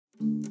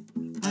Out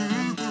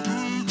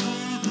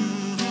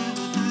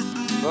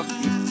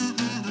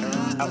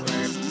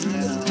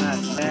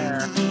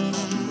there.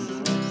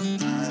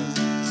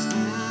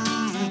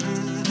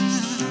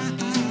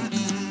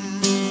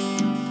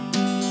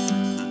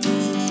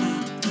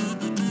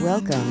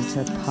 Welcome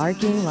to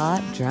Parking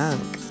Lot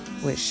Drunk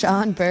with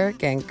Sean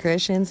Burke and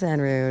Christian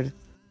Senrud.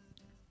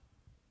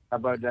 How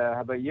about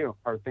you?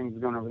 How are things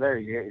going over there?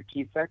 You get your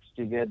key fixed?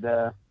 You get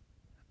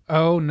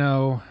Oh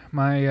no,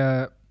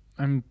 my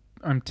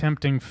I'm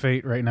tempting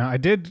fate right now.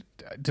 Did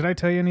I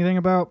tell you anything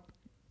about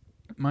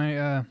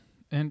my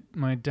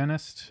my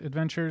dentist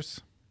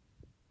adventures?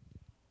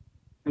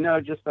 No,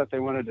 just that they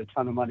wanted a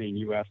ton of money and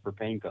you asked for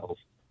pain pills.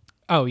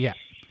 Oh yeah.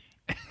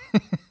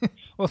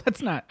 Well,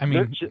 that's not. I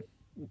mean,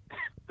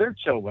 they're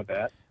chill with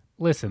that.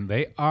 Listen,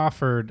 they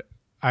offered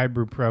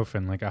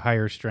ibuprofen, like a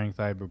higher strength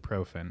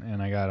ibuprofen,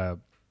 and I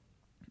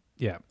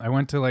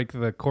went to like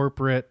the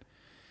corporate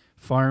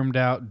farmed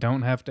out,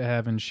 don't have to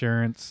have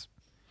insurance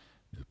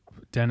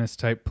dentist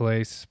type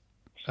place.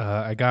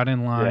 I got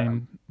in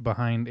line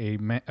behind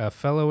a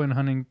fellow in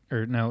it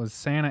was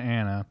Santa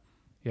Ana.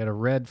 He had a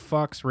red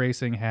Fox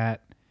Racing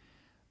hat.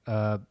 He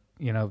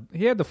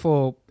had the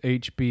full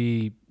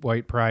HB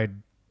White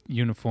Pride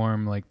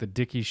uniform, like the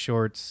Dickie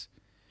shorts,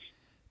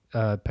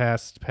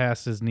 past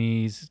his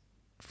knees,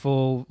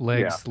 full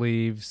leg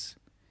sleeves,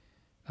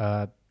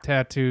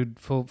 tattooed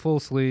full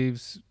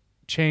sleeves,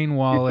 chain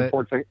wallet.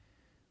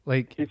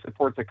 He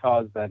supports a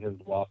cause that has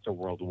lost a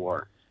world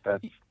war.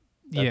 That's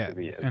yeah,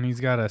 and he's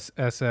got a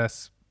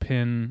SS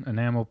pin,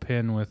 enamel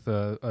pin with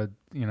a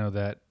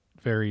that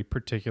very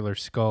particular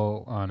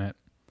skull on it.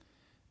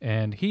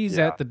 And he's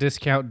at the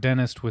discount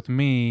dentist with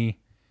me,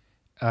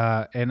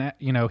 and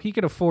he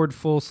could afford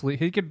full sleeve.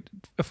 He could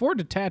afford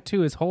to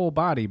tattoo his whole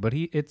body, but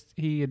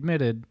he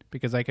admitted,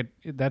 because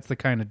that's the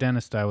kind of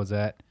dentist I was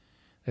at,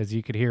 as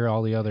you could hear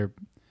all the other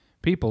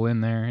people in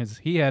there.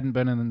 He hadn't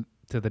been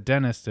to the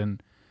dentist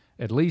in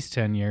at least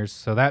 10 years,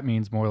 so that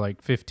means more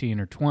like 15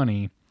 or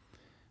 20.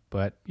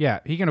 But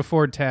yeah, he can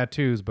afford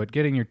tattoos, but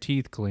getting your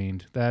teeth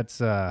cleaned,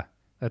 that's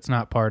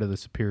not part of the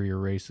superior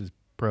races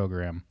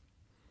program.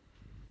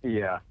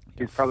 Yeah,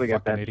 he's probably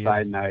got that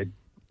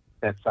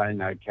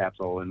cyanide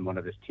capsule in one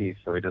of his teeth,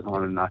 so he doesn't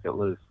want to knock it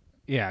loose.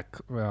 Yeah,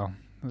 well,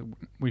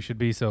 we should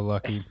be so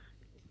lucky.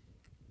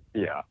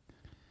 Yeah.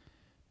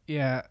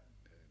 Yeah,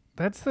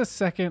 that's the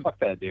second. Fuck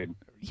that dude.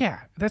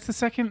 Yeah, that's the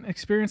second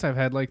experience I've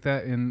had like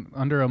that in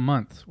under a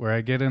month, where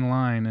I get in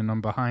line and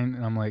I'm behind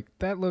and I'm like,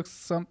 that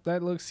looks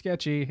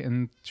sketchy,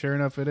 and sure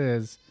enough it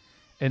is.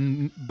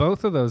 And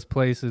both of those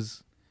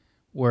places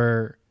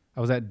were,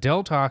 I was at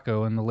Del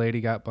Taco and the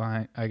lady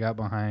I got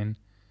behind.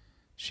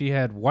 She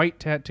had white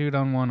tattooed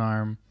on one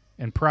arm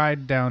and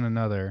Pride down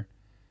another.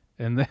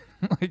 And then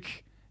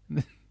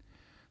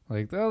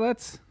oh,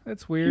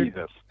 that's weird.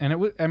 Jesus. And it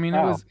was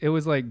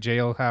like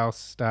jailhouse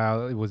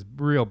style. It was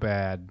real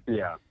bad.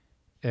 Yeah.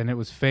 And it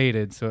was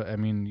faded, so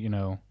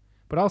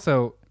but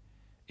also,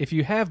 if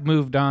you have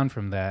moved on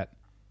from that,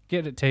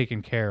 get it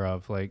taken care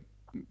of. Like,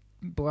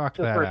 block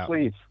just that for out.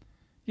 Sleeves.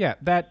 Yeah,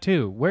 that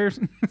too. Where's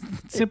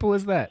simple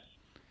as that?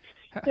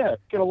 Yeah,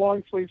 get a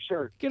long sleeve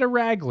shirt. Get a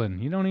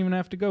raglan. You don't even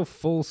have to go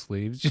full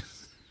sleeves.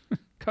 Just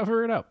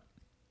cover it up.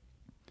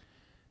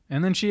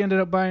 And then she ended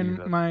up buying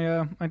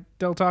my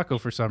Del Taco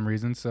for some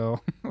reason,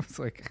 so I was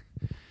like,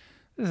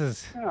 this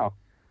is... Oh.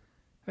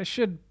 I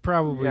should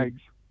probably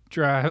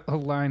draw a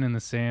line in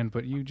the sand,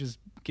 but you just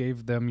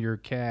gave them your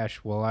cash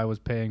while I was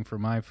paying for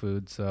my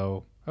food,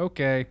 so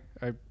okay.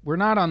 We're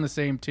not on the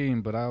same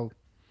team, but I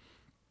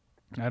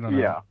don't know.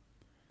 Yeah.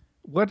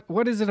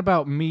 What is it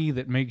about me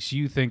that makes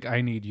you think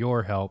I need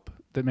your help,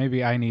 that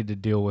maybe I need to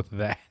deal with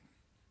that?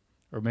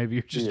 Or maybe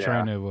you're just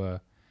trying to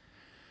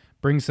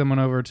bring someone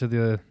over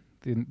to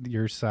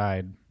your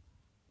side.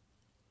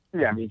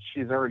 Yeah, I mean,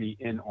 she's already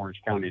in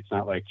Orange County. It's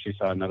not like she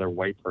saw another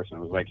white person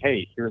who was like,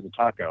 hey, here's a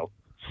taco.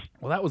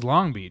 Well, that was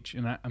Long Beach,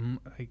 and I'm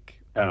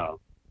like... Oh.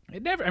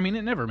 It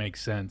never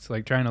makes sense.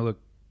 Like, trying to look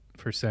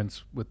for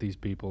sense with these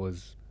people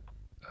is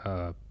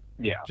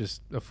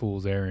just a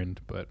fool's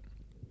errand, but,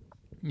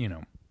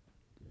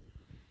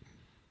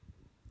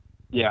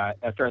 Yeah,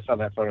 after I saw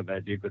that photo of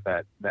that dude with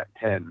that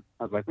pen,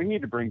 I was like, we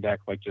need to bring back,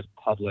 like, just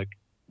public,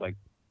 like,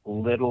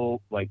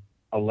 little, like,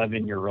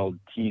 11-year-old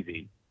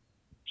teasing.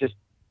 Just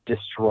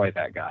destroy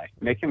that guy.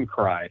 Make him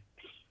cry.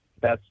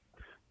 That's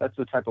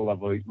the type of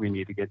level we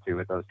need to get to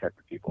with those type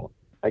of people.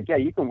 Like, yeah,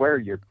 you can wear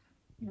your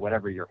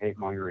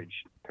hate-mongering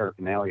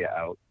paraphernalia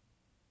out,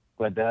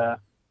 but I'm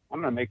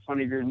going to make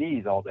fun of your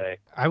knees all day.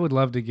 I would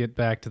love to get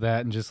back to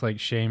that and just, like,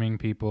 shaming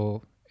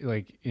people,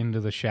 like, into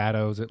the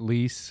shadows at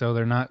least, so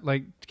they're not,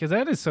 like, because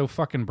that is so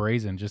fucking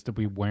brazen, just to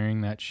be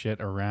wearing that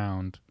shit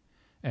around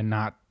and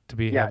not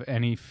to have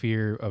any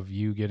fear of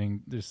you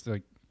getting just,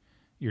 like,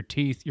 your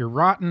teeth, your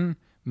rotten,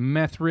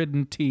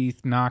 meth-ridden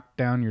teeth knocked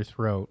down your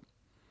throat.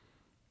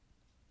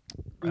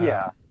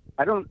 Yeah.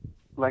 I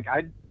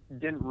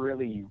didn't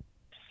really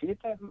see it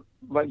that,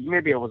 like,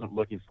 maybe I wasn't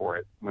looking for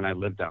it when I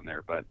lived down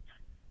there, but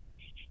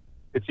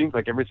it seems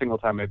like every single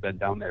time I've been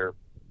down there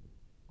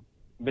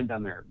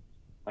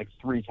like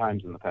 3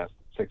 times in the past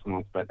 6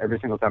 months, but every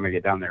single time I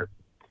get down there,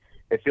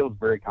 it feels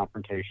very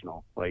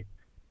confrontational. Like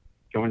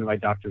going to my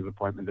doctor's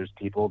appointment, there's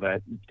people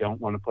that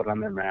don't want to put on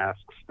their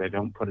masks. They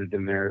don't put it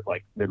in there.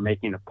 Like they're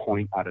making a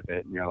point out of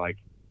it. And you're like,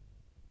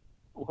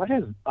 what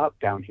is up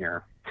down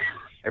here?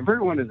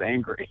 Everyone is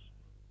angry.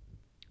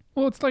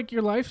 Well, it's like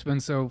your life's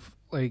been so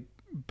like,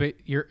 but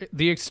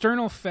the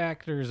external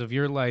factors of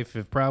your life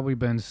have probably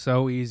been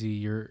so easy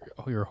your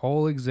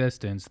whole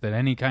existence that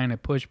any kind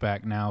of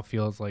pushback now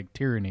feels like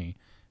tyranny.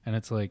 And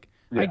it's like,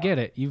 I get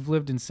it. You've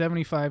lived in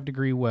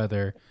 75-degree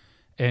weather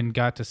and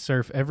got to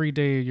surf every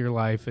day of your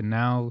life, and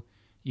now,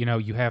 you know,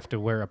 you have to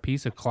wear a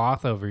piece of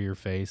cloth over your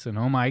face, and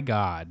oh my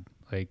God,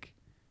 like,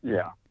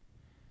 yeah,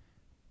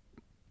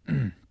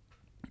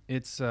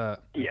 it's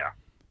yeah.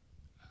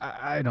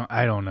 I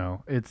don't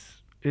know.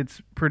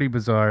 It's pretty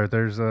bizarre.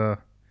 There's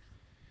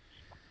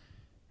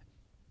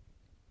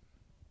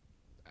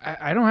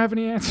I don't have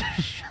any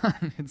answers,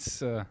 Sean.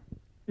 It's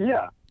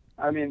yeah.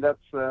 I mean, that's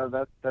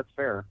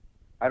fair.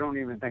 I don't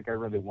even think I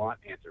really want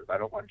answers. I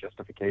don't want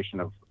justification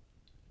of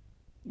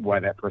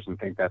why that person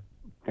thinks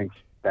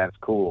that's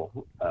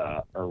cool,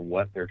 or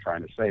what they're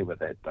trying to say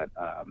with it. But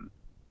I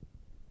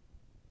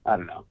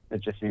don't know.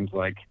 It just seems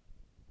like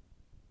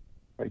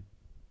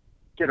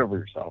get over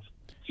yourself.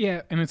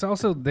 Yeah, and it's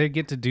also they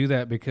get to do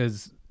that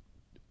because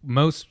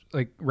most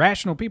like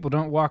rational people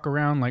don't walk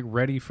around like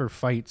ready for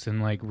fights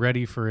and like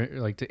ready for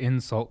like to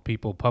insult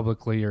people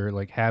publicly or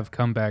like have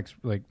comebacks.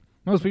 Like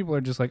most people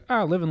are just like,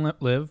 oh, live and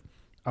let live.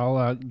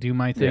 I'll do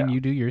my thing, you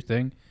do your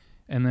thing,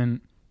 and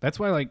then that's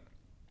why like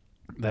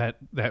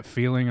that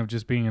feeling of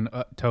just being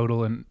a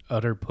total and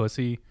utter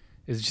pussy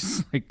is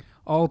just like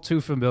all too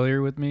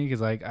familiar with me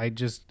because like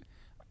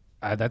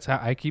that's how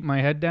I keep my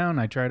head down.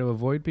 I try to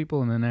avoid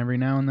people, and then every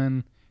now and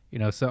then, you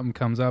know, something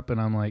comes up, and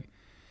I'm like,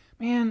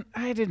 man,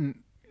 I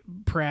didn't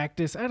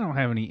practice. I don't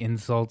have any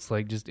insults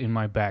like just in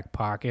my back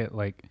pocket.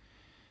 Like,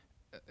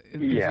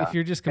 if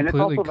you're just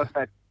completely, and it's also the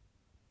fact,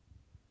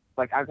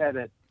 like I've had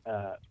it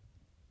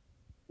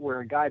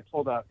where a guy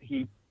pulled up.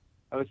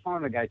 I was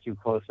following a guy too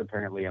close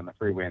apparently on the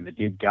freeway, and the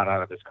dude got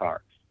out of his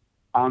car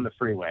on the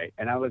freeway,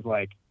 and I was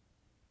like,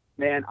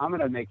 man, I'm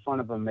gonna make fun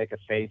of him, make a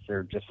face,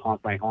 or just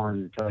honk my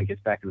horn until he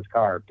gets back in his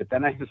car. But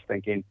then I was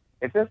thinking,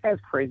 if this guy's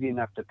crazy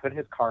enough to put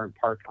his car and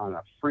park on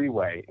a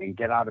freeway and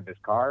get out of his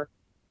car,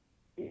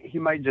 he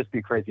might just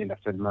be crazy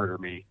enough to murder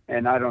me.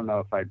 And I don't know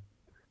if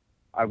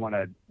I want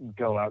to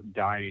go out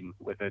dying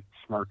with a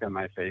smirk on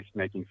my face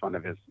making fun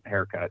of his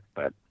haircut.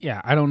 But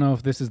yeah, I don't know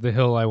if this is the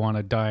hill I want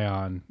to die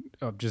on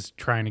of just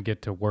trying to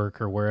get to work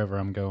or wherever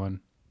I'm going.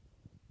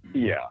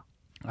 Yeah.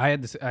 I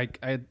had this I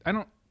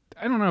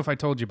don't know if I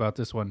told you about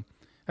this one.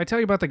 I tell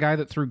you about the guy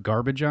that threw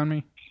garbage on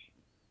me?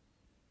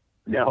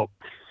 No.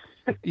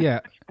 Yeah.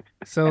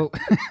 So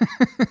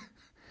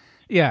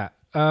yeah,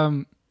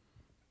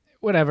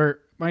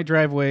 whatever. My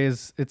driveway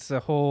it's a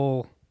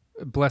whole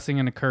blessing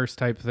and a curse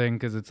type thing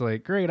because it's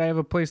like, great, I have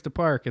a place to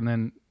park, and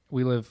then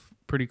we live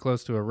pretty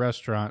close to a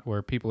restaurant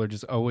where people are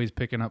just always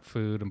picking up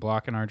food and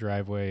blocking our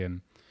driveway,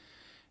 and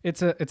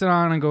it's an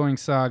ongoing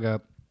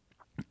saga.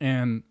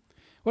 And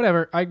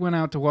whatever, I went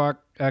out to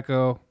walk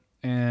Echo,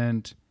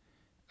 and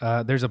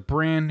there's a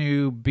brand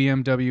new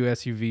BMW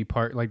SUV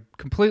park, like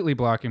completely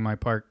blocking my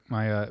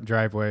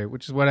driveway,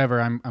 which is whatever.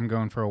 I'm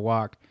going for a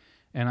walk,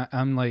 and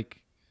I'm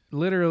like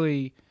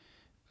literally.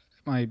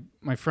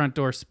 My front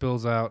door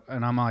spills out,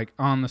 and I'm like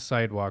on the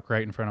sidewalk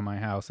right in front of my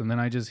house, and then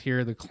I just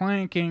hear the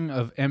clanking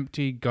of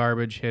empty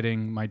garbage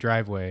hitting my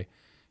driveway.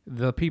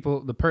 The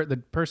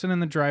person in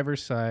the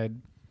driver's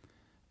side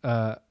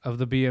of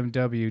the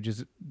BMW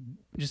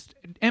just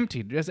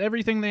emptied just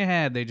everything they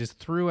had. They just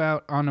threw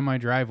out onto my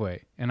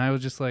driveway, and I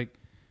was just like,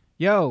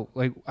 "Yo,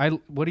 like,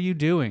 what are you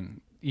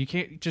doing? You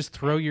can't just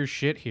throw your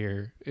shit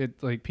here.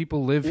 It like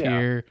people live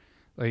here.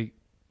 Like,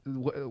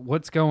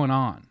 what's going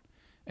on?"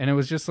 And it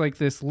was just like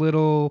this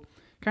little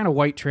kind of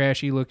white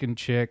trashy looking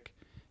chick.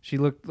 She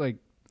looked like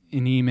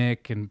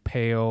anemic and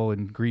pale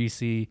and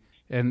greasy,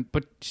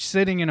 but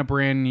sitting in a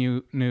brand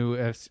new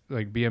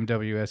like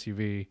BMW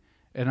SUV.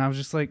 And I was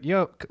just like,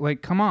 yo,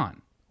 like, come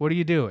on, what are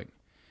you doing?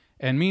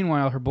 And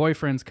meanwhile, her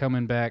boyfriend's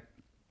coming back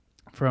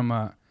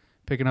from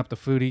picking up the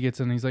food. He gets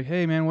in and he's like,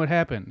 hey man, what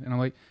happened? And I'm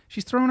like,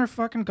 she's throwing her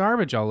fucking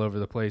garbage all over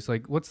the place.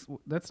 Like,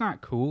 that's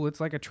not cool. It's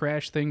like a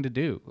trash thing to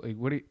do.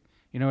 Like,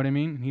 you know what I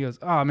mean? He goes,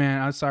 oh,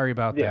 man, I'm sorry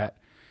about that.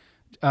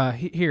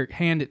 Here,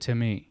 hand it to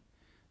me.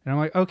 And I'm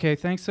like, okay,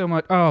 thanks so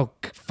much. Oh,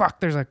 fuck,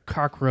 there's a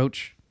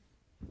cockroach.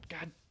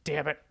 God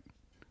damn it.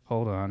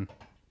 Hold on.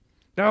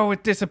 No,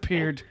 it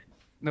disappeared.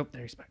 Nope,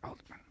 there he's back.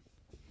 Hold on.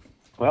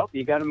 Well,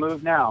 you got to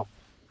move now.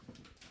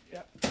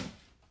 Yeah.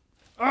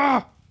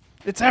 Oh,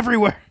 it's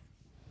everywhere.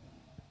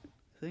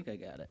 I think I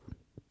got it.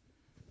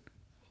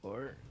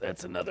 Or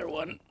that's another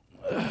one.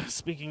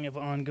 Speaking of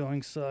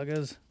ongoing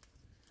sagas.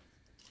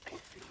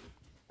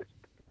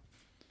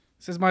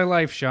 This is my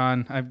life,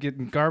 Sean. I'm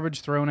getting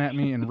garbage thrown at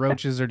me, and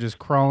roaches are just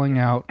crawling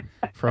out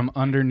from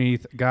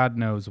underneath God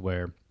knows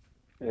where.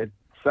 It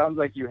sounds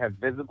like you have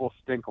visible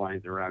stink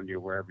lines around you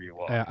wherever you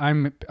walk.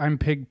 I'm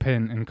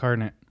Pigpen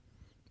incarnate.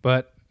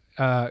 But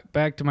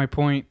back to my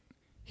point.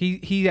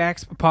 He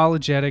acts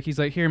apologetic. He's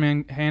like, "Here,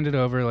 man, hand it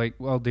over. Like,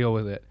 I'll deal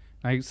with it."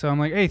 So I'm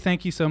like, "Hey,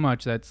 thank you so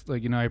much. That's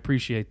like, I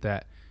appreciate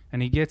that."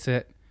 And he gets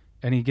it,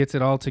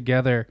 all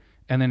together,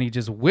 and then he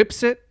just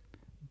whips it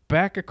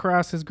back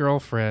across his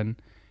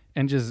girlfriend,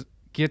 and just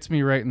gets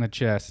me right in the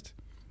chest.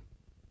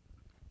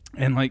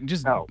 And like,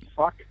 just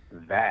fuck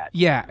that.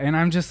 Yeah, and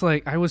I'm just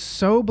like, I was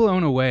so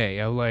blown away.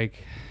 I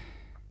like,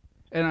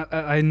 and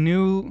I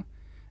knew,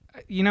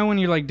 when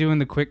you're like doing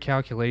the quick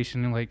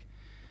calculation and like,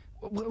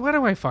 what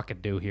do I fucking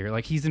do here?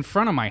 Like, he's in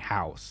front of my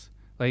house.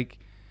 Like,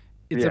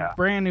 it's a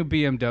brand new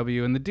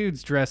BMW, and the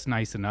dude's dressed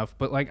nice enough,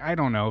 but like, I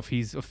don't know if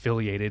he's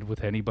affiliated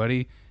with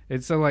anybody.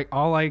 And so like,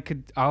 all I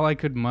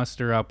could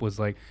muster up was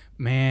like,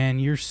 man,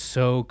 you're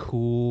so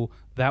cool.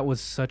 That was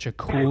such a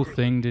cool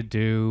thing to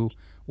do.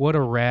 What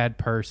a rad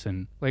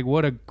person. Like,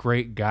 what a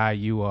great guy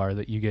you are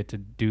that you get to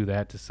do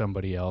that to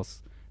somebody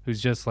else who's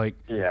just like,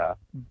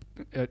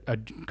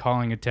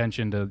 calling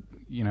attention to,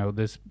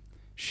 this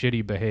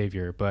shitty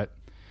behavior. But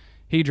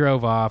he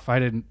drove off. I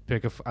didn't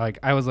pick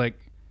I was like,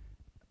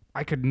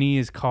 I could knee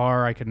his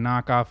car. I could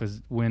knock off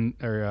his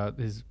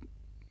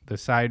the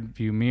side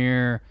view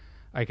mirror.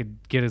 I could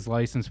get his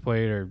license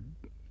plate or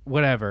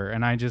whatever.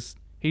 And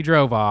he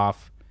drove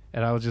off,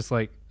 and I was just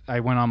like, I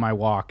went on my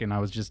walk, and I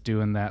was just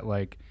doing that,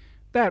 like,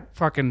 that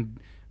fucking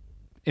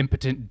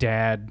impotent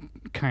dad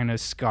kind of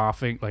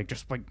scoffing, like,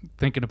 just like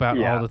thinking about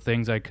all the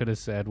things I could have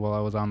said while I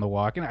was on the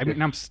walk. And I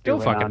mean, I'm still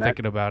fucking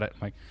thinking about it. I'm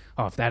like,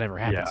 oh, if that ever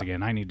happens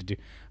again, I need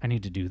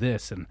to do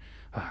this. And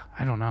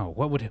I don't know,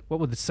 what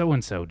would the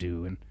so-and-so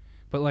do?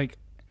 But like,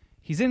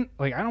 he's in,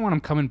 like, I don't want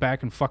him coming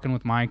back and fucking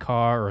with my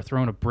car or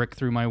throwing a brick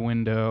through my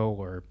window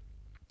or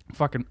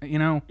fucking,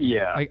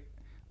 Yeah. Like,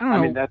 I don't know.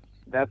 I mean,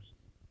 that's,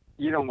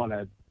 you don't want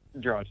to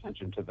draw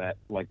attention to that.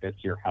 Like,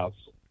 that's your house.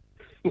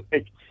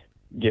 Like,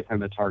 give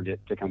him a target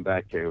to come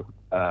back to.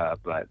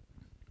 But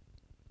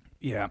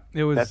yeah,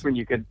 it was. That's when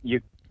you could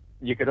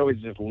always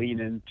just lean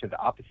into the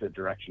opposite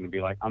direction and be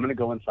like, I'm going to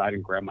go inside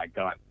and grab my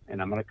gun,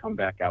 and I'm going to come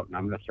back out and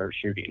I'm going to start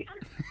shooting.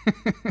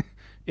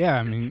 Yeah,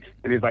 I mean.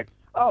 And he's like,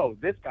 oh,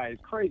 this guy is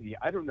crazy.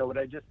 I don't know what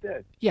I just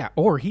did. Yeah,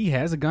 or he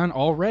has a gun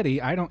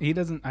already. I don't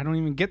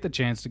even get the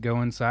chance to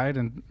go inside,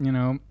 and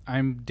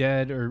I'm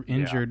dead or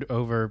injured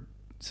over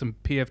some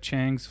P.F.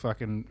 Chang's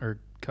fucking or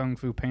Kung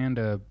Fu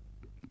Panda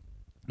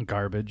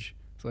garbage.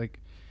 It's like,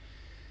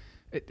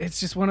 it's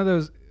just one of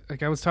those,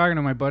 like, I was talking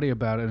to my buddy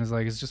about it, and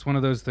it's just one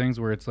of those things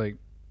where it's like,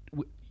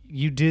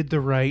 you did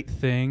the right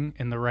thing,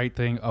 and the right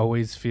thing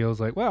always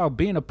feels like, well,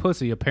 being a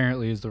pussy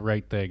apparently is the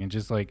right thing, and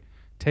just like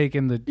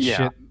taking the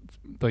shit,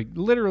 like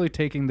literally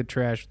taking the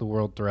trash the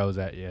world throws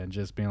at you, and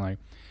just being like,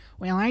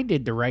 well, I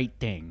did the right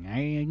thing.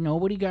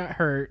 Nobody got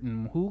hurt,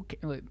 and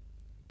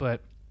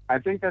but I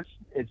think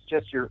it's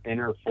just your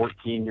inner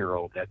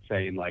 14-year-old that's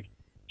saying like,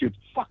 dude,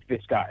 fuck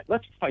this guy.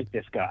 Let's fight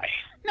this guy.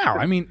 No,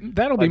 I mean,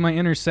 that'll be my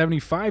inner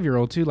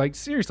 75-year-old too. Like,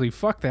 seriously,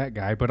 fuck that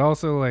guy. But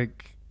also,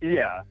 like,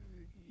 yeah,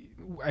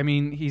 I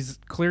mean, he's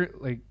clear.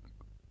 Like,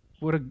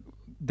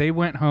 they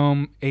went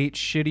home, ate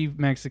shitty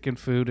Mexican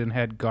food, and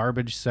had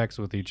garbage sex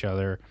with each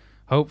other.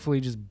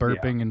 Hopefully, just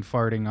burping and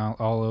farting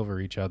all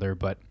over each other.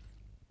 But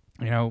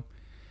I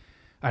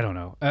don't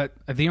know.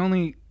 The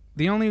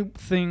only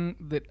thing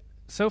that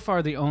so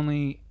far, the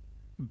only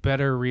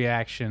better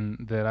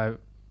reaction that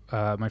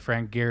my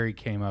friend Gary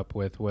came up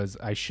with was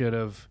I should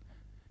have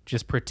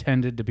just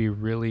pretended to be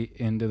really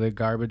into the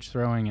garbage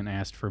throwing and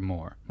asked for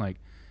more. Like,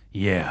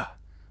 yeah.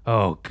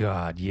 Oh,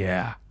 God,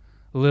 yeah.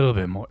 A little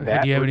bit more. Hey,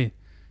 do you have any?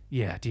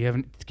 Yeah, do you have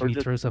any? Can you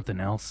throw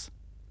something else?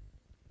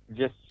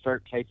 Just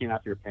start taking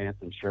off your pants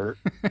and shirt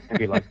and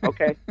be like,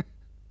 okay.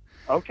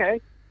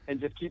 And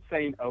just keep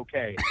saying,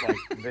 okay.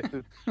 Like, this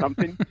is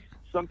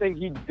something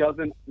he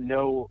doesn't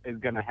know is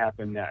going to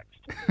happen next.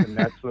 And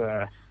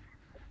that's,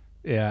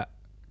 yeah.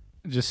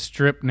 Just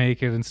strip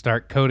naked and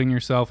start coating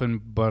yourself in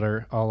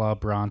butter, a la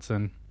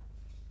Bronson.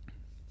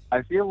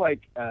 I feel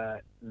like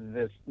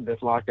this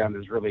lockdown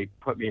has really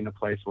put me in a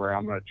place where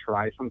I'm going to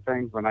try some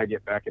things when I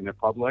get back into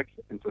public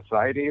and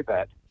society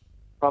that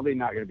probably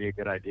not going to be a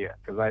good idea.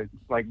 Because I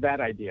like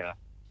that idea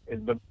is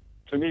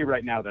to me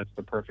right now, that's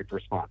the perfect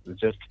response.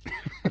 It's just,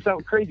 it's so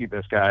crazy,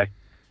 this guy.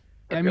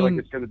 I feel like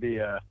it's going to be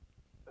a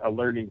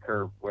learning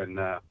curve when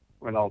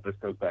all this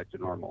goes back to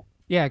normal.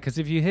 Yeah, because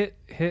if you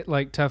hit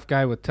like tough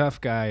guy with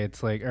tough guy,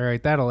 it's like, all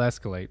right, that'll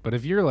escalate. But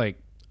if you're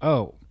like,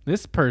 oh,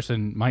 this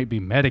person might be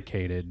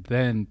medicated,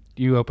 then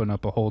you open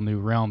up a whole new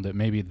realm that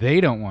maybe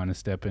they don't want to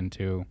step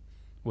into,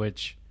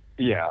 which...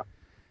 Yeah.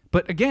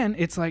 But again,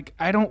 it's like,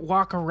 I don't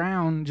walk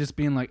around just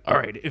being like, all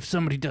right, if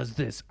somebody does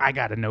this, I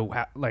got to know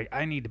how, like,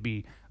 I need to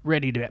be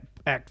ready to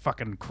act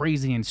fucking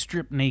crazy and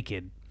strip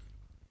naked.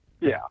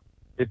 Yeah.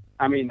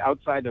 I mean,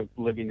 outside of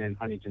living in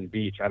Huntington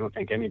Beach, I don't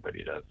think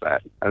anybody does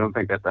that. I don't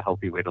think that's a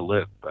healthy way to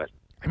live. But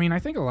I mean, I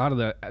think a lot of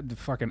the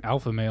fucking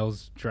alpha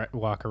males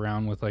walk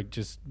around with like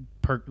just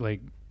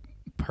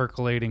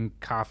percolating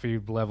coffee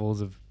levels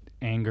of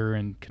anger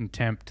and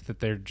contempt that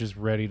they're just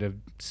ready to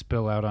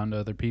spill out onto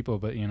other people.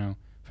 But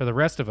for the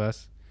rest of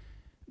us,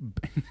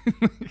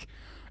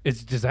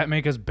 Does that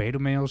make us beta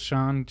males,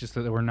 Sean? Just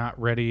that we're not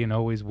ready and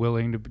always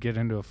willing to get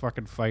into a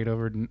fucking fight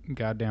over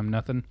goddamn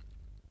nothing?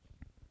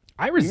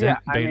 I resent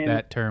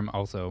that term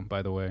also,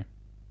 by the way.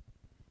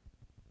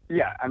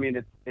 Yeah, I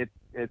mean, it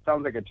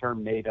sounds like a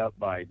term made up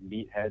by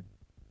meathead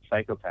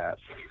psychopaths.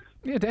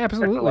 It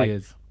absolutely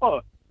is.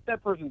 Oh,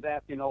 that person's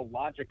acting all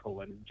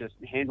logical and just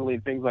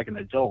handling things like an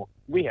adult.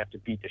 We have to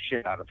beat the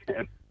shit out of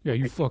him. Yeah,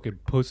 you fucking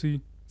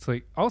pussy. It's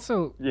like,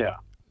 also, yeah,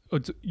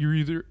 you're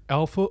either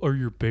alpha or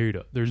you're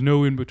beta. There's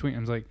no in between.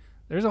 It's like,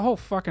 there's a whole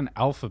fucking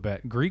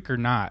alphabet, Greek or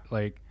not.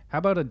 Like, how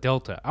about a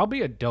delta? I'll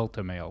be a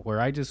delta male where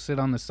I just sit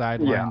on the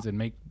sidelines and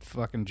make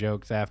fucking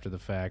jokes after the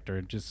fact,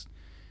 or just,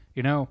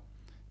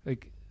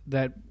 like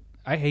that.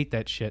 I hate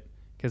that shit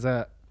because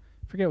I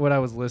forget what I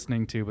was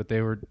listening to, but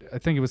I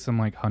think it was some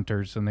like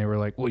hunters, and they were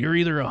like, well, you're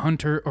either a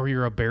hunter or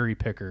you're a berry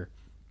picker.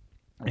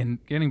 And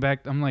getting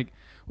back, I'm like,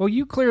 well,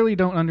 you clearly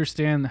don't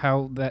understand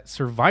how that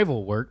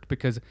survival worked,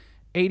 because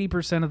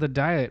 80% of the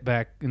diet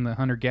back in the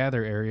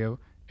hunter-gatherer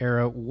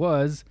era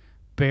was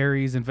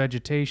berries and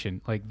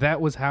vegetation. Like, that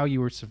was how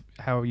you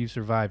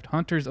survived.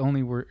 Hunters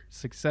only were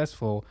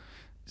successful,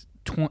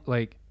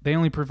 they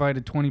only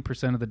provided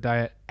 20% of the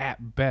diet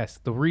at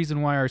best. The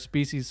reason why our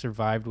species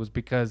survived was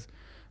because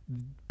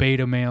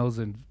beta males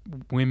and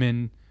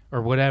women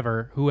or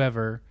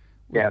whoever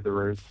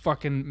gatherers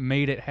fucking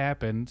made it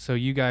happen so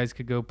you guys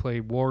could go play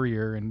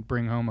warrior and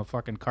bring home a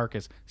fucking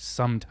carcass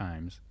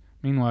sometimes.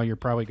 Meanwhile, you're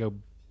probably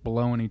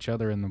blowing each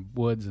other in the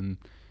woods and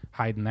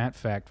hiding that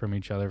fact from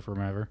each other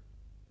forever.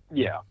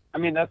 Yeah. I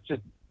mean, that's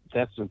just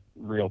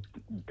real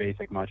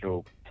basic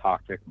macho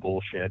toxic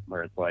bullshit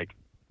where it's like,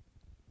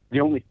 the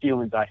only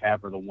feelings I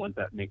have are the ones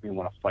that make me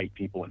want to fight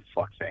people and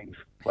fuck things.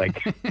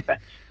 Like,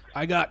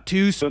 I got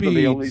 2 speeds. Those are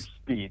the only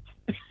speeds.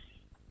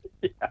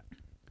 Yeah.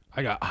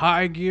 I got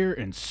high gear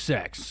and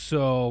sex,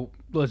 so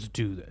let's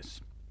do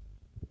this.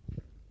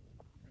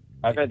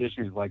 I've had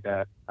issues like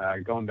that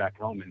going back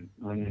home and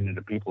running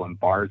into people in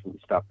bars and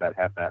stuff that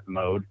have that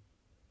mode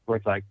where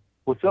it's like,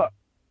 what's up?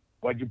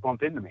 Why'd you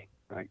bump into me?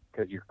 Like,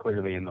 because you're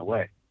clearly in the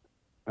way.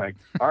 Like,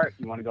 all right,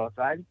 you want to go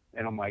outside?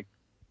 And I'm like,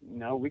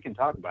 no, we can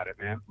talk about it,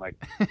 man. Like,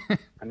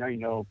 I know you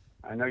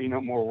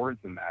know more words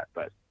than that,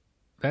 but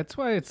that's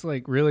why it's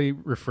like really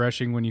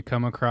refreshing when you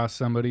come across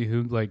somebody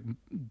who like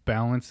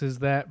balances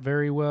that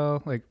very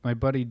well. Like my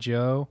buddy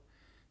Joe,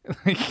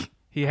 like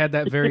he had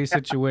that very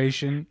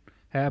situation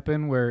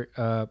happen where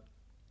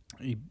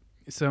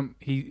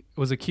he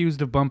was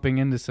accused of bumping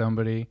into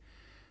somebody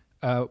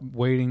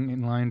waiting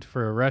in line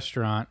for a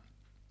restaurant,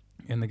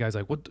 and the guy's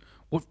like, what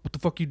the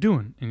fuck you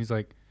doing? And he's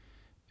like,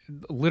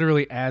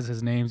 literally as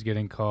his name's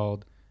getting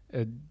called,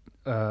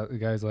 the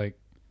guy's like,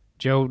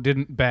 Joe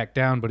didn't back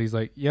down, but he's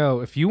like, yo,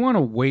 if you want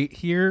to wait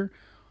here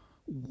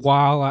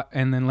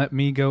and then let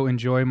me go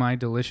enjoy my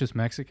delicious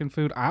Mexican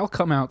food, I'll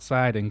come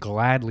outside and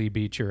gladly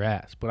beat your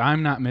ass, but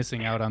I'm not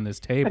missing out on this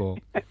table.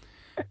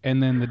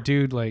 And then the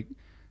dude like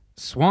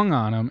swung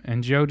on him,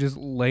 and Joe just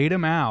laid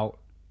him out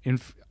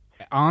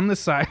on the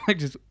side, like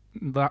just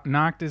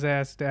knocked his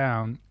ass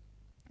down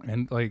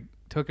and like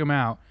took him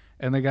out.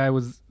 And the guy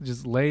was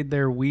just laid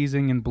there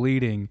wheezing and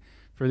bleeding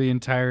for the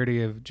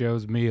entirety of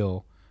Joe's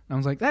meal. And I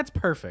was like, that's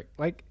perfect.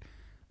 Like,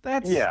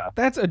 that's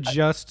a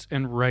just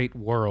and right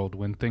world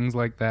when things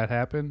like that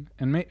happen.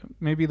 And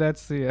maybe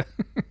that's the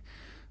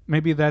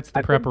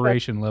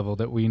preparation level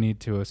that we need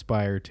to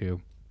aspire to.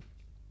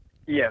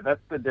 Yeah,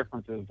 that's the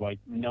difference, is like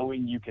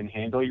knowing you can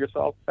handle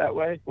yourself that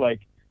way. Like,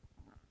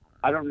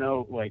 I don't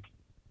know, like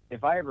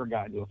if I ever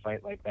got into a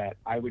fight like that,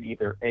 I would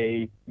either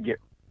get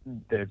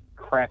the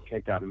crap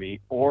kicked out of me,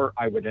 or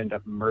I would end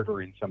up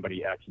murdering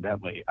somebody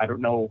accidentally. I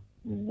don't know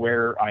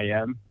where I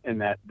am in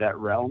that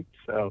realm.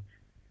 So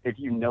if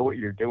you know what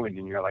you're doing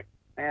and you're like,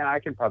 man, I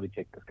can probably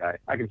take this guy,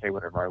 I can say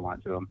whatever I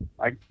want to him.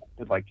 I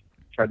could like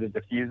try to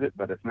diffuse it,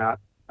 but if not,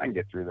 I can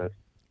get through this.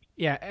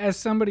 Yeah, as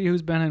somebody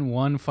who's been in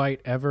one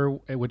fight ever,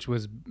 which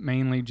was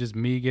mainly just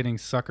me getting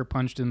sucker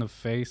punched in the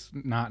face,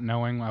 not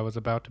knowing I was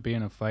about to be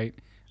in a fight,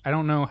 I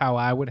don't know how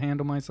I would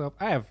handle myself.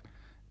 I have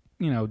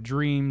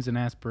dreams and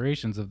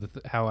aspirations of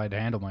how I'd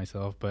handle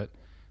myself, but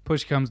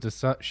push comes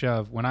to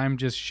shove, when I'm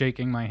just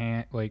shaking my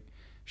hand, like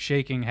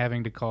shaking,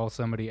 having to call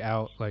somebody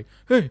out, like,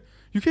 hey,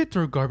 you can't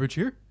throw garbage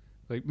here.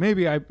 Like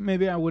maybe I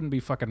wouldn't be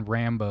fucking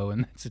Rambo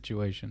in that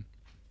situation.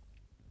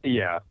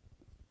 Yeah,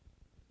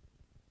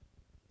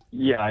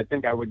 I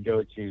think I would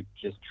go to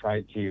just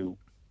try to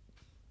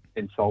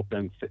insult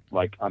them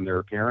like on their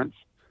appearance,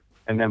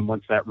 and then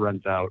once that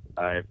runs out,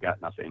 I've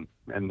got nothing,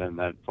 and then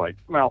that's like,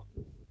 well,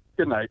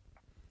 good night.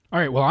 All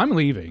right, well, I'm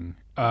leaving.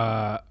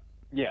 Yeah.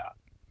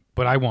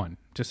 But I won.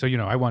 Just so you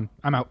know, I won.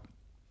 I'm out.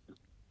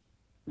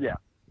 Yeah.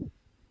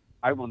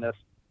 I won this.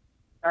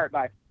 All right,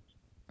 bye.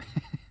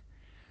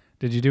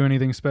 Did you do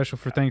anything special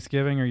for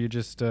Thanksgiving, or you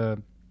just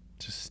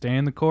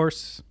staying the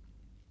course?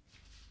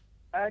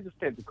 I just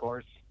stayed the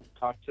course.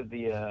 Talked to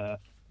the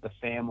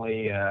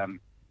family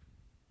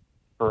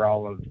for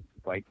all of,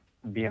 like,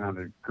 being on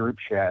a group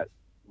chat,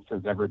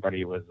 since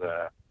everybody was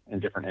in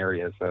different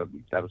areas, so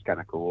that was kind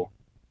of cool.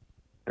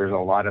 There's a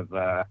lot of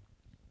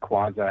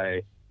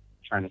quasi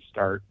trying to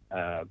start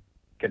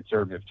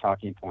conservative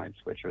talking points,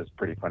 which was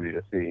pretty funny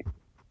to see.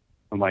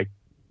 I'm like,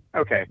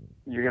 okay,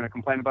 you're going to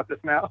complain about this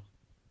now?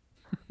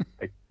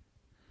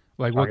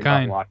 Like what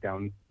kind?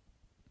 Lockdown.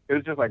 It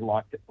was just like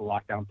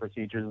lockdown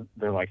procedures.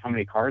 They're like, how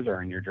many cars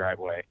are in your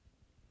driveway?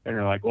 And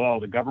they're like, well,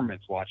 the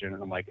government's watching.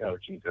 And I'm like, oh,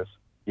 Jesus,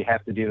 you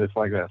have to do this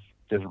like this.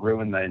 Just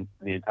ruin the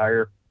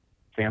entire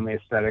family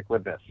aesthetic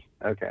with this.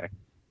 Okay,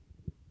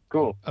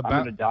 cool. I'm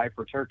going to die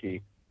for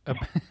turkey.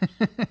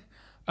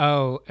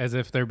 Oh, as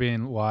if they're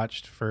being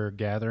watched for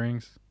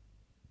gatherings?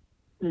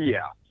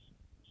 Yeah.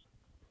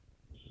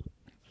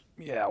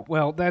 Yeah,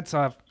 well, that's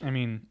I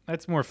mean,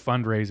 that's more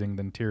fundraising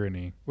than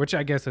tyranny, which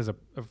I guess is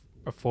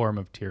a form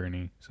of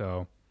tyranny.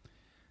 So,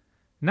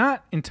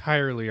 not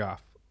entirely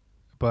off,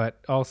 but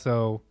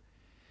also,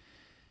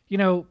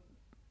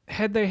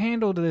 had they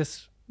handled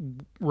this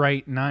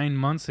right 9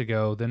 months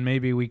ago, then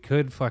maybe we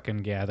could fucking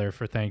gather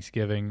for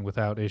Thanksgiving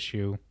without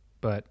issue.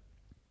 But,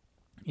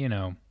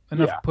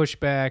 enough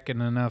pushback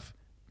and enough.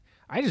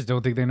 I just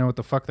don't think they know what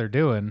the fuck they're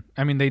doing.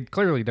 I mean, they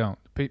clearly don't.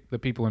 The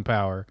people in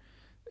power.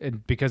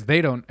 And because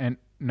they don't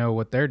know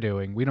what they're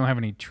doing, we don't have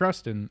any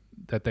trust in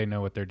that they know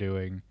what they're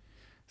doing.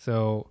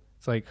 So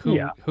it's like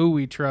who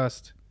we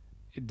trust,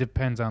 it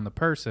depends on the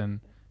person.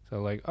 So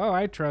like, oh,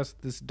 I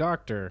trust this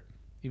doctor,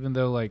 even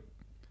though like,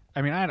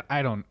 I mean,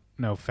 I don't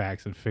know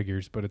facts and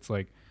figures, but it's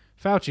like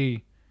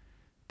Fauci,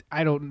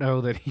 I don't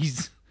know that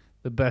he's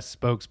the best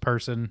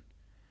spokesperson.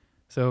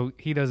 So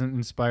he doesn't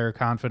inspire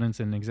confidence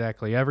in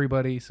exactly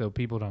everybody. So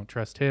people don't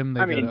trust him.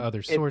 They go to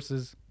other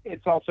sources.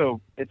 It's also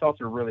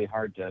really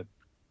hard to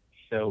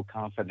show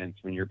confidence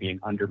when you're being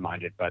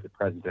undermined by the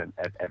president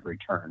at every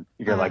turn.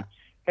 You're like,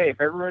 hey, if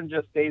everyone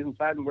just stays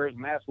inside and wears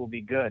masks, we'll be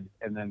good.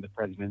 And then the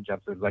president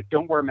jumps in and is like,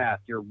 don't wear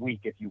masks. You're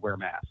weak if you wear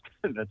masks.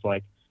 And it's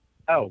like,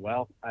 oh,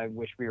 well, I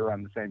wish we were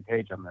on the same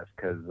page on this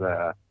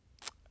because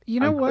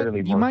you know what?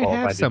 You might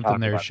have something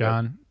there,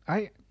 Sean.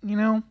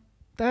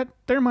 That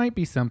there might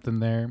be something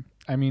there.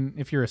 I mean,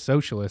 if you're a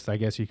socialist, I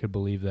guess you could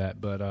believe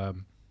that. But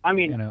I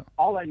mean,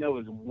 all I know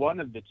is one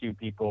of the two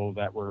people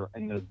that were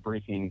in those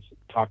briefings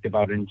talked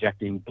about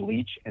injecting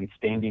bleach and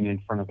standing in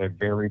front of a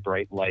very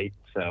bright light.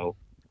 So,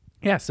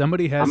 yeah,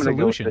 somebody has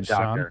solutions,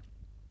 Sean.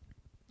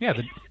 Yeah,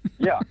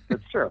 yeah,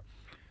 that's true.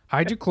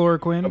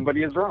 Hydrochloroquine.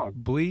 Somebody is wrong.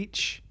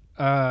 Bleach,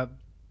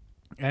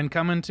 and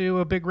coming to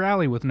a big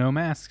rally with no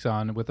masks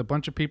on, with a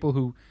bunch of people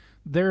who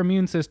their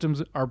immune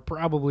systems were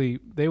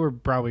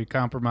probably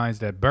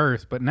compromised at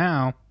birth, but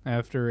now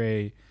after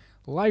a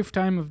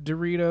lifetime of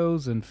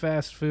Doritos and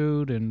fast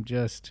food and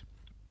just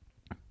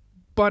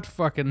butt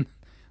fucking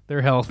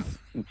their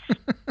health.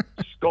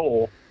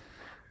 Skull.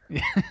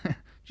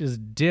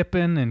 Just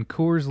dipping and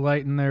Coors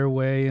Lighting their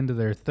way into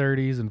their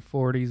 30s and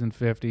 40s and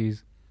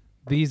 50s.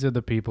 These are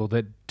the people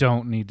that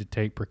don't need to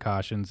take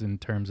precautions in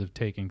terms of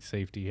taking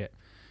safety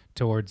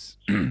towards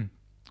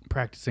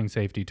practicing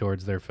safety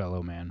towards their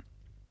fellow man.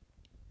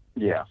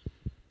 Yeah.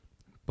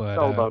 But it's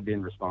all about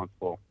being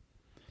responsible.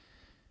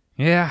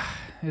 Yeah,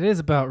 it is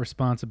about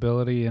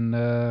responsibility.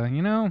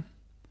 And,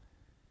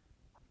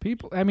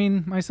 people, I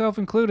mean, myself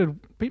included,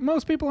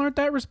 most people aren't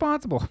that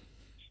responsible.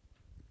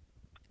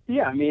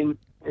 Yeah, I mean,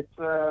 it's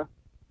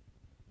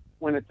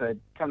when it's a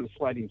kind of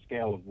sliding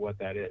scale of what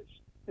that is.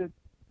 Just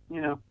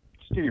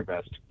do your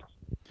best.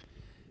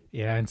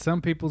 Yeah, and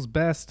some people's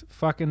best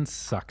fucking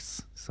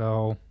sucks.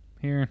 So,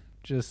 here,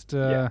 just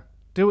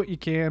do what you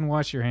can,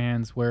 wash your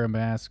hands, wear a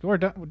mask, or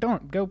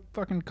don't go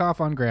fucking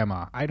cough on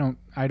grandma. I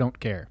don't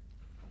care.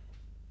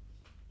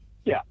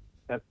 Yeah,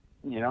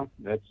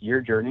 that's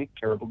your journey.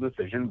 Terrible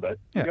decision, but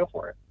go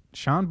for it.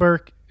 Sean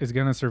Burke is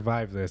going to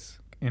survive this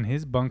in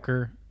his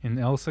bunker in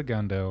El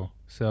Segundo,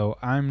 so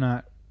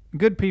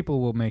good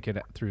people will make it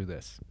through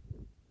this.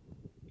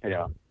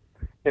 Yeah.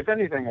 If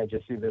anything, I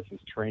just see this as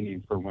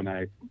training for when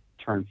I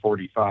turn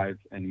 45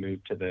 and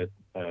move to the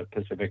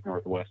Pacific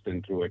Northwest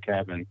into a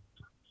cabin.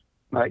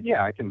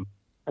 Yeah,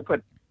 I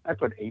put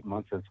 8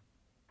 months of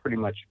pretty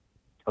much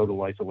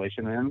total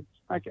isolation in.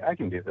 I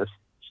can do this.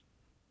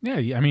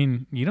 Yeah, I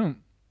mean,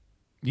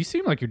 you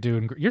seem like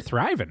you're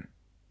thriving.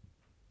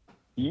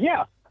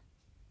 Yeah.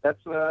 That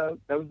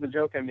was the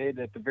joke I made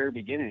at the very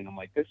beginning. I'm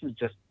like, this is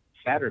just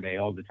Saturday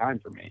all the time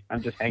for me.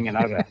 I'm just hanging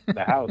out at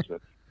the house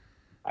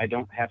I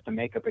don't have to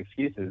make up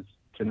excuses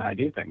to not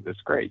do things.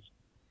 It's great.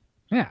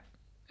 Yeah.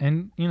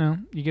 And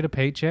you get a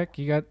paycheck,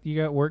 you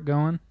got work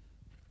going.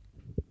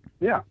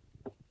 Yeah.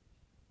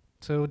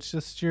 So it's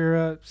just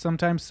your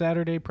sometimes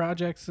Saturday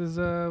projects is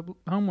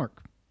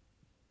homework.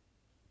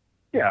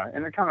 Yeah,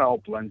 and it kind of all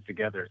blends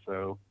together.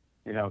 So,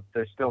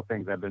 there's still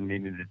things I've been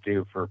meaning to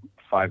do for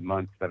 5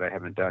 months that I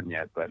haven't done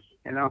yet. But,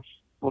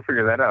 we'll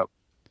figure that out.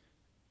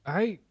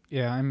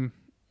 I'm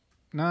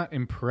not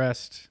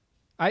impressed.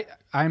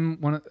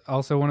 I'm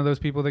also one of those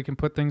people that can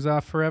put things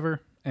off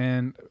forever.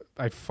 And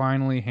I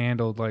finally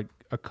handled like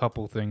a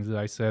couple things that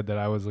I said that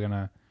I was going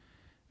to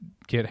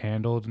get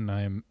handled. And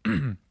I'm,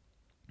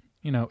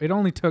 it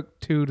only took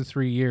 2 to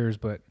 3 years,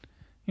 but,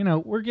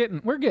 we're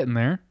getting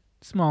there.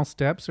 Small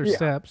steps or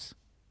steps.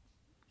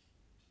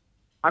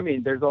 I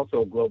mean, there's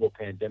also a global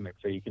pandemic,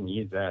 so you can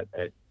use that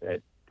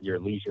at your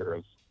leisure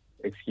of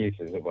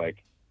excuses of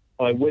like,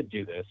 well, I would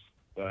do this,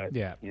 but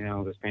Yeah.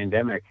 this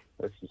pandemic,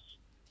 this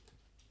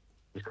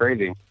is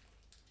crazy.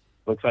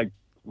 Looks like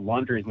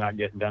laundry's not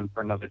getting done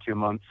for another 2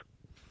 months.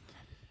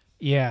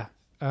 Yeah.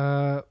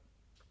 I'm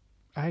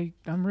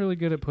really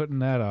good at putting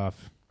that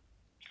off.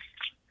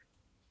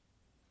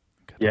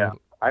 Yeah,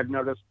 I've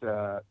noticed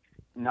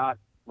not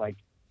like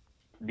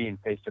being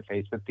face to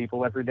face with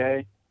people every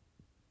day.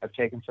 I've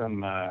taken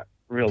some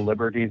real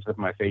liberties with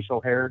my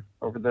facial hair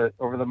over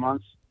the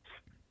months,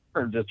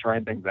 or just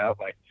trying things out.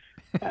 Like,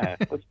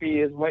 let's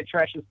be as white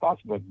trash as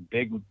possible with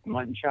big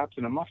mutton chops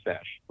and a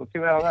mustache. Let's see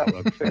how that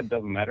looks. It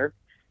doesn't matter.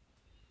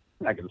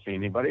 I'm not gonna see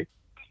anybody.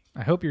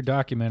 I hope you're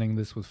documenting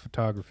this with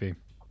photography.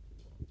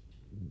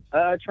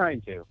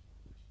 Trying to.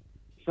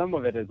 Some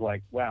of it is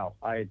like, wow,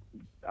 I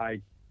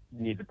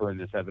need to burn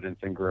this evidence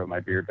and grow my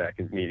beard back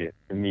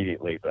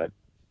immediately. But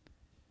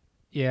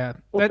yeah,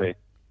 we'll see.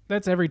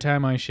 That's every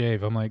time I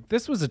shave. I'm like,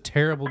 this was a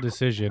terrible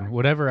decision.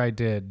 Whatever I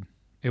did,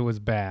 it was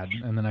bad,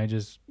 and then I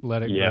just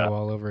let it grow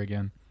all over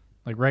again.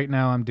 Like right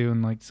now, I'm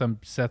doing like some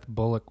Seth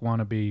Bullock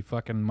wannabe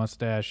fucking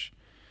mustache,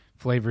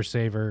 flavor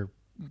saver,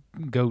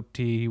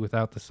 goatee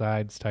without the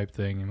sides type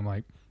thing, and I'm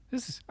like,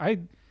 I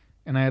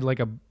had like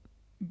a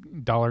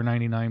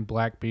 $1.99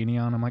 black beanie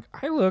on. I'm like,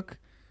 I look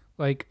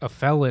like a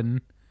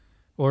felon,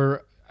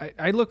 or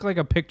I look like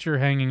a picture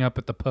hanging up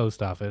at the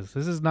post office.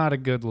 This is not a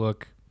good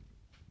look.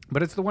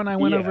 But it's the one I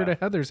went over to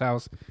Heather's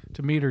house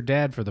to meet her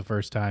dad for the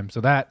first time.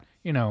 So that,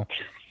 You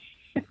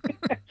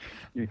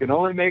can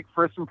only make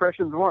first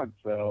impressions once,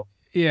 so.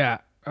 Yeah.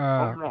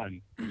 Home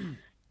run.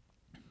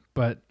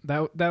 But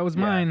that was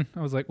mine.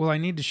 I was like, well, I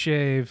need to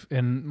shave,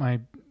 and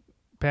my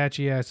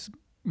patchy-ass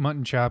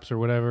mutton chops or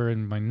whatever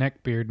and my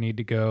neck beard need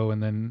to go,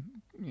 and then,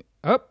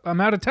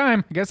 I'm out of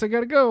time. I guess I got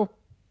to go.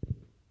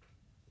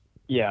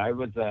 Yeah, I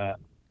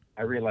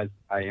realized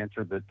I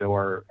answered the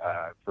door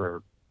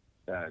for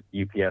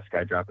UPS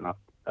guy dropping off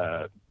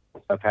a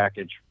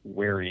package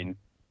wearing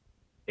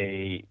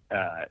a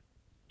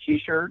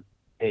t-shirt,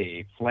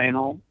 a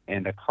flannel,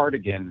 and a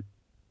cardigan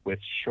with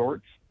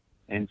shorts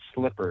and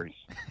slippers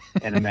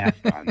and a mask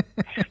on.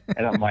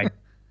 And I'm like,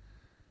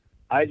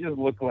 I just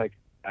look like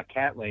a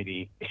cat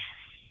lady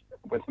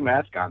with a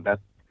mask on.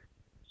 That's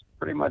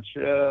pretty much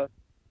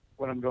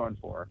what I'm going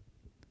for.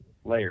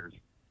 Layers.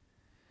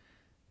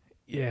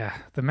 Yeah,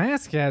 the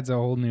mask adds a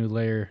whole new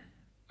layer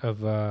of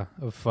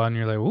fun.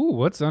 You're like, ooh,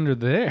 what's under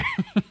there?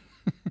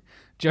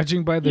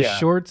 Judging by the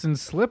shorts and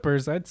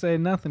slippers, I'd say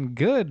nothing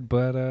good,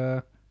 but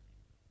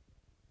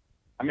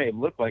I may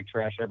look like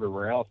trash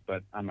everywhere else,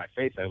 but on my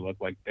face I look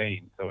like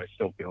Bane, so I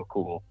still feel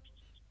cool.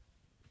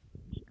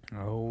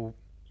 Oh,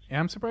 yeah,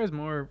 I'm surprised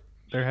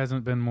there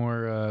hasn't been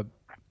more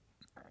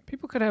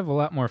people could have a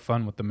lot more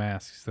fun with the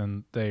masks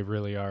than they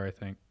really are, I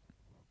think.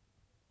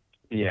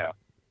 Yeah,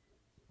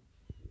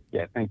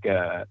 I think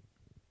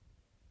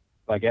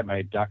like at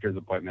my doctor's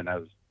appointment, I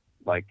was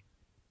like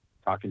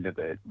talking to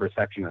the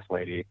receptionist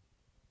lady,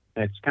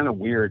 and it's kind of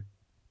weird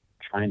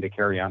trying to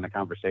carry on a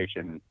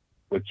conversation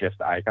with just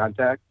eye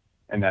contact,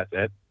 and that's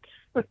it.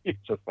 It's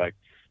just like,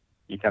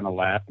 you kind of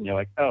laugh, and you're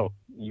like, oh,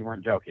 you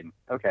weren't joking.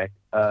 Okay,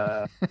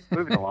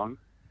 moving along.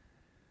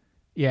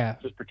 Yeah.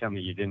 Just pretend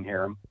that you didn't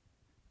hear him.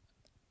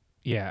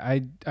 Yeah,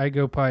 I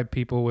go by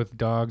people with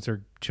dogs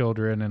or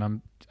children,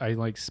 and I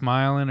like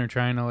smiling or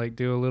trying to like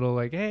do a little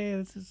like, hey,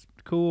 this is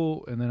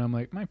cool, and then I'm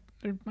like, my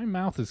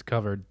mouth is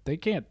covered. They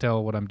can't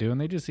tell what I'm doing.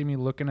 They just see me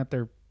looking at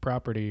their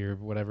property or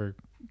whatever.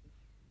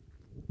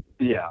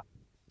 Yeah.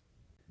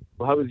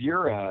 Well, how was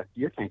your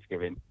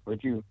Thanksgiving?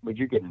 What'd you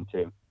get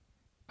into?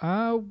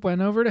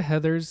 Went over to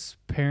Heather's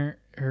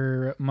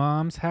her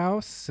mom's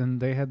house, and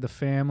they had the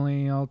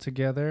family all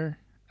together.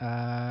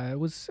 It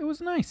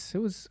was nice. It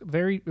was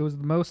the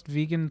most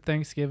vegan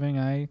Thanksgiving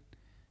I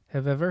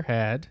have ever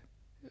had.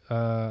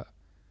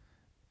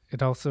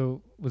 It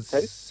also was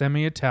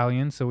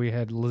semi-Italian, so we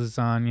had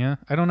lasagna.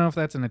 I don't know if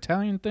that's an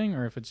Italian thing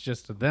or if it's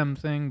just a them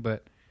thing,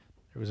 but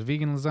there was a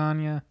vegan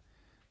lasagna.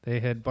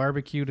 They had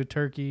barbecued a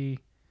turkey,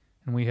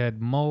 and we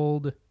had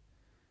mulled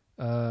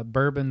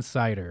bourbon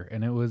cider,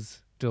 and it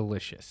was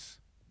delicious.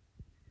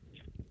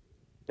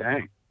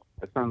 Dang,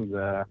 that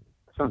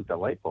sounds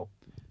delightful.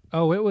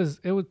 Oh, it was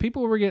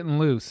people were getting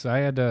loose. I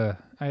had to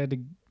I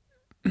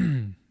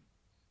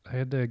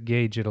had to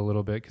gauge it a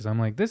little bit because I'm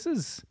like, this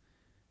is,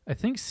 I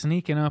think,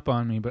 sneaking up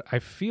on me, but I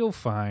feel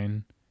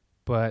fine.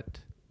 But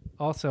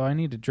also, I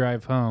need to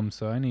drive home,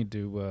 so I need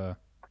to,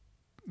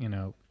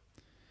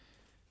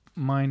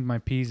 mind my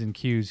P's and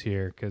Q's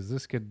here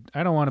because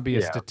I don't want to be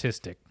a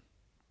statistic.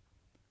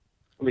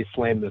 Let me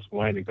slam this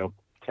wine and go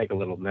take a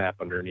little nap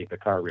underneath the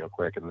car real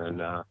quick, and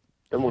then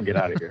we'll get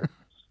out of here.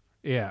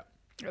 Yeah.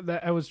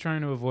 I was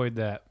trying to avoid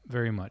that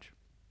very much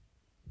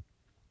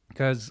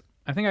because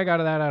I think I got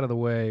that out of the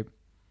way.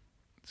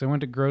 So I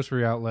went to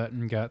Grocery Outlet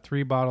and got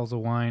 3 bottles of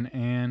wine,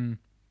 and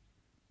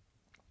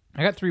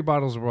I got 3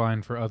 bottles of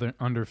wine for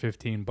under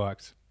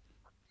 $15.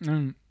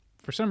 And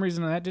for some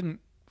reason that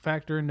didn't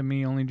factor into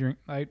me only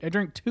I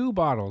drank 2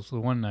 bottles the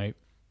one night,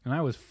 and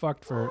I was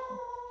fucked for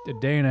a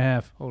day and a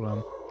half. Hold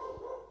on.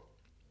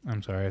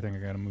 I'm sorry. I think I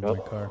gotta move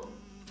my car.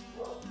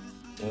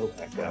 Oh,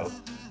 echo.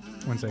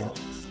 1 second.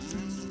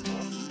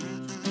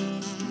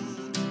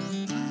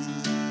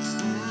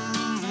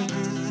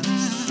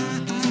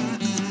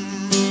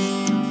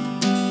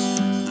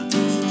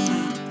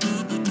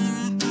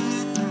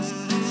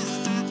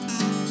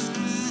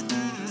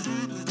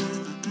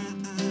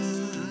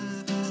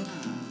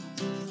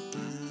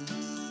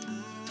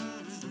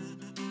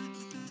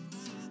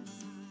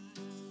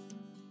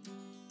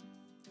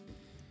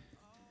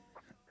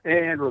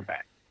 And we're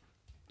back.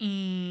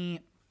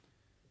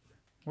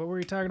 What were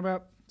you talking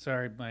about?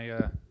 Sorry,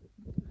 my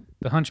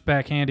the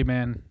hunchback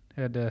handyman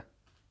had to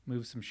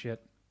move some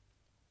shit.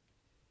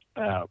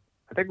 I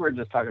think we were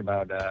just talking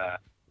about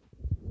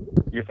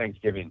your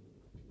Thanksgiving.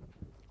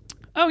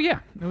 Oh yeah,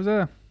 it was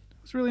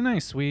really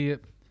nice.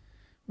 It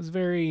was a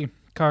very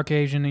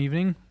Caucasian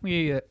evening.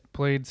 We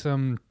played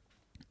some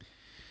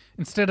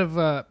instead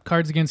of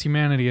Cards Against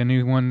Humanity. A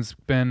new one's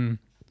been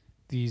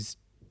these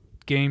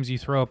games you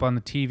throw up on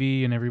the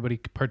TV and everybody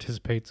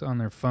participates on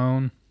their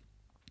phone.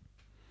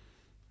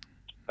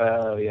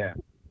 Oh yeah,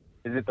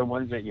 is it the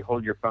ones that you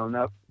hold your phone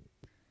up?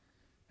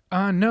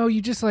 No,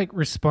 you just like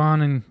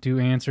respond and do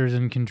answers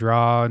and can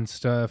draw and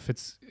stuff.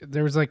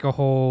 There was like a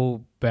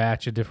whole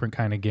batch of different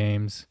kind of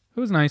games. It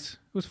was nice.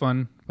 It was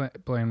fun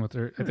playing with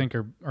her. I think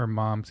her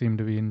mom seemed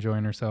to be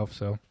enjoying herself.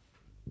 So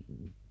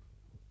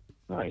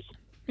Nice.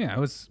 yeah, it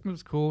was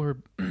cool. Her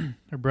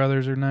her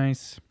brothers are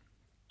nice.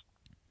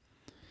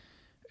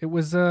 It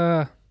was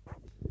a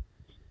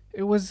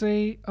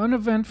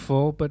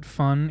uneventful but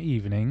fun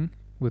evening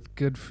with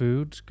good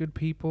food, good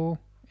people,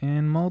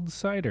 and mulled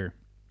cider.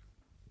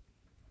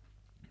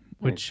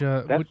 Which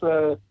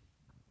that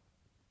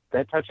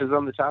touches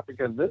on the topic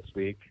of this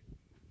week.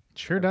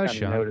 Sure does, I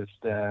Sean.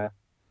 noticed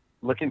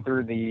looking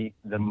through the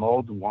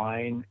mulled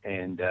wine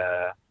and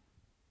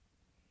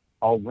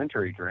all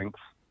wintry drinks,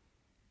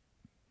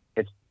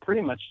 it's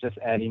pretty much just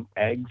adding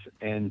eggs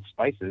and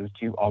spices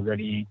to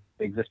already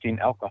existing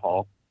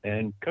alcohol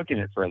and cooking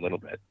it for a little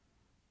bit.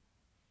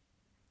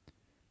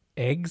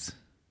 Eggs?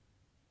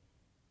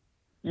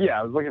 Yeah,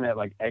 I was looking at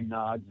like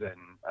eggnogs and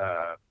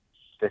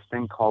this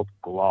thing called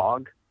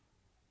glog.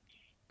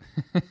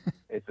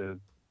 It's a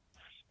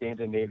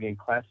Scandinavian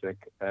classic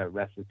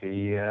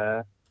recipe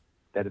that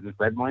is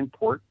red wine,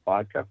 port,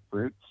 vodka,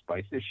 fruit,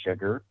 spices,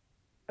 sugar.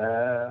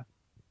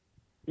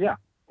 Yeah,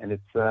 and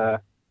it's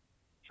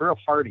real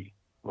hearty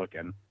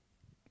looking.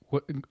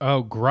 What?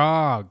 Oh,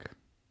 grog.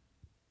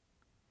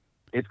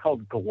 It's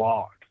called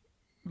glog.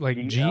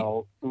 Like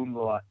G-L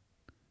umlaut.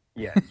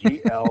 Yeah,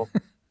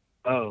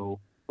 G-L-O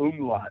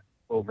umlaut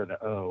over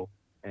the O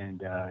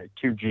and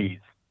 2 G's.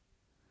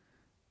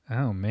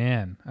 Oh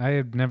man, I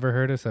have never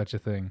heard of such a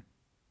thing.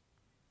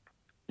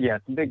 Yeah,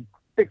 it's a big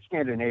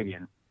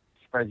Scandinavian.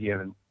 Surprised you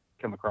haven't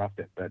come across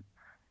it, but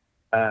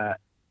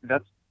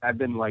I've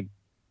been like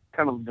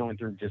kind of going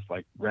through just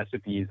like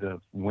recipes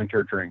of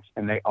winter drinks,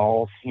 and they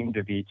all seem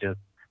to be just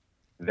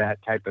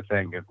that type of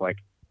thing of like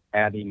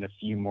adding a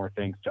few more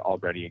things to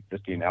already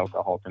existing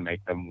alcohol to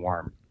make them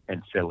warm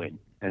and filling.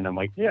 And I'm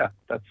like, yeah,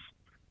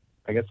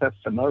 I guess that's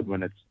the mode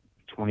when it's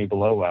 20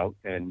 below out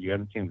and you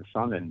haven't seen the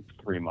sun in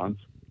 3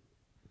 months.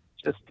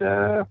 Just,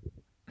 I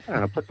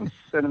don't know, put some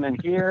cinnamon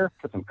here,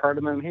 put some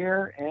cardamom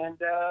here, and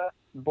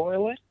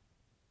boil it,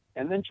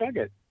 and then chug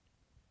it.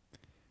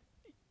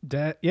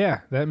 That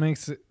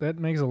makes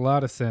a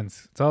lot of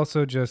sense. It's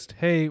also just,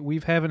 hey, we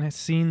haven't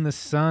seen the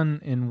sun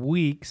in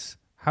weeks.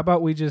 How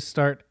about we just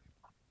start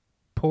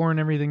pouring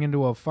everything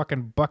into a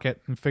fucking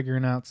bucket and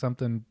figuring out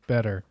something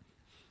better,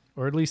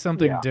 or at least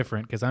something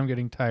different? Because I'm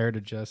getting tired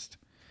of just,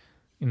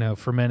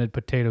 fermented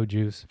potato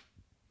juice.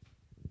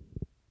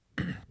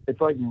 It's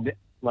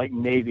like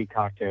Navy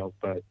cocktails,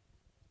 but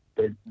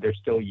they're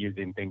still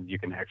using things you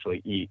can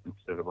actually eat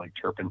instead of like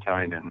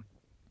turpentine and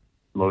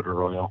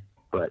motor oil.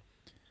 But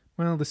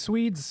well, the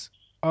Swedes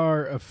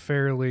are a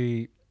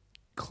fairly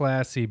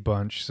classy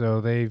bunch, so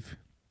they've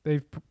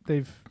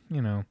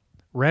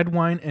red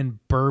wine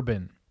and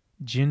bourbon,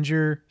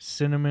 ginger,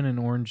 cinnamon, and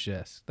orange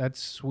zest.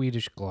 That's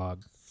Swedish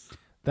glog.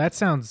 That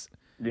sounds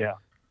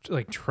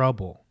like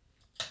trouble.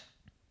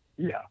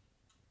 Yeah,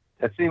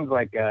 that seems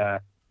like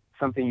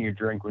something you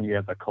drink when you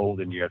have a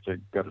cold and you have to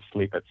go to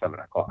sleep at 7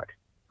 o'clock.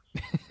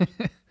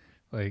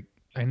 Like,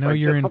 I know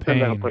you're in pain.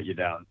 That'll put you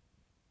down.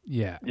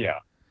 Yeah. Yeah.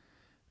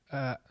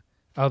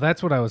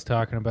 That's what I was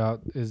talking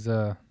about is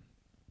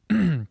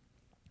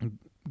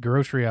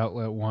grocery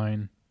outlet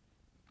wine.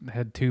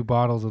 Had 2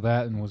 bottles of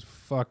that and was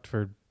fucked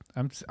for...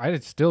 I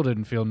still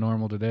didn't feel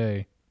normal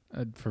today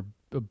for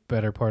a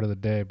better part of the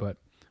day, but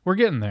we're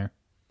getting there.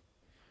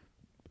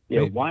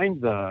 Yeah,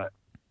 wine's...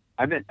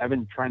 I've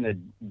been trying to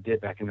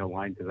dip back into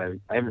wine because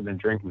I haven't been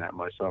drinking that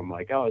much, so I'm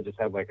like, I'll just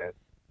have like a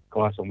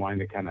glass of wine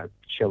to kind of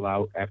chill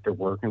out after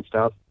work and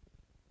stuff.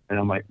 And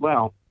I'm like,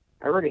 well,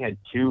 I already had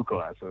 2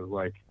 glasses.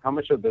 Like, how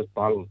much of this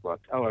bottle is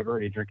left? Oh, I've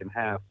already drinking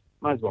half.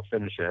 Might as well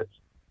finish it.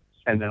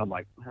 And then I'm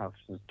like, oh,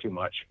 this is too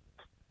much.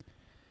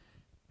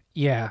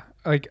 Yeah,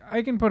 like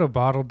I can put a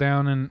bottle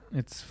down and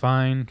it's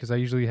fine because I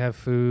usually have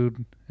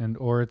food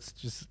or it's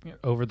just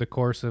over the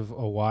course of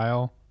a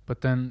while. But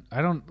then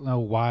I don't know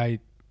why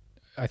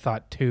I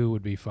thought 2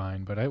 would be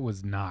fine, but it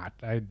was not.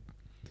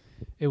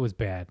 It was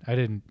bad. I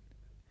didn't.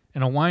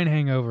 And a wine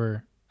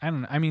hangover.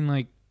 I mean,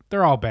 like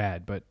they're all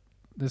bad, but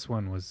this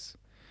one was.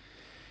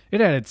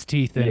 It had its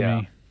teeth in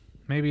me.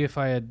 Maybe if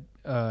I had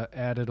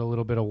added a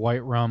little bit of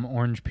white rum,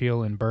 orange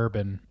peel, and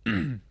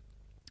bourbon,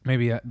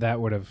 maybe that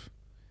would have.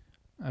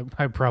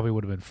 I probably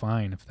would have been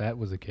fine if that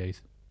was the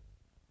case.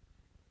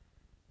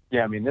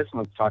 Yeah, I mean, this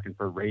one's talking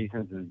for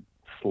raisins and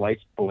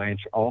sliced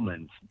blanch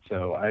almonds.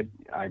 So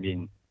I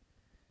mean,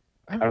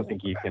 I don't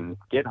think you can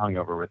get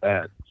hungover with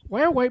that.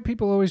 Why are white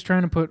people always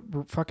trying to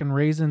put fucking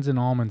raisins and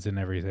almonds in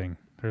everything?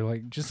 They're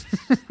like just.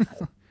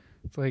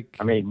 It's like.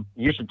 I mean,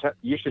 you should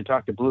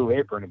talk to Blue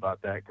Apron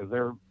about that because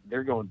they're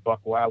going buck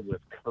wild with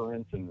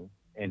currants and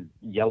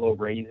yellow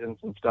raisins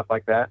and stuff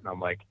like that. And I'm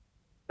like,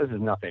 this is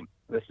nothing.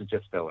 This is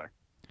just filler.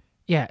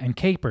 Yeah, and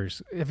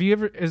capers.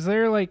 Is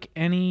there like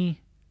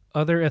any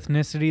other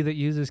ethnicity that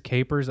uses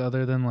capers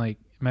other than like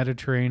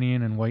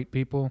Mediterranean and white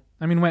people?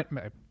 I mean,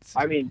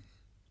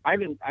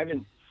 I've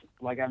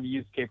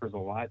used capers a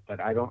lot, but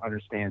I don't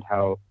understand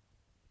how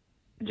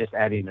just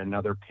adding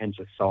another pinch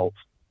of salt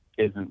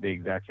isn't the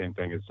exact same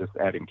thing as just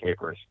adding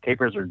capers.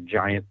 Capers are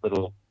giant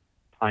little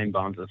time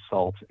bombs of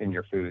salt in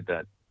your food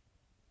that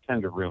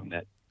tend to ruin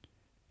it.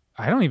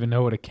 I don't even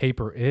know what a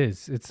caper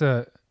is. Is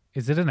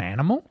it an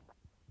animal?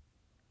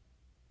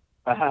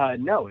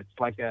 No, it's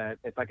like a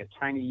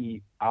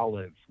tiny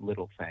olive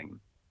little thing.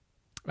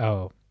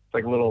 Oh, it's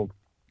like a little,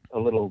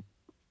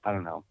 I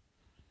don't know.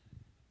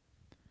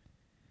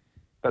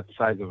 That's the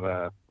size of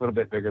a little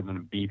bit bigger than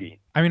a BB.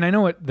 I mean, I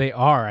know what they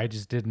are. I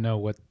just didn't know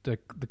what the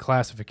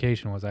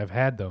classification was. I've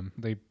had them.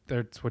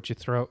 That's what you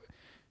throw.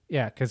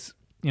 Yeah, because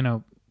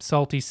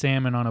salty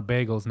salmon on a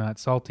bagel is not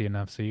salty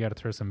enough, so you got to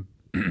throw some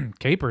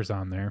capers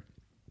on there.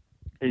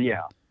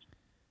 Yeah.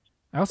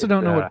 I also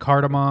don't know what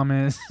cardamom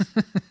is.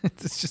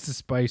 It's just a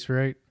spice,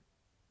 right?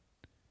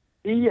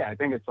 Yeah, I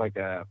think it's like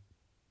I'm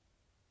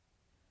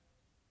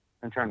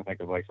trying to think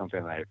of like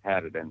something that I've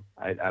had it in.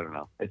 I don't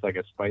know. It's like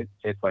a spice.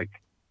 It's like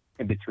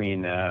in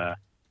between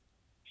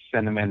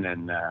cinnamon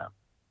and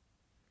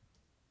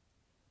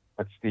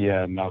what's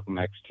the Malcolm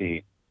X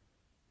tea?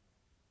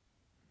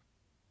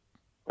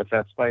 What's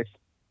that spice?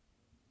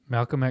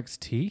 Malcolm X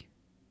tea?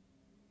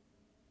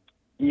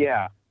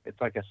 Yeah, it's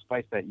like a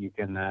spice that you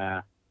can.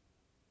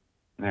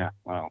 Yeah,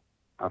 well,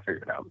 I'll figure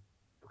it out.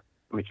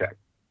 Let me check.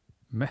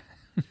 I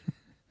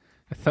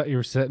thought you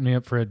were setting me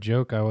up for a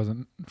joke I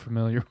wasn't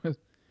familiar with.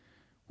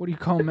 What do you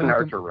call Malcolm? An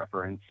Archer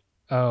reference.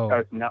 Oh,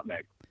 it's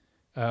nutmeg.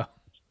 Oh,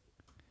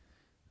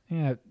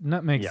 yeah,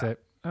 nutmeg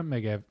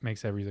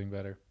makes everything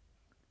better.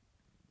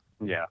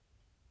 Yeah.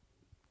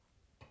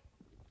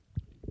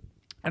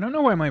 I don't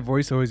know why my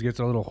voice always gets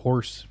a little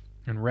hoarse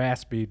and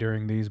raspy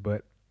during these,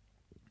 but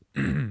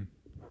just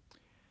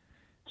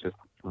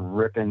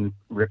ripping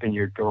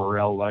your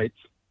Dorel lights.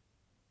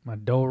 My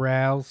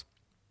Dorals.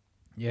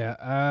 Yeah,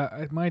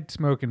 I might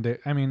smoke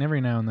I mean,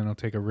 every now and then I'll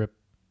take a rip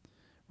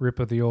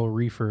of the old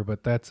reefer,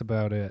 but that's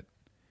about it.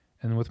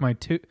 And with my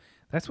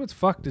that's what's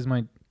fucked is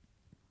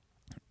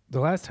the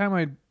last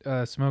time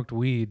I smoked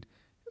weed,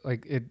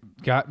 like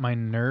it got my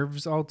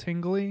nerves all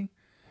tingly.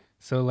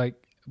 So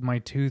like my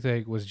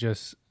toothache was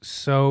just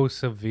so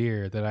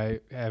severe that I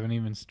haven't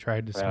even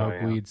tried to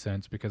smoke weed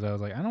since because I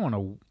was like, I don't want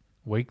to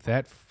wake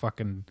that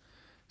fucking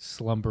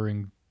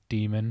slumbering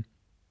demon.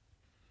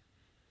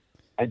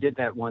 I did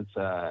that once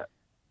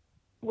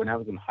when I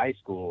was in high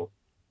school.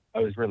 I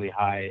was really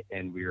high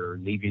and we were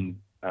leaving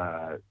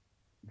the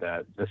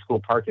school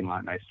parking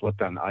lot and I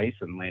slipped on the ice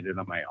and landed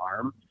on my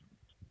arm.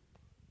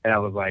 And I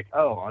was like,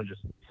 oh, I'll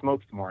just smoke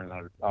some more and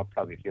I'll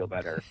probably feel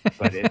better.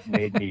 But it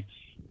made me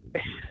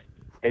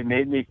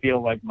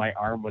feel like my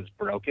arm was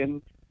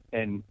broken.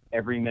 And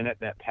every minute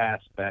that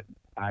passed, that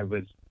I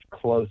was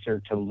closer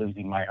to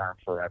losing my arm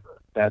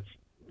forever. That's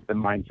the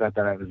mindset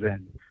that I was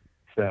in.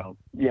 So,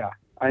 yeah,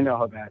 I know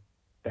how that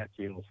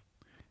feels.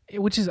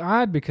 Which is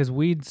odd because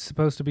weed's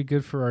supposed to be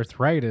good for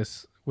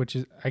arthritis, which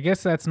is, I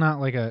guess that's not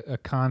like a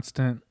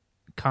constant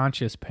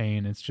conscious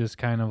pain. It's just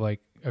kind of like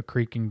a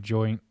creaking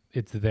joint.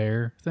 It's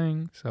their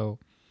thing. So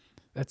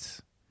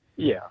it's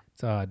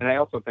odd. And I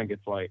also think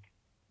it's like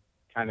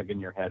kind of in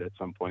your head at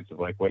some points of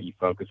like what you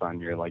focus on.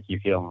 You're like, you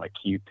feel like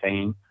acute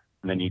pain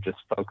and then you just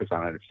focus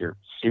on it if you're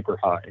super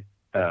high.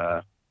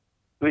 At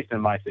least in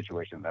my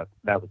situation,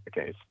 that was the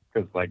case.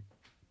 Because like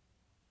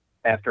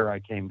after I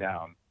came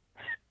down,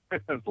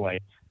 it was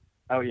like,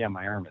 oh yeah,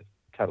 my arm is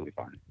totally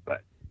fine.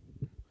 But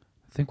I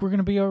think we're going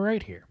to be all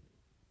right here.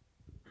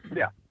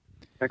 Yeah.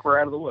 I think we're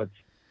out of the woods.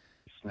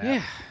 Snap.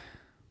 Yeah.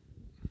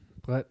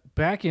 But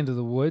back into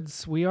the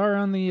woods, we are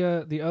on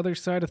the other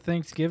side of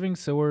Thanksgiving,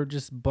 so we're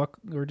just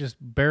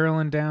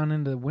barreling down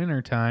into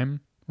winter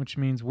time, which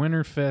means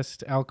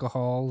Winterfest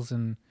alcohols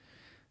and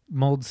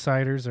mulled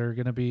ciders are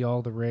going to be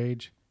all the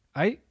rage.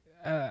 Like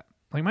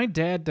my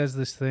dad does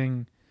this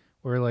thing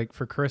where like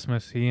for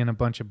Christmas, he and a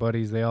bunch of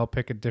buddies, they all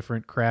pick a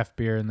different craft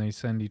beer and they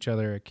send each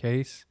other a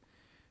case.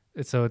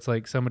 So it's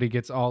like somebody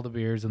gets all the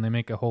beers and they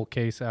make a whole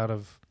case out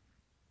of,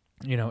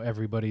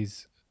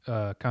 everybody's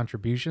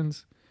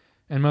contributions.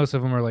 And most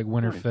of them are like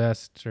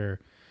Winterfest or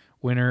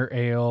Winter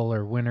Ale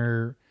or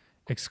Winter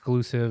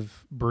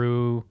Exclusive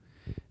Brew.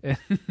 And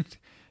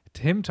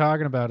him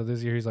talking about it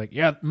this year, he's like,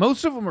 yeah,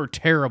 most of them are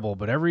terrible,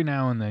 but every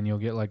now and then you'll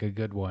get like a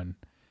good one.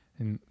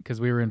 And because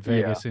we were in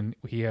Vegas and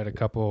he had a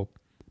couple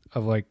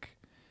of like,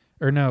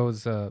 or no, it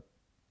was,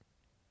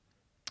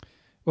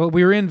 well,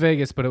 we were in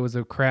Vegas, but it was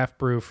a craft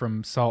brew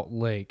from Salt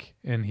Lake,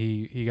 and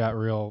he got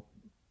real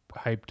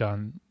hyped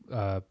on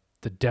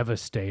the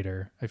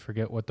Devastator. I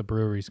forget what the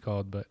brewery's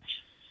called, but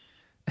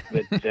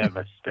The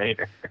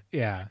Devastator.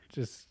 Yeah,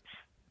 just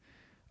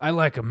I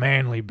like a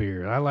manly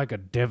beer. I like a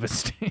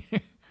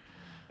Devastator.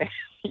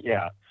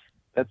 Yeah,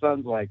 that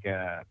sounds like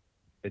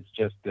it's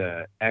just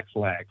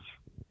X-Lax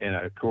in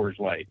a Coors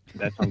Light.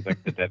 That sounds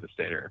like the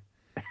Devastator.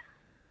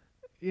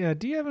 Yeah,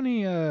 do you have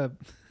any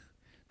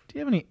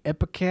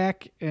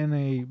Ipecac and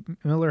a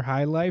Miller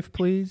High Life,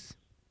 please?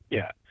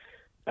 Yeah.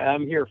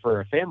 I'm here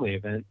for a family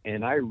event,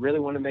 and I really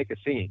want to make a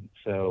scene,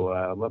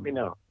 so let me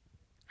know.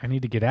 I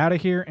need to get out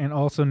of here and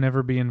also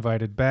never be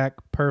invited back.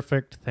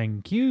 Perfect.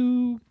 Thank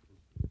you.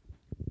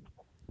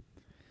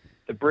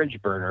 The bridge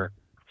burner.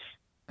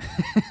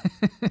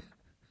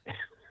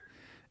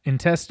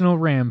 Intestinal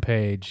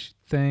rampage.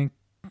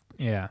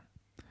 Yeah.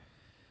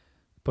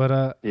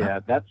 But yeah,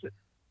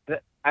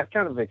 I've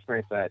kind of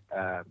experienced that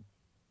a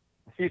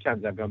few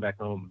times. I've gone back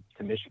home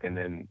to Michigan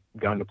and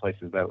gone to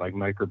places that like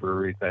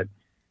microbreweries that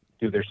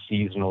do their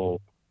seasonal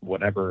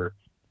whatever,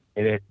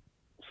 and it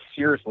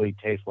seriously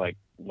tastes like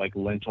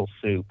lentil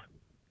soup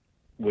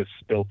was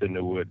spilt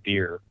into a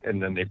beer,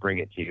 and then they bring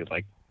it to you.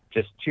 Like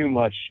just too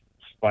much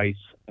spice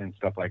and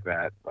stuff like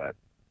that. But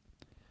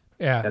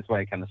yeah, that's why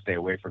I kind of stay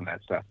away from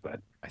that stuff. But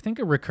I think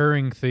a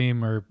recurring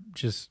theme, or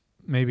just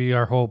maybe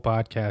our whole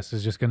podcast,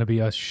 is just going to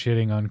be us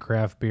shitting on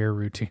craft beer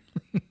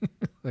routinely.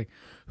 Like,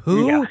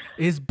 who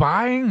is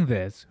buying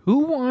this?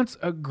 Who wants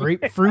a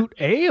grapefruit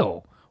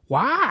ale?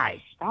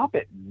 Why? Stop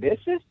it. This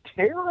is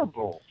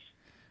terrible.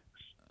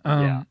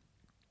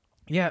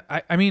 Yeah,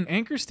 I mean,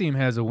 Anchor Steam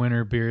has a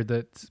winter beer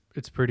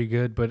it's pretty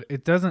good, but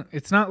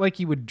it's not like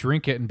you would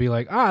drink it and be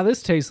like,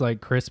 this tastes like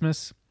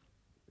Christmas.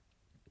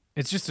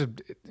 It's just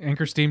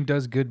Anchor Steam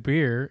does good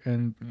beer,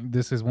 and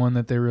this is one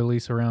that they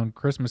release around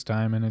Christmas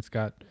time, and it's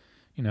got,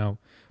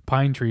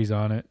 pine trees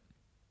on it.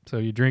 So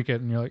you drink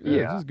it and you're like,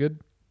 this is good.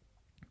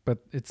 But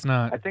it's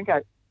not. I think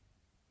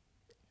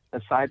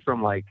aside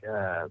from like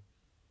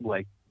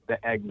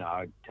the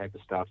eggnog type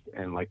of stuff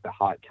and like the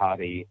hot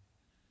toddy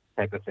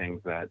type of things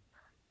that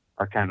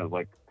are kind of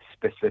like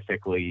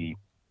specifically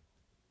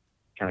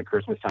kind of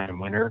Christmas time,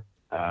 winter,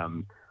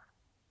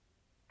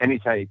 any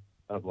type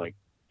of like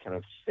kind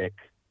of thick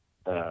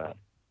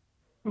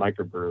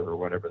microbrew or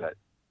whatever that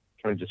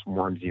kind of just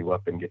warms you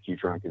up and gets you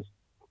drunk is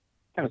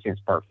kind of seems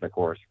par for the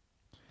course.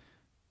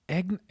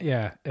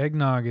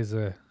 Eggnog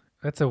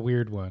that's a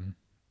weird one.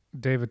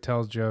 David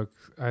tells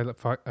jokes. I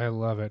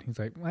love it. He's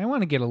like, I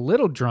want to get a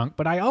little drunk,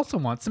 but I also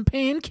want some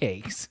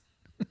pancakes.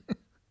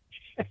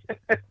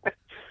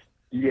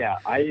 Yeah,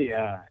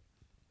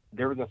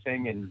 there was a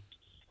thing in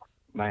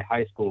my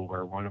high school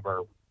where one of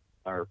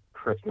our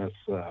Christmas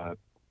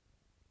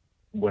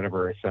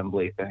whatever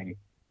assembly thing,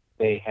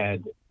 they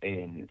had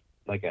a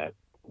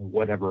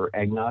whatever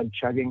eggnog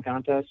chugging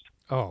contest.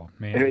 Oh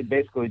man! And it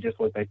basically just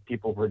looked like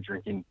people were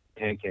drinking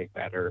pancake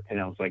batter, and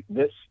I was like,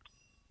 this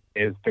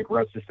is the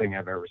grossest thing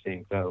I've ever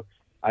seen. So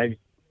I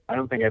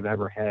don't think I've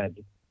ever had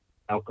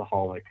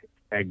alcoholic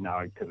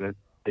eggnog because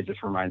it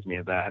just reminds me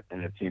of that,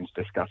 and it seems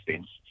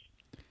disgusting.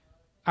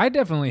 I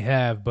definitely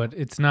have, but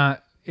it's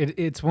not.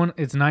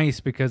 It's nice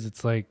because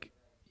it's like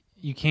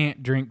you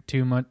can't drink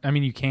too much. I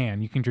mean, you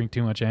can drink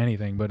too much of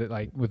anything, but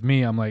with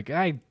me, I'm like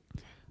I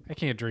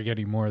can't drink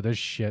any more of this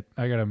shit.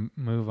 I gotta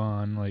move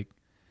on. Like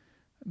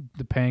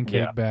the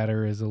pancake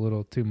batter is a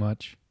little too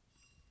much.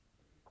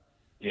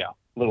 Yeah,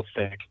 a little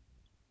thick.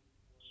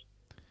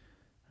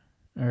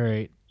 All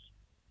right.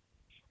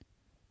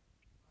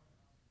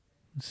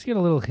 Let's get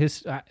a little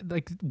history,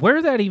 like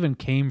where that even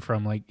came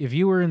from. Like, if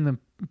you were in the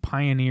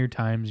pioneer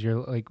times, you're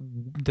like,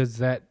 does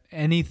that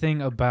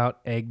anything about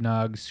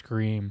eggnog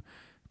scream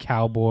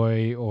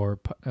cowboy or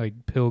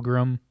like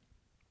pilgrim?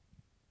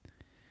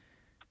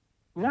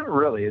 Not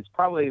really. It's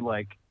probably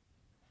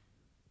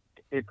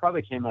it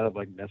probably came out of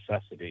like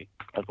necessity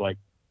of like,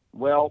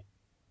 well,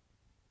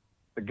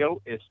 the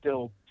goat is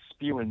still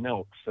spewing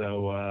milk,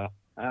 so I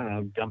don't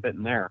know, dump it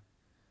in there.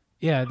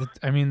 Yeah,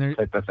 there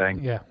type of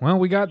thing. Yeah, well,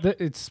 we got that.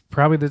 It's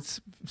probably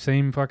the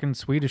same fucking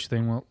Swedish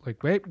thing. Well,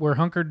 like, wait, we're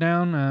hunkered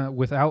down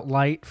without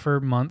light for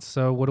months.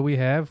 So what do we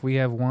have? We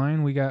have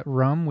wine. We got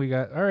rum. We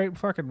got all right.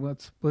 Fuck it.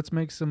 Let's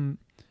make some.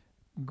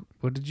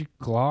 What did you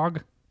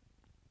glog?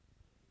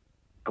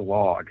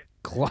 Glog.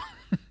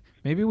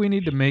 Maybe we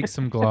need to make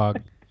some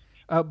glog.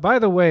 By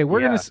the way,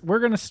 we're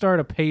gonna start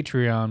a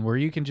Patreon where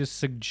you can just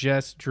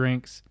suggest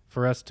drinks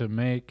for us to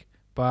make,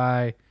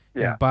 buy,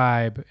 Yeah.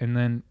 imbibe, and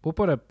then we'll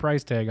put a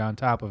price tag on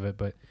top of it.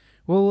 But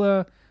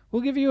we'll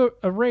give you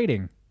a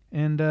rating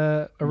and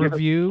a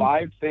review.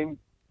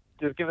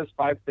 Just give us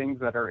 5 things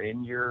that are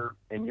in your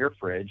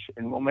fridge,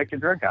 and we'll make a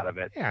drink out of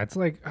it. Yeah, it's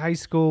like high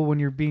school when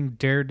you're being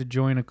dared to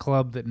join a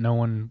club that no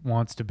one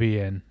wants to be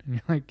in. And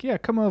you're like, yeah,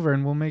 come over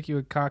and we'll make you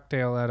a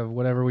cocktail out of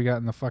whatever we got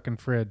in the fucking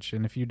fridge.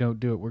 And if you don't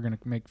do it, we're going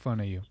to make fun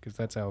of you because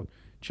that's how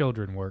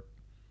children work.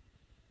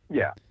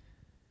 Yeah.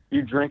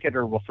 You drink it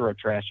or we'll throw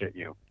trash at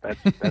you.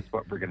 That's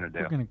what we're going to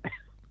do.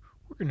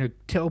 We're gonna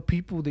tell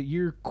people that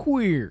you're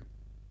queer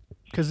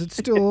because it's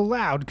still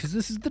allowed because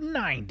this is the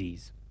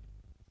 90s.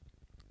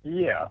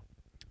 Yeah.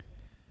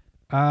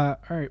 All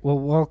right. Well,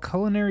 while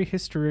culinary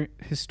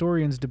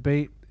historians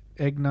debate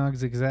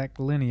eggnog's exact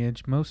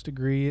lineage, most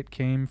agree it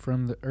came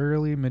from the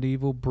early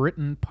medieval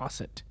Briton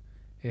posset,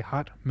 a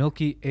hot,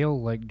 milky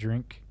ale-like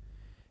drink.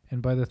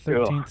 And by the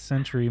 13th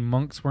century,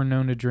 monks were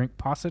known to drink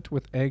posset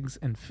with eggs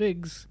and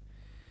figs.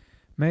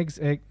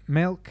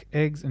 Milk,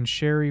 eggs, and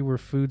sherry were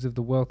foods of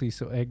the wealthy,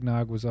 so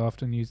eggnog was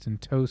often used in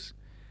toasts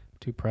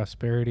to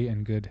prosperity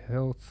and good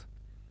health.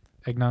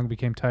 Eggnog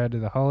became tied to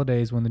the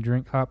holidays when the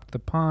drink hopped the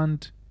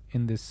pond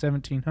in the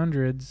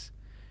 1700s,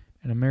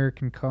 and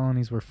American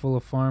colonies were full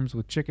of farms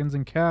with chickens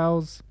and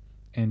cows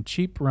and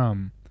cheap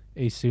rum,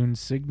 a soon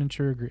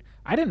signature.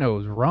 I didn't know it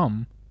was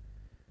rum.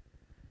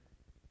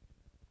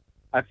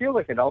 I feel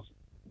like it also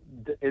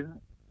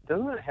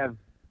doesn't it have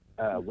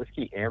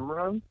whiskey and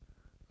rum?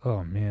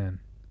 Oh man,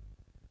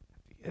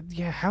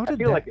 yeah. How did I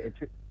feel like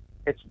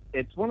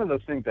it's one of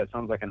those things that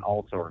sounds like an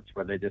all sorts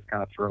where they just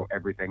kind of throw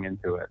everything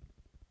into it.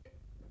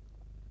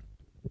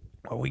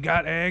 Well, we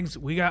got eggs,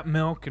 we got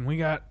milk, and we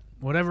got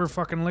whatever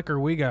fucking liquor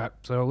we got.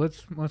 So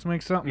let's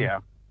make something. Yeah.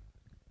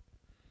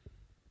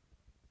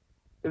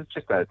 It's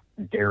just a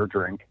dare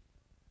drink.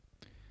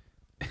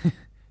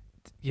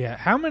 Yeah.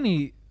 How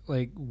many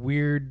like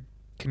weird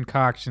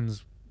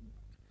concoctions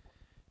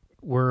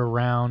were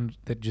around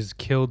that just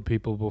killed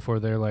people before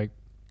they're like,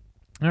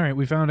 all right,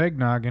 we found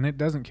eggnog and it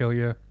doesn't kill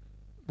you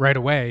right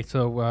away.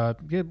 So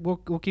yeah, we'll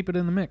keep it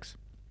in the mix.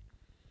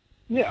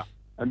 Yeah.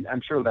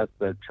 I'm sure that's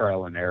the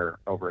trial and error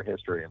over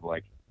history of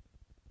like,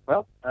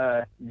 well,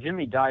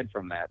 Jimmy died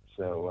from that,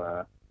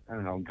 so I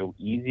don't know, go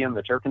easy on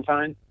the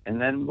turpentine,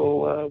 and then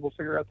we'll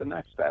figure out the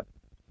next step.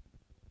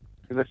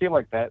 Because I feel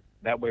like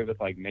that way with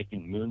like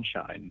making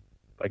moonshine,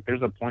 like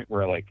there's a point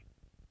where like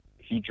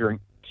if you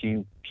drink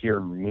too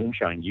pure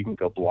moonshine, you can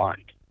go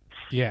blind.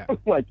 Yeah.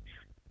 Like,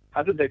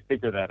 how did they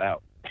figure that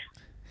out?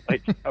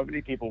 Like, how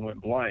many people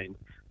went blind?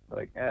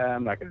 Like,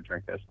 I'm not going to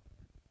drink this.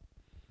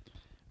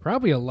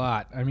 Probably a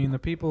lot. I mean, the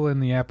people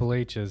in the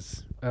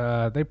Appalachians,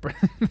 they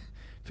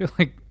feel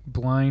like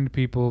blind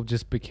people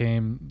just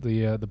became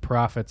the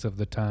prophets of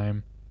the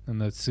time and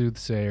the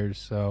soothsayers.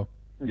 So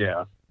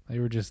yeah, they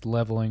were just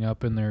leveling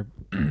up in their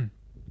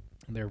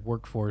their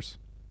workforce.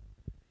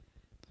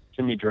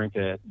 Jimmy drank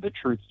the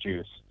truth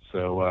juice,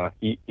 so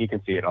he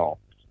can see it all.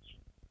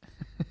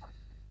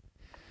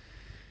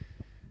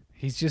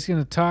 He's just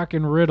gonna talk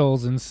in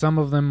riddles, and some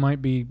of them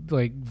might be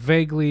like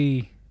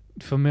vaguely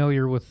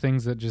familiar with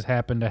things that just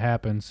happen to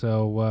happen.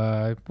 So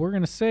we're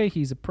gonna say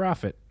he's a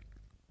prophet.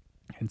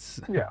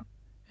 Yeah,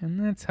 and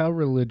that's how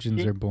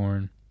religions are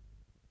born.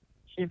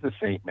 He's a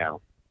saint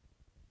now.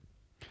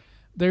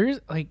 There is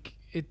like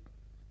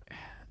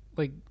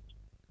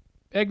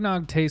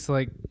eggnog tastes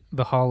like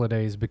the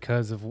holidays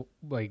because of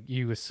like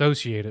you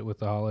associate it with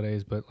the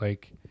holidays, but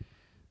like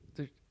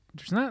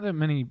there's not that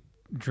many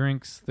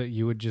drinks that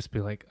you would just be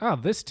like, oh,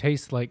 this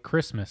tastes like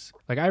Christmas.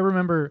 Like I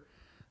remember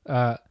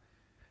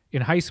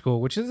in high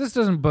school, this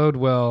doesn't bode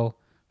well,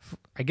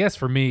 I guess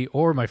for me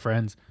or my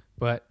friends,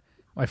 but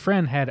my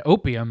friend had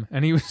opium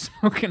and he was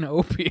smoking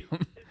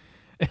opium,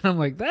 and I'm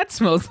like, that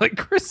smells like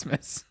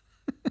Christmas.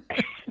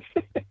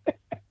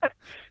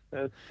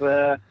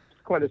 That's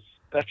quite a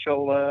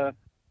special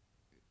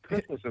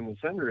Christmas in the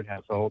Sendrid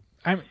household.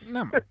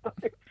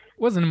 It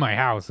wasn't in my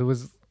house. It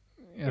was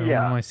one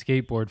of my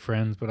skateboard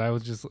friends, but I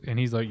was just, and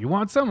he's like, you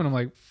want some? And I'm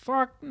like,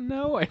 fuck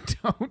no, I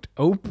don't.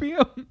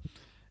 Opium?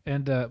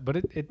 And but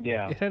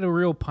it had a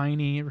real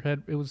piney.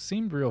 It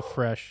seemed real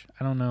fresh.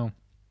 I don't know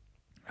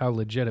how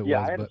legit it was.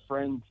 I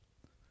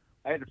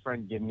had a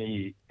friend give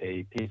me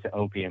a piece of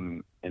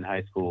opium in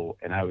high school,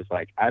 and I was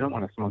like, I don't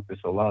want to smoke this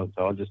alone,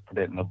 so I'll just put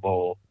it in a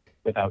bowl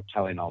without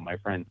telling all my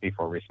friends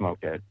before we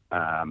smoked it.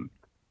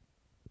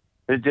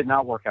 It did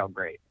not work out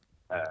great.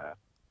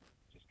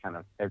 Just kind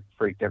of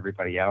freaked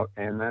everybody out,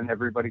 and then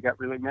everybody got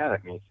really mad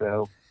at me.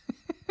 So,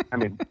 I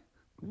mean,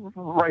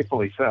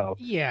 rightfully so.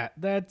 Yeah,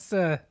 that's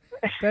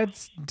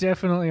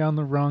definitely on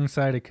the wrong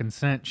side of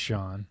consent,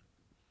 Sean.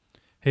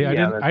 Hey,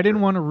 I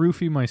didn't want to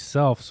roofie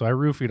myself, so I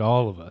roofied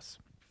all of us.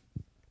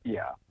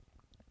 Yeah,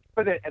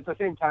 but at the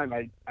same time,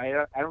 I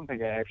don't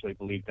think I actually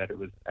believed that it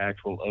was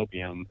actual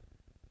opium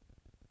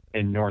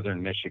in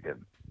northern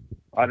Michigan.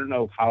 I don't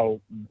know how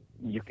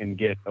you can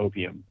get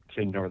opium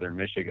to northern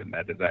Michigan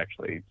that is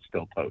actually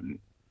still potent.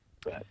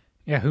 But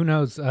yeah, who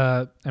knows?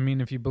 I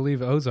mean, if you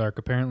believe Ozark,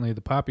 apparently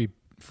the poppy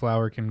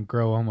flower can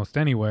grow almost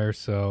anywhere,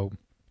 so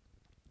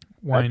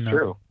Why That's not?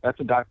 true.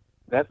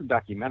 That's a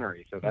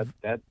documentary, so that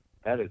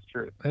is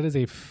true. That is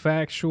a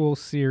factual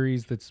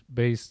series that's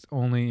based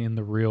only in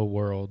the real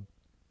world,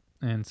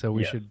 and so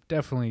we Yes. should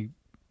definitely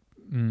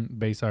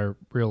base our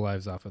real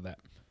lives off of that.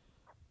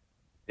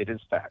 It is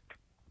fact.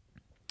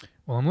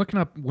 Well, I'm looking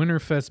up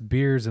Winterfest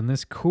beers, and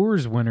this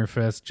Coors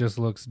Winterfest just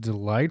looks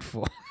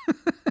delightful.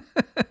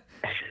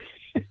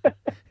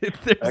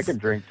 I could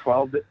drink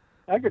 12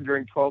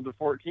 to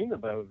 14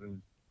 of those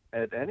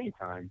at any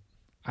time.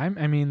 I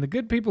mean, the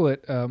good people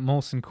at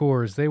Molson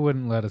Coors, they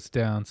wouldn't let us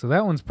down. So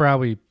that's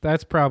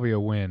probably a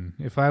win.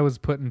 If I was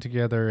putting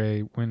together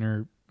a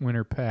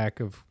winter pack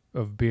of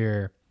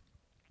beer,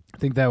 I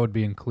think that would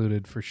be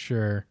included for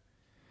sure.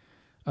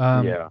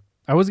 Yeah.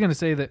 I was gonna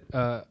say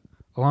that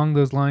along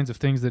those lines of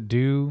things that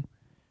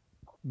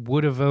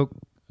would evoke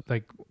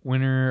like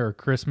winter or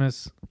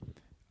Christmas.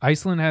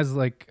 Iceland has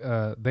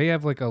they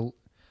have like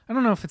I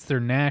don't know if it's their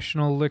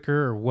national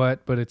liquor or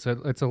what, but it's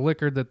a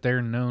liquor that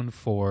they're known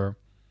for.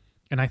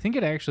 And I think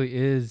it actually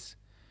is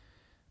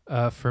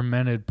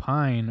fermented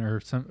pine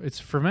or it's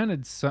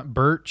fermented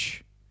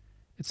birch.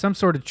 It's some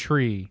sort of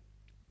tree.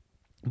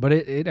 But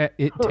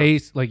it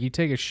tastes like you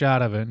take a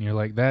shot of it and you're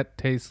like, that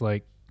tastes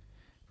like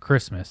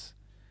Christmas.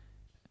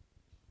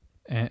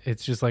 And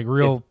it's just like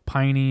real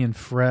piney and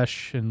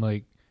fresh and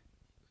like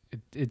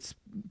it's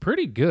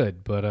pretty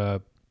good,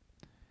 but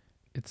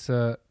it's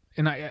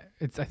and I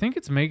think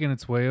it's making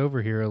its way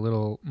over here a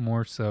little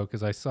more so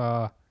because I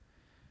saw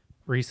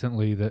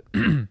recently that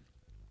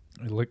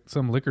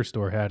some liquor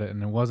store had it,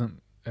 and it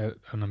wasn't at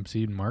an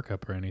obscene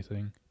markup or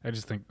anything. I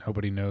just think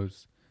nobody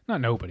knows.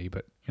 Not nobody,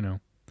 but,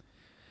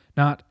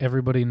 not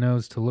everybody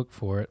knows to look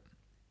for it.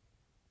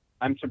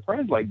 I'm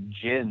surprised, like,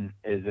 gin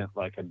isn't,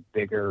 like, a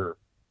bigger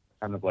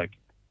kind of, like,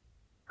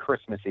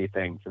 Christmassy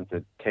thing since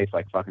it tastes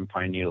like fucking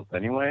pine needles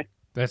anyway.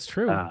 That's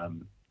true.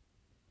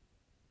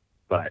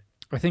 But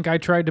I think I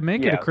tried to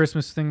make it a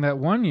Christmas thing that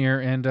one year,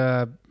 and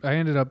I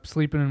ended up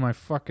sleeping in my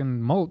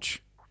fucking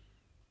mulch.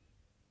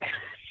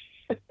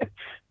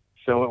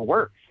 So it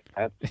works.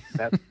 That's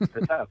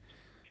the test.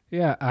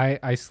 Yeah,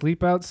 I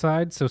sleep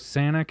outside so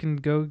Santa can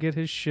go get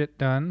his shit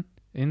done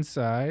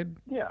inside.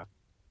 Yeah.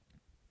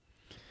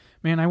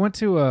 Man, I went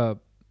to a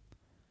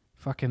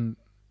fucking,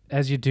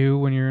 as you do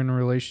when you're in a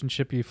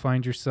relationship, you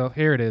find yourself,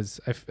 here it is,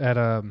 at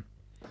the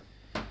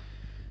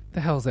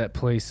hell's that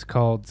place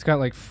called? It's got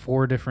like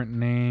 4 different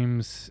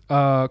names.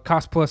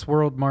 Cost Plus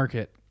World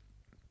Market.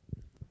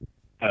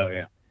 Oh,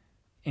 yeah.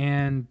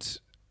 And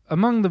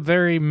among the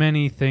very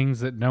many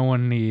things that no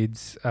one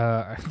needs,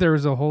 there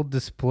was a whole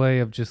display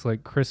of just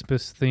like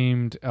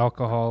Christmas-themed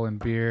alcohol and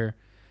beer.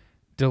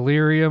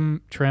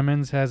 Delirium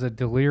Tremens has a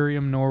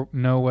Delirium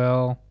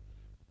Noel,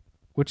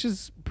 which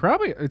is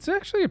it's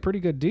actually a pretty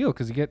good deal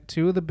because you get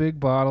 2 of the big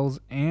bottles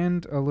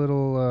and a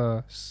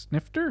little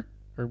snifter,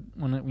 or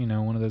one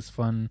of those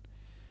fun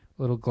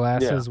little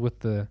glasses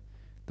with the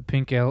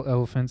pink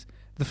elephants.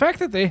 The fact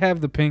that they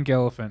have the pink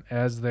elephant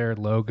as their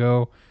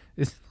logo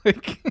is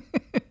like,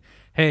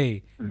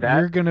 hey,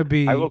 you're gonna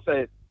be. I will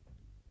say,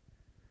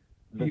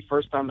 the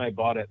first time I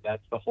bought it,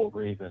 that's the whole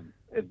reason.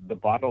 The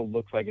bottle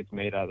looks like it's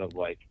made out of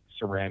like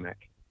ceramic,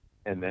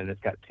 and then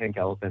it's got pink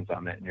elephants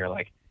on it, and you're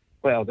like,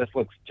 well, this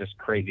looks just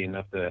crazy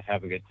enough to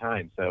have a good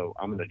time, so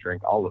I'm gonna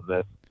drink all of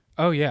this.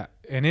 Oh yeah,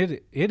 and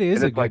it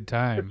is a good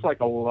time. It's like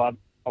 11%.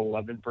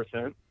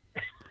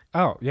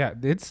 Oh yeah,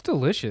 it's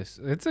delicious.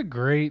 It's a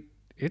great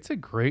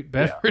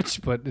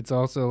beverage, but it's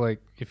also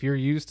like if you're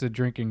used to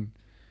drinking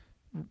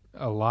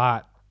a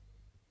lot,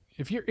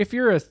 if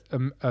you're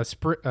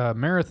a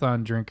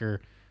marathon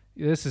drinker,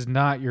 this is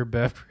not your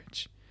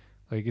beverage.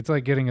 Like it's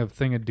like getting a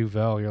thing of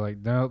Duvel. You're like,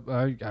 no,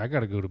 I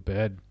gotta go to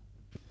bed.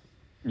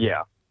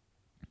 Yeah,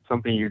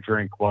 something you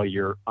drink while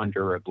you're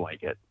under a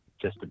blanket,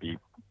 just to be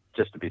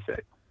safe.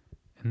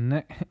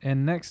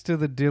 And next to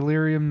the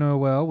Delirium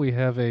Noel, we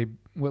have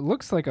what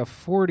looks like a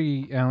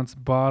 40-ounce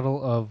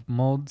bottle of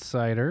mulled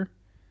cider.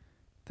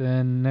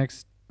 Then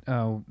next,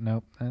 oh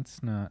nope,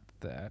 that's not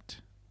that.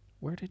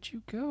 Where did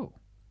you go?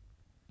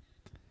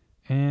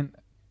 And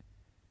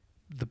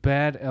the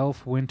Bad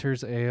Elf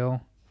Winter's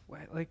Ale.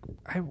 Like,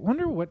 I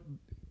wonder what.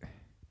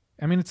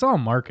 I mean, it's all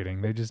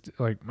marketing. They just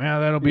like,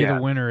 man, that'll be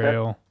the winter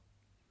ale.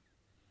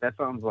 That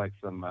sounds like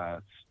some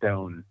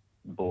Stone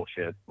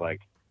bullshit. Like,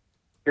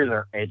 here's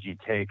our edgy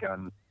take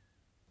on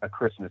a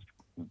Christmas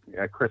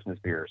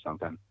beer or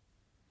something.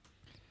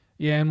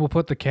 Yeah, and we'll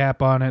put the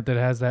cap on it that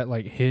has that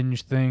like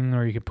hinge thing,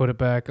 or you can put it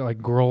back like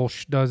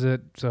Grolsch does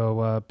it,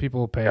 so people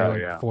will pay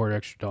 $4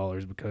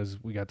 extra because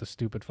we got the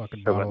stupid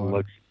fucking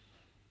bottle.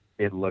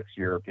 It looks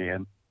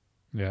European.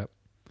 Yeah.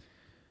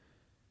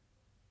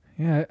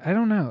 Yeah, I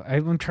don't know.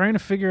 I'm trying to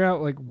figure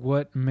out like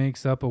what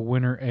makes up a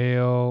winter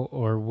ale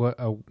or what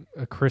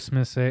a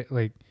Christmas ale.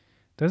 Like,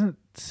 doesn't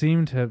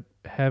seem to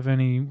have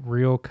any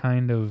real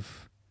kind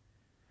of.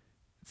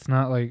 It's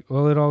not like,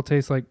 well, it all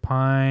tastes like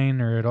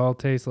pine or it all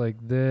tastes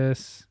like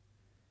this.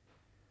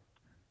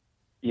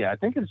 Yeah, I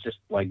think it's just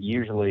like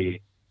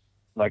usually,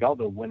 like all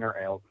the winter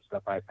ales and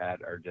stuff I've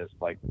had are just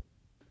like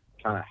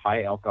kind of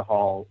high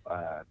alcohol,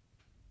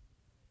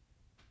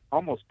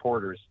 almost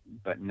porters,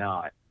 but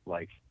not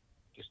like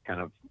just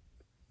kind of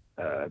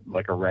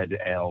like a red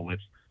ale with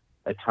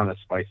a ton of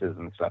spices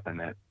and stuff in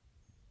it.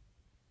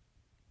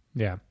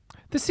 Yeah.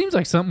 This seems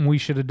like something we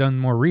should have done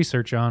more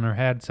research on or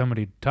had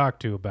somebody to talk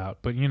to about,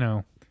 but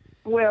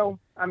Well,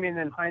 I mean,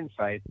 in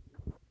hindsight,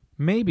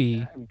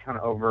 maybe I'm kind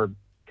of over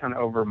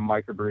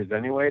microbrews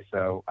anyway,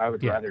 so I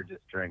would rather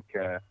just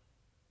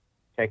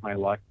take my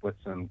luck with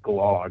some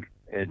Glog,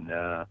 and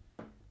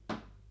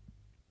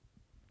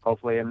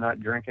hopefully I'm not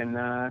drinking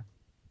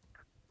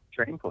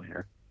Train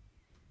Cleaner.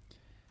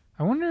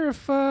 I wonder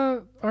if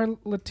our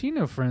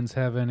Latino friends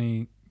have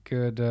any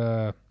good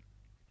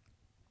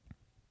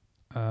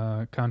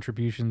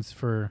contributions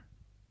for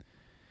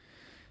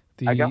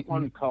the... I got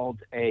one called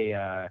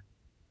a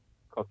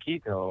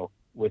Coquito,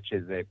 which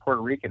is a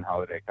Puerto Rican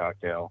holiday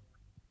cocktail,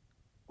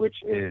 which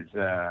is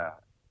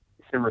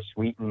simmer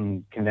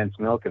sweetened condensed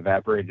milk,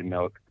 evaporated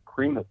milk,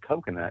 cream of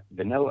coconut,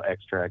 vanilla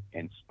extract,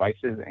 and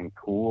spices, and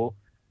cool,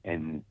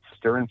 and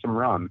stir in some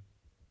rum.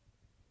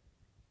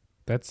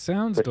 That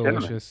sounds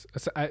delicious.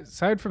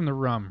 Aside from the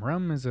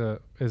rum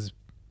is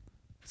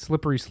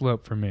slippery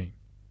slope for me.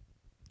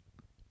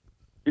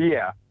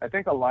 Yeah, I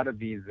think a lot of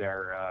these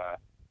are,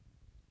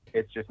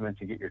 it's just meant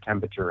to get your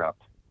temperature up.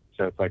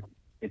 So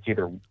it's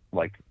either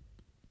like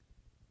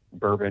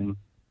bourbon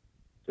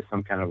to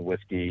some kind of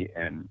whiskey,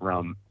 and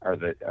rum are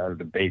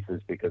the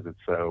bases because it's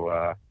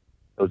so,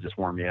 it'll just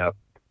warm you up.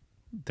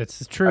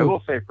 That's true. I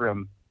will say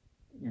from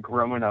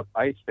growing up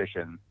ice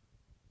fishing,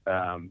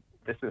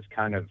 this is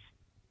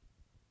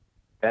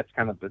that's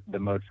kind of the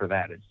mode for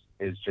that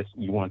is just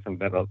you want something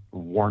that'll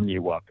warm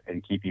you up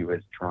and keep you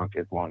as drunk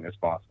as long as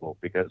possible,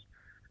 because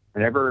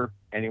whenever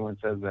anyone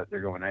says that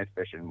they're going ice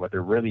fishing, what they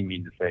really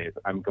mean to say is,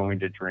 I'm going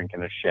to drink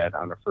in a shed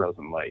on a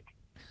frozen lake.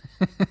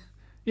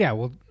 Yeah,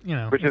 well,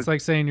 it's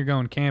like saying you're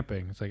going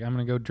camping. It's like, I'm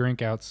going to go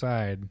drink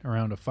outside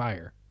around a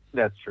fire.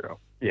 That's true.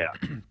 Yeah.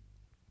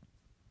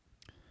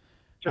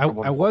 I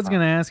was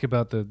going to ask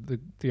about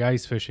the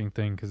ice fishing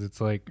thing, because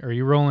it's like, are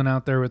you rolling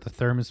out there with a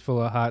thermos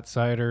full of hot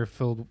cider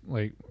filled,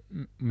 like,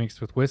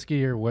 mixed with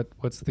whiskey, or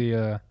what's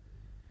the...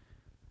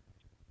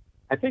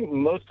 I think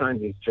most times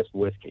it's just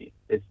whiskey.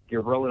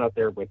 You're rolling out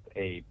there with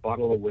a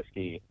bottle of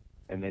whiskey,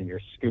 and then you're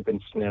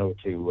scooping snow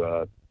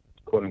to,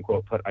 quote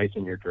unquote, put ice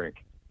in your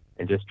drink,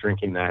 and just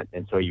drinking that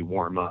until you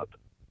warm up.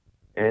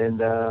 And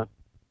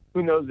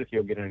who knows if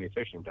you'll get any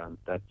fishing done?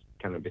 That's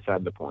kind of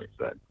beside the point.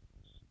 But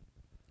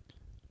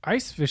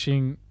ice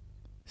fishing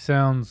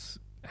sounds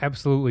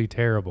absolutely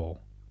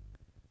terrible.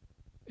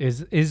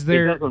 Is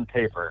there? It does on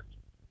paper.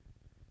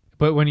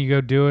 But when you go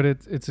do it,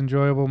 it's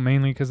enjoyable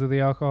mainly because of the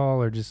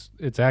alcohol, or just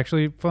it's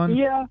actually fun?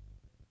 Yeah.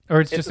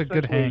 Or it's just a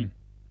good hang?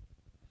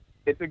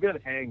 It's a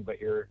good hang, but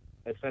you're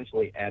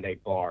essentially at a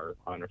bar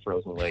on a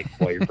frozen lake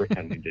while you're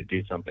pretending to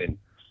do something.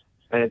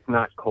 And it's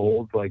not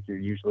cold, like you're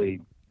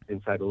usually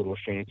inside a little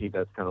shanty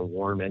that's kind of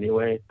warm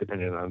anyway,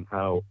 depending on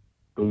how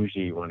bougie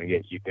you want to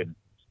get.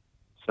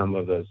 Some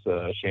of those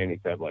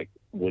shanties have like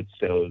wood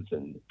stoves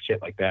and shit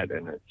like that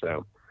in it.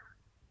 So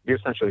you're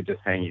essentially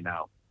just hanging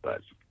out. But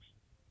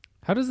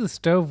how does the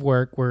stove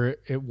work where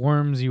it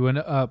warms you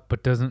up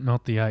but doesn't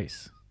melt the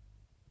ice?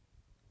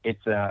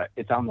 It's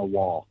on the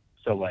wall.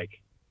 So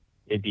like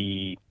it'd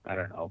be, I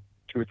don't know,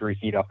 2 or 3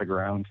 feet off the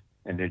ground,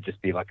 and it'd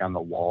just be like on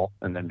the wall,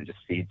 and then it just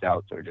feeds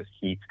out. So it just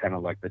heats kind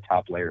of like the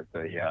top layer of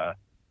the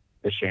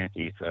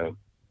shanty. So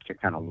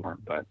it's kind of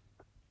warm, but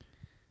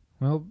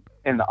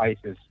and the ice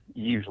is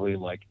usually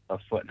like 1.5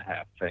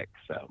 feet thick.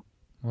 So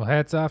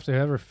hats off to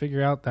whoever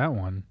figure out that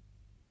one.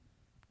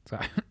 So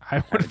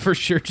I would have for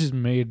sure just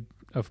made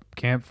a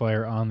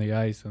campfire on the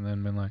ice and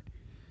then been like,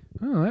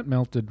 oh, that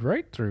melted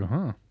right through,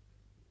 huh?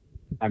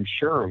 I'm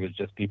sure it was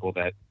just people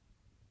that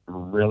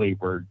really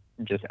were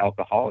just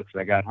alcoholics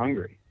that got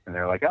hungry, and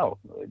they're like, oh,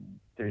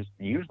 there's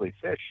usually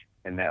fish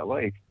in that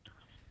lake.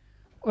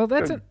 Well,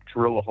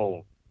 drill a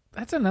hole.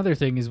 That's another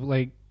thing, is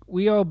like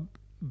we all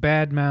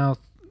badmouth.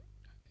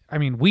 I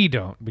mean, we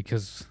don't,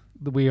 because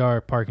we are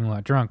parking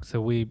lot drunk,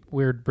 so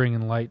we're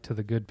bringing light to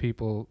the good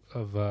people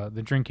of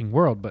the drinking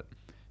world. But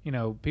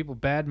people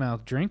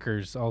badmouth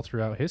drinkers all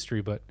throughout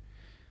history, but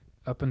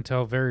up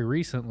until very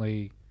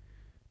recently,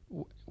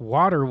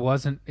 water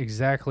wasn't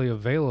exactly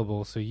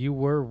available, so you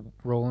were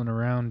rolling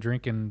around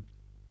drinking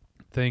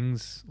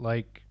things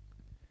like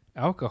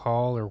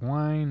alcohol or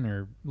wine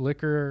or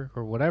liquor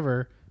or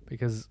whatever,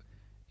 because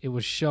it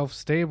was shelf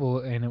stable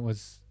and it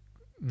was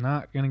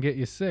not going to get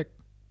you sick.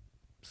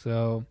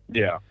 So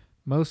yeah,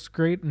 most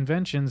great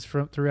inventions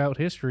from throughout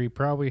history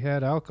probably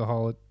had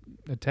alcohol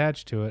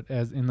attached to it,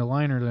 as in the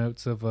liner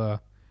notes of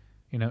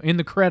in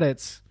the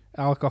credits,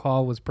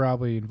 alcohol was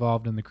probably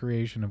involved in the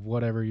creation of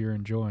whatever you're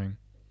enjoying.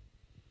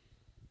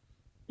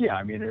 Yeah,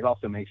 I mean, it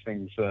also makes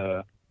things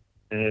an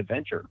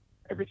adventure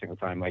every single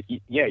time. Like,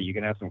 yeah, you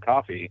can have some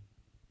coffee,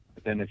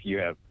 but then if you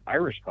have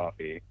Irish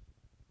coffee,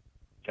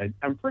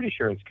 I'm pretty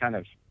sure it's kind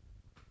of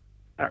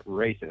not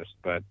racist,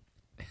 but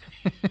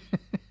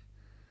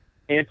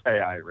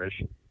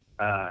anti-Irish.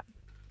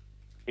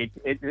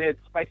 it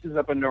spices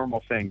up a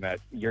normal thing that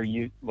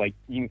you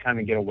can kind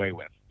of get away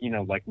with,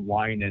 like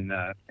wine in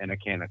a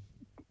can of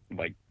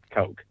like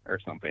Coke or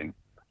something.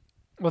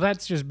 Well,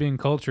 that's just being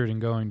cultured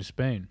and going to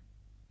Spain.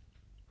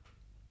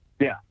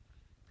 Yeah,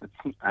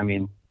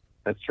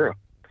 that's true.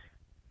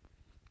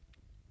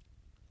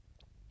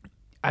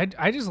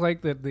 I just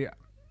like that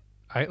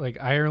I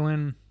like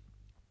Ireland.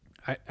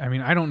 I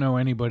mean, I don't know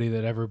anybody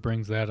that ever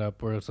brings that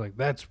up where it's like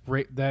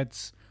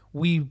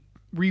we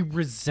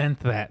resent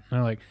that. And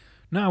they're like,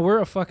 no, we're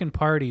a fucking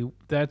party.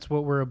 That's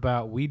what we're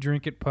about. We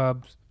drink at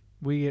pubs.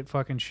 We get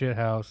fucking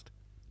shithoused.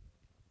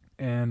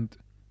 And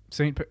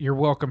you're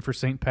welcome for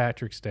St.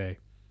 Patrick's Day.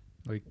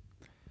 Like,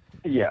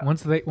 yeah.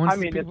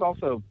 It's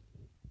also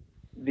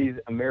these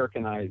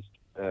Americanized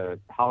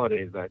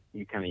holidays that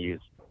you kind of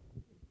use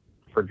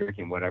for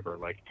drinking whatever,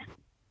 like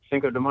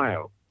Cinco de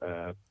Mayo,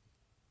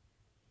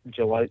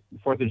 July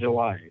 4th of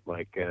July,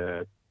 like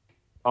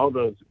all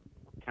those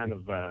kind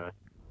of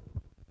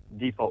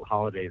default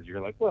holidays.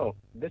 You're like, well,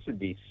 this would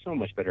be so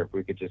much better if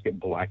we could just get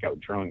blackout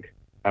drunk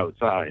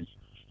outside.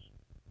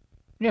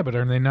 Yeah, but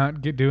are they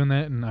not doing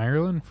that in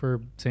Ireland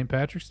for St.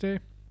 Patrick's Day?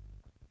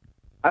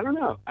 I don't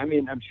know. I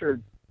mean, I'm sure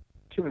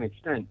to an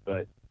extent,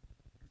 but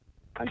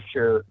I'm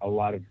sure a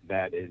lot of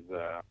that is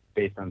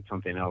based on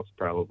something else,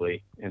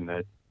 probably in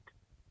the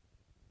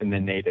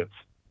native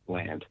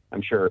land.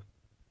 I'm sure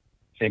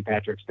St.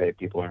 Patrick's Day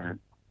people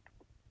aren't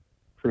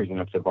cruising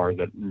up to bars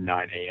at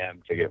 9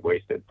 a.m. to get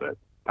wasted, but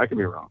I could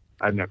be wrong.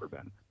 I've never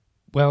been.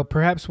 Well,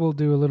 perhaps we'll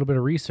do a little bit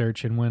of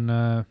research, and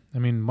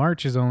when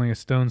March is only a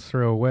stone's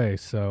throw away,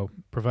 so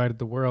provided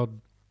the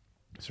world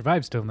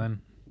survives till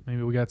then,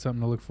 maybe we got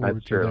something to look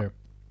forward to there.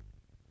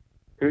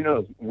 Who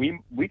knows?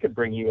 We could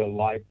bring you a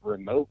live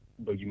remote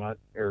Boogie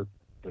Monster.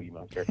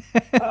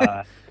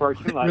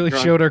 Really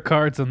showed our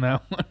cards on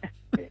that one.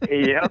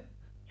 Yep.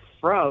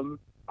 From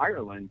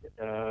Ireland,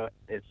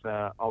 it's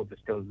all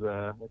just goes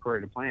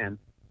according to plan.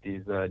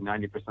 These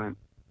 90%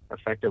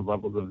 effective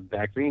levels of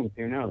vaccines.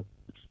 Who knows?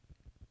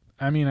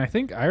 I mean, I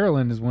think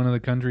Ireland is one of the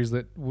countries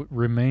that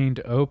remained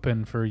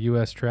open for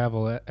U.S.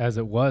 travel as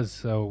it was,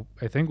 so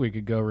I think we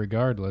could go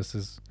regardless.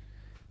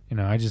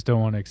 I just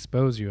don't want to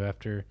expose you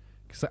after,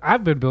 because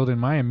I've been building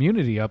my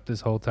immunity up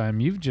this whole time.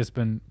 You've just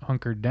been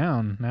hunkered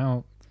down.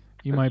 Now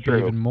you might be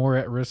even more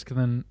at risk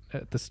than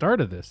at the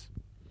start of this.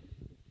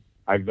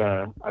 I've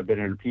been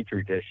in a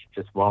petri dish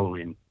just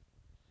wallowing.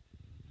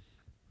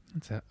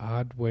 That's an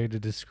odd way to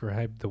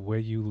describe the way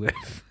you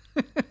live.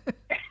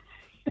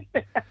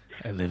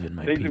 I live in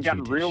my petri dish. Things have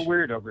gotten real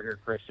weird over here,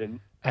 Christian.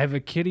 I have a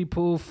kiddie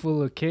pool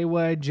full of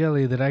KY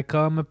jelly that I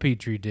call my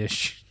petri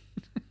dish.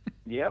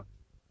 Yep.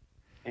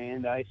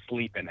 And I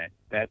sleep in it.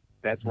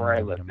 That's where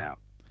I live now.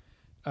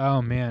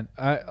 Oh man,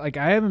 I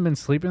haven't been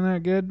sleeping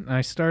that good.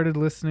 I started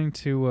listening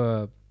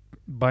to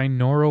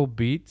binaural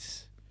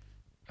beats.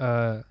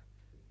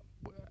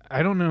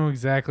 I don't know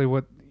exactly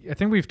what. I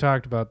think we've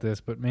talked about this,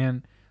 but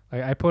man,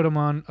 I put them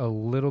on a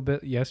little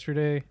bit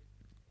yesterday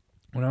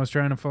when I was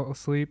trying to fall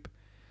asleep,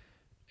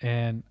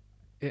 and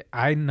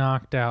I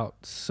knocked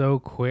out so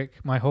quick.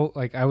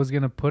 I was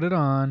gonna put it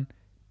on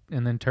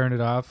and then turn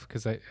it off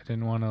because I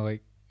didn't want to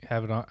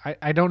have it on.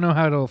 I don't know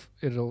how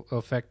it'll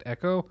affect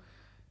Echo,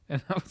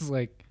 and I was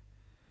like,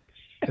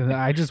 and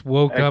I just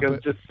woke up.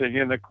 Echo's just sitting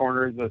in the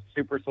corner as a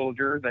super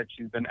soldier that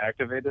she's been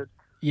activated.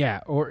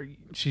 Yeah, or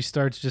she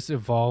starts just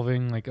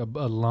evolving, like a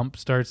lump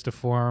starts to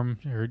form.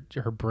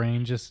 Her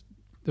brain just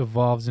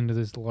evolves into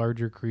this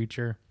larger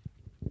creature.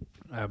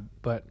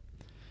 But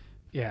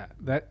yeah,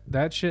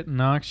 that shit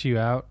knocks you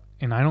out,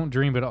 and I don't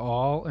dream at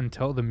all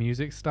until the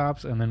music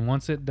stops, and then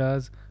once it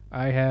does,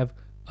 I have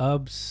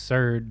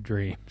absurd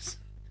dreams.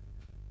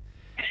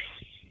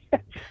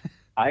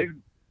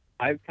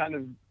 I've kind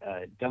of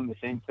done the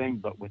same thing,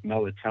 but with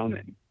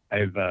melatonin.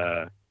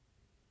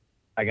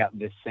 I got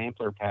this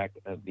sampler pack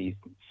of these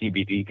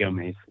CBD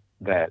gummies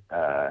that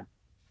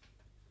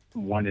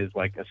one is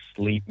like a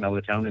sleep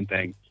melatonin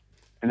thing.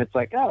 And it's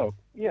like, oh,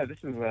 yeah, this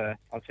is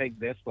I'll take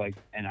this like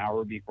an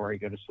hour before I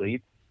go to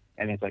sleep.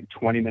 And it's like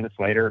 20 minutes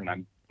later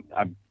and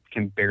I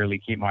can barely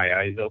keep my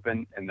eyes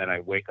open. And then I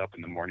wake up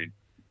in the morning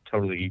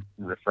totally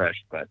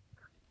refreshed. But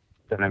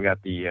then I've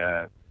got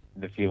the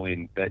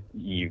feeling that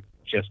you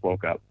just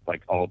woke up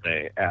like all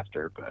day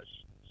after. But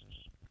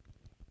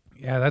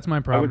yeah, that's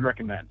my problem. I would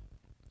recommend.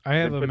 I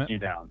have you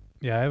down.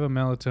 Yeah, I have a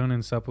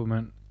melatonin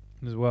supplement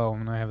as well,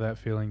 and I have that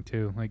feeling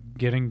too. Like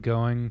getting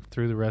going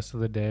through the rest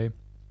of the day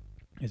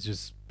is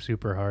just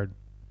super hard.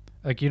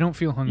 Like you don't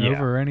feel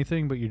hungover or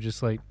anything, but you're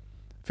just like,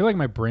 I feel like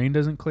my brain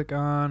doesn't click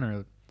on,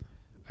 or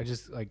I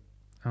just like,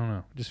 I don't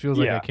know. It just feels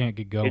like I can't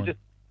get going.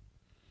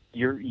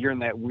 You're in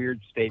that weird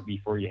state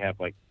before you have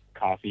like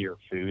coffee or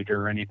food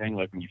or anything.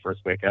 Like when you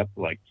first wake up,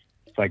 like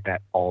it's like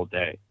that all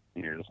day,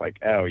 and you're just like,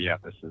 oh yeah,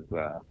 this is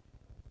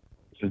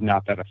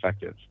not that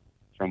effective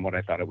from what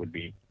I thought it would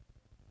be,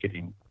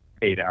 getting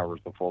 8 hours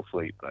of full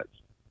sleep. But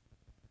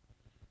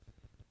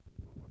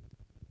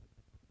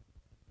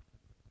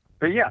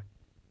yeah,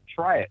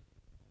 try it.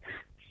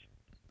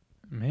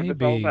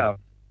 Maybe.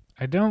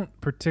 I don't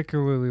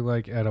particularly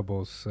like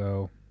edibles,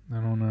 so I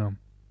don't know.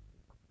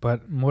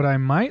 But what I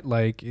might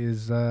like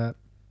is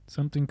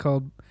something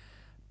called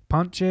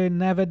Ponche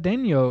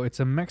Navideño. It's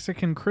a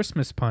Mexican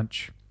Christmas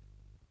punch.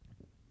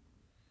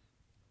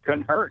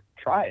 Couldn't hurt.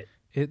 Try it.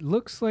 It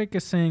looks like a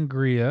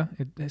sangria.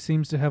 It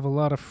seems to have a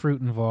lot of fruit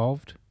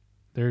involved.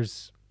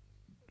 There's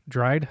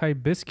dried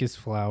hibiscus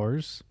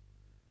flowers,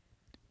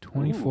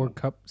 24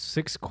 cups,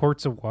 6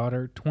 quarts of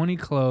water, 20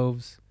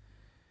 cloves.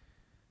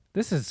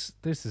 This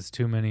is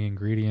too many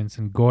ingredients,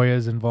 and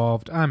Goya's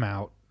involved. I'm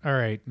out. All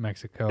right,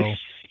 Mexico.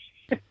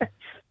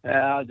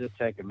 I'll just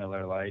take a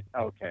Miller Lite.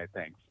 Okay,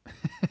 thanks.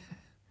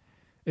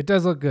 It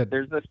does look good.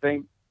 There's this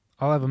thing.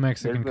 I'll have a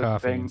Mexican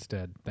coffee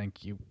instead.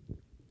 Thank you.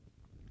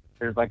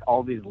 There's like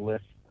all these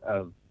lists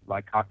of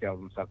like cocktails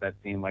and stuff that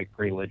seem like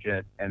pretty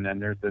legit, and then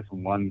there's this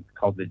one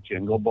called the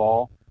Jingle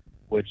Ball,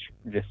 which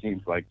just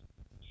seems like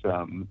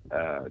some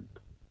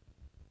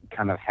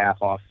kind of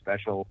half-off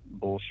special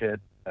bullshit.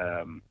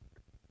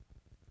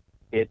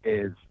 It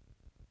is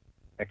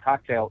a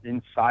cocktail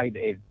inside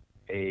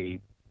a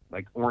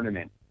like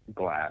ornament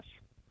glass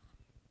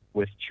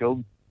with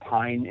chilled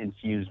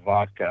pine-infused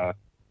vodka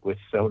with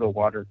soda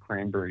water,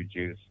 cranberry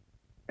juice,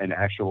 and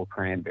actual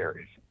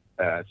cranberries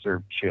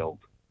served chilled.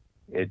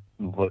 It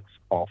looks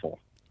awful,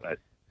 but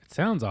it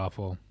sounds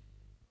awful.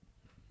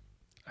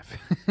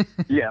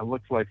 Yeah, it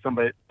looks like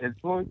somebody. It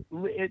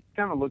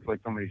kind of looks like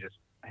somebody just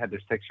had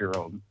their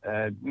 6-year-old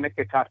make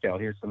a cocktail.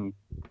 Here's some,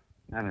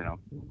 I don't know,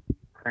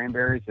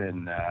 cranberries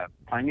and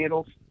pine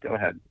needles. Go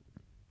ahead.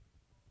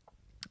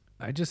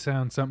 I just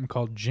found something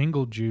called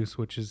Jingle Juice,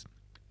 which is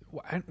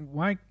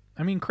why.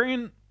 I mean,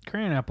 crayon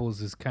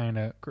apples is kind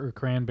of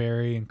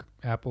cranberry, and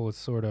apple is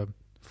sort of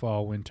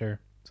fall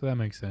winter, so that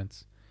makes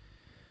sense.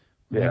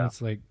 Yeah, then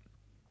it's like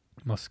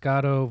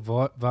Moscato,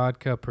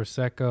 vodka,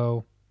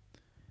 Prosecco.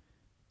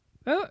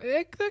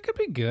 That could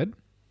be good.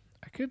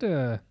 I could.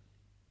 It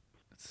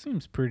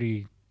seems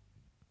pretty.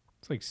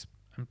 It's like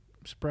I'm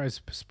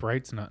surprised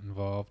Sprite's not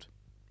involved.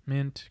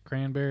 Mint,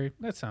 cranberry.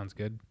 That sounds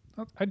good.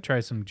 I'd try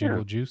some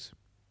Jingle Juice.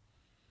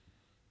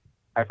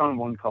 I found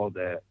one called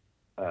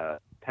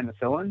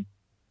penicillin.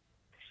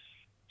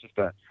 Just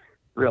a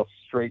real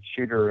straight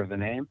shooter of a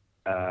name.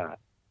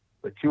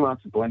 With 2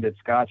 ounces blended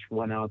Scotch,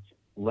 1 ounce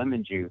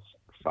lemon juice,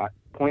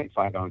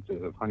 0.5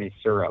 ounces of honey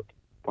syrup,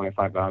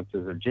 0.5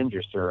 ounces of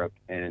ginger syrup,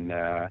 and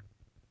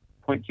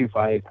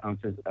 0.25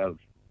 ounces of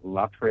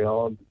La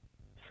Creole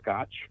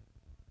Scotch.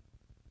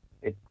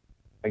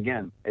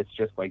 It's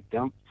just like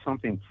dump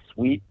something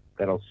sweet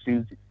that'll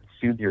soothe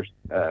your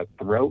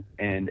throat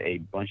and a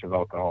bunch of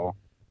alcohol.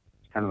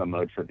 It's kind of the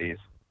mode for these.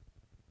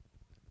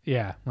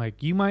 Yeah,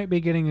 like you might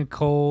be getting a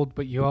cold,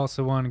 but you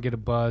also want to get a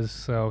buzz.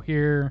 So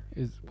here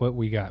is what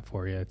we got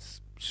for you.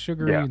 It's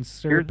sugary and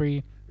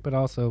syrupy, but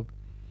also,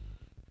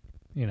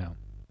 you know.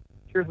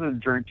 Here's a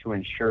drink to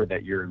ensure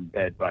that you're in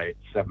bed by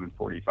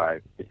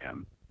 7:45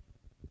 p.m.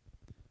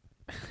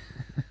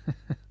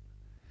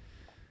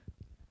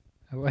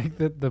 I like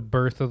that the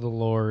birth of the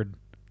Lord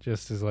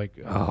just is like,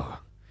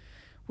 oh,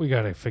 we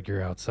got to figure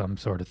out some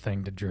sort of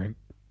thing to drink.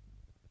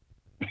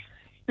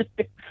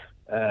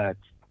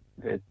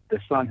 The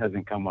sun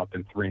hasn't come up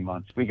in 3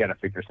 months. We got to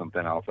figure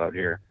something else out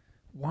here.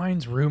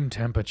 Wine's room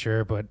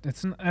temperature, but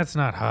that's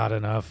not hot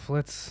enough.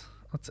 Let's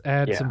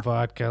add some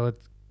vodka.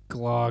 Let's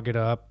glog it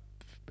up.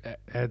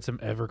 Add some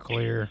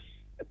Everclear.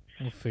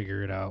 We'll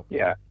figure it out.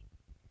 Yeah.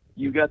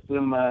 You got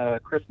some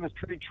Christmas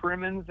tree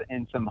trimmings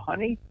and some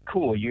honey?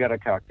 Cool, you got a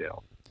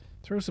cocktail.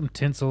 Throw some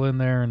tinsel in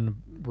there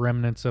and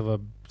remnants of a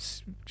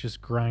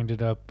just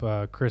grinded up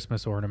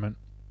Christmas ornament.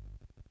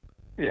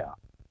 Yeah.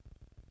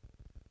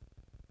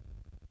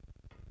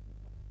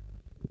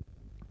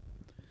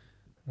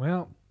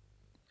 Well,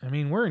 I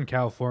mean, we're in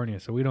California,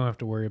 so we don't have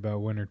to worry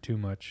about winter too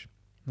much.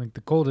 Like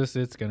the coldest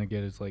it's going to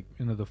get is like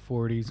into the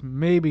 40s,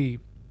 maybe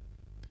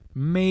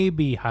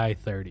high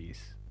 30s.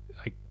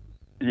 Like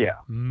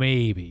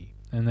maybe.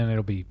 And then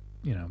it'll be,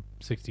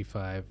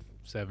 65,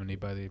 70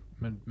 by the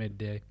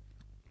midday.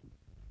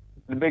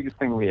 The biggest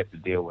thing we have to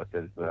deal with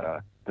is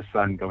the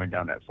sun going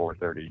down at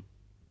 4:30,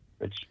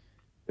 which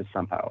is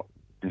somehow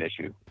an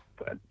issue,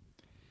 but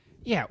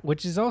yeah,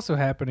 which is also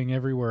happening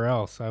everywhere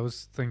else. I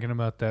was thinking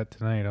about that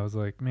tonight. I was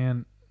like,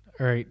 man,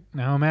 all right,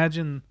 now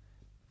imagine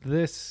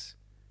this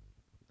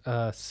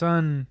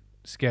sun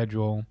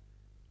schedule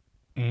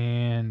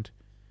and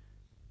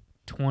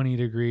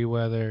 20-degree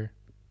weather,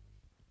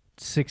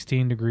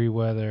 16-degree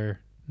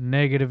weather,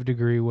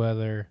 -degree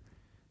weather.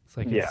 It's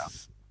like,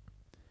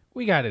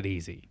 we got it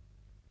easy.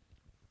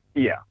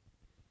 Yeah.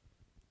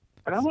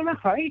 But I want to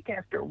hike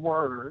after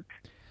work.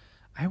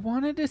 I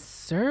wanted to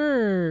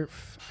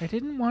surf. I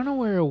didn't want to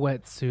wear a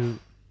wetsuit.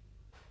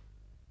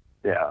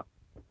 Yeah.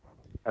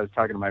 I was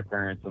talking to my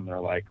parents, and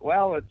they're like,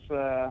 well,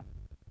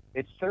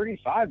 it's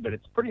 35, but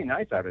it's pretty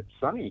nice out. It's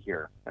sunny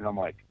here. And I'm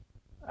like,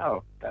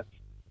 oh, that's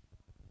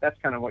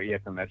kind of what you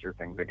have to measure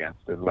things against.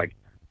 Is like,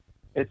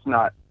 it's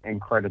not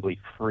incredibly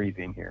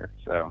freezing here,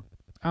 so.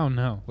 Oh,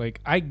 no.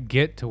 Like, I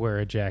get to wear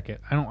a jacket.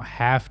 I don't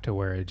have to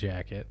wear a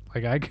jacket.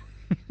 Like, I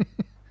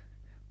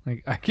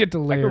get to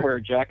layer. I can wear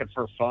a jacket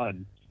for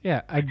fun.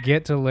 Yeah, I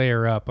get to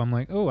layer up. I'm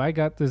like, oh, I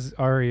got this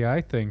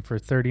REI thing for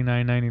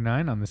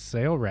 $39.99 on the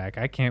sale rack.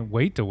 I can't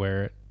wait to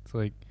wear it. It's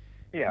like,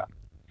 Yeah,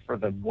 for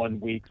the 1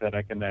 week that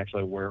I can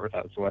actually wear it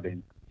without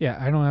sweating. yeah,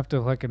 I don't have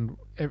to like,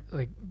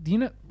 do you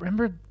know?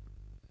 Remember,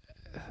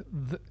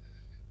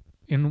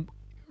 in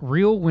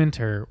real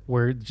winter,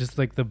 where just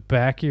like the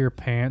back of your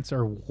pants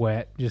are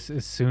wet, just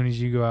as soon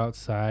as you go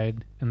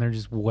outside, and they're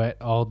just wet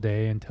all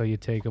day until you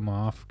take them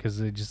off because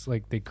they just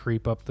like they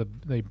creep up the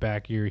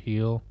back of your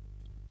heel.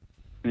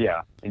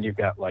 Yeah, and you've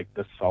got like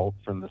the salt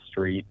from the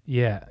street.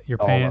 Yeah,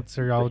 your all pants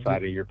up are all the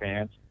side of your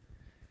pants.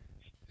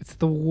 It's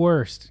the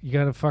worst. You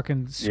got to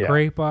fucking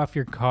scrape off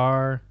your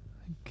car,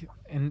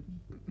 and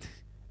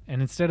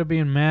instead of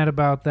being mad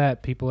about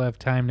that, people have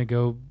time to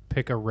go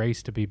pick a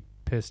race to be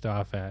pissed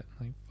off at.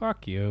 Like,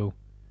 fuck you.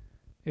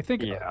 I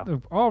think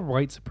all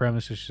white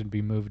supremacists should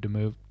be moved to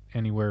move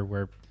anywhere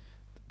where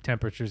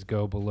temperatures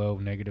go below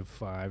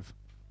 -5.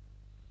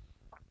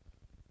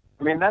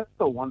 I mean, that's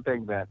the one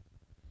thing that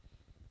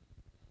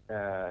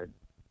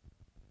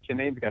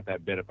Janae's got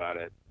that bit about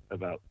it,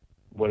 about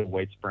what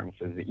white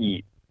supremacists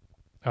eat.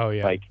 Oh,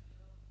 yeah. Like,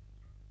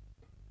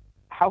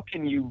 how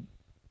can you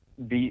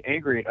be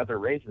angry at other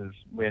races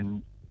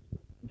when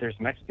there's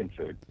Mexican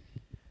food?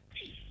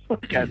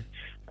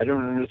 I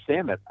don't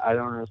understand that. I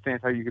don't understand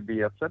how you could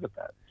be upset at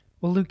that.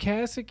 Well,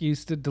 Lukasik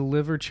used to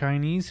deliver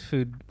Chinese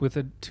food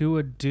to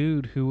a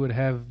dude who would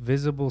have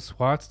visible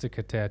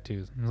swastika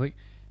tattoos. I was like,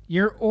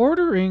 you're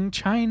ordering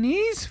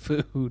Chinese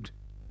food.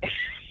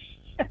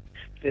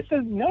 This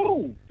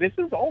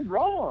is all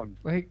wrong.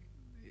 Like,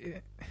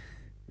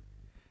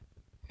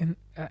 and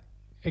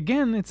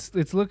again,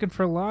 it's looking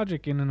for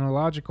logic in an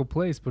illogical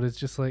place, but it's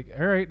just like,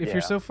 all right, if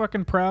you're so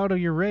fucking proud of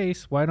your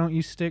race, why don't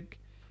you stick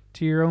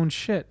to your own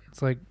shit?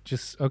 It's like,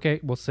 just, okay,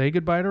 well, say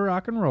goodbye to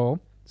rock and roll.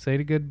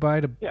 Say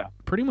goodbye to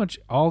pretty much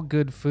all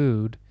good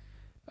food.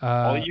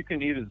 All you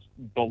can eat is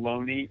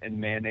bologna and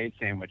mayonnaise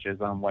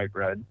sandwiches on white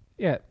bread.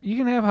 Yeah, you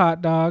can have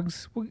hot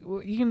dogs.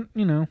 You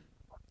can,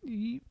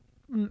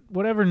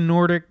 whatever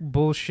Nordic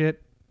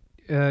bullshit.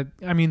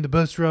 I mean, the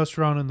best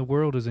restaurant in the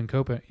world is in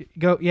Copenhagen.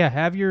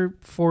 Have your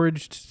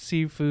foraged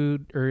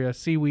seafood or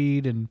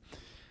seaweed and,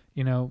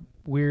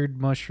 weird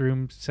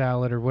mushroom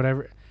salad or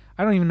whatever.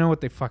 I don't even know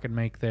what they fucking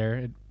make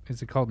there.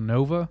 Is it called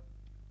Nova?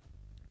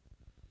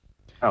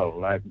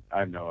 Oh, I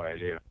have no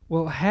idea.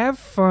 Well, have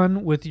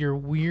fun with your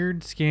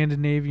weird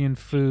Scandinavian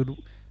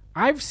food.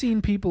 I've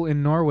seen people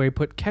in Norway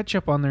put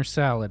ketchup on their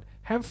salad.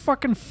 Have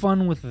fucking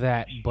fun with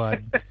that,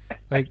 bud.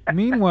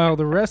 Meanwhile,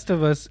 the rest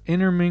of us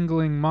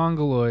intermingling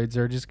Mongoloids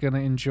are just going to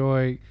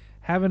enjoy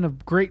having a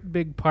great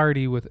big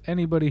party with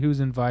anybody who's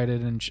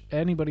invited and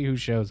anybody who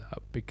shows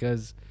up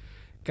because,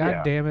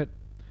 God damn it,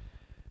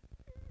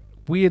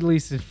 we at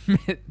least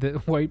admit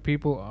that white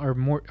people are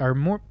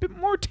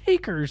more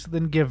takers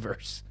than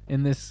givers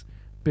in this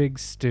big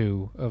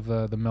stew of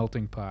the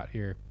melting pot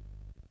here.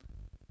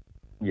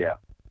 Yeah.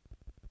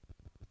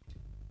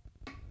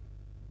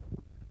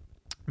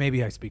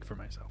 Maybe I speak for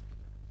myself.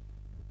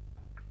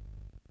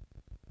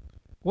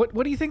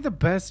 What do you think the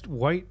best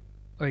white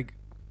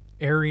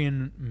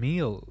Aryan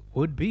meal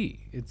would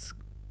be?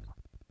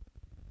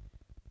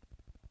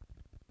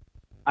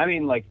 I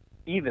mean,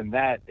 even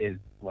that is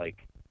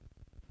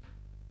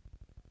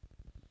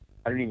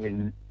I don't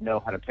even know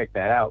how to pick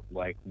that out.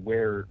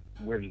 Where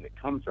does it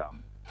come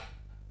from?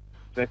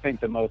 So I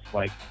think the most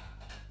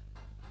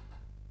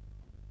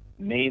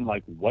main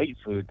white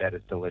food that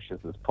is delicious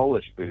is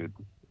Polish food,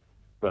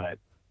 but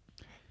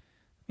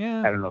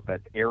I don't know if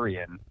that's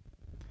Aryan.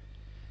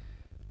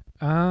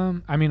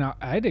 I mean,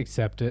 I'd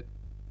accept it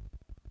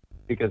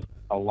because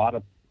a lot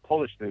of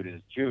Polish food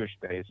is Jewish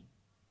based.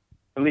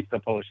 At least the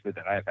Polish food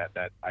that I've had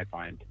that I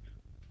find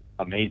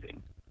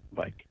amazing,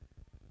 like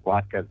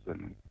latkes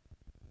and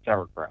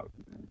sauerkraut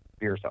and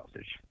beer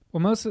sausage.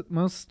 Well, most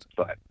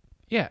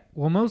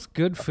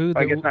good food.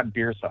 I guess not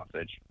beer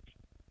sausage.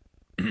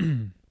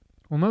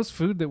 Well, most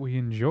food that we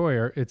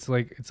enjoy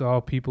it's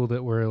all people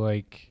that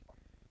were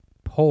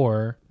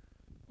poor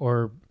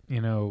or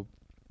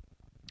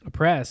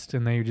oppressed,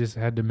 and they just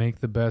had to make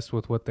the best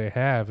with what they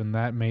have, and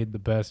that made the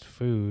best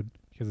food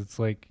because it's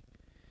like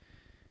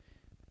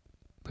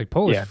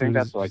Polish food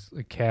is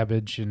like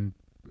cabbage and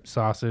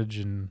sausage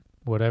and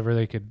whatever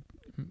they could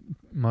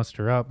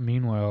muster up.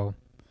 Meanwhile,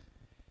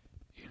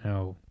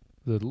 the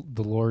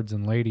lords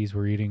and ladies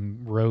were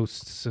eating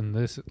roasts and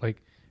this.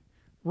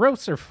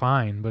 Roasts are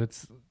fine,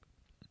 but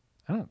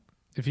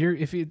if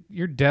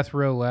your death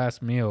row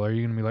last meal, are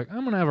you gonna be like,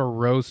 I'm gonna have a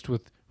roast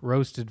with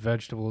roasted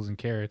vegetables and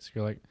carrots?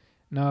 You're like,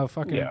 no,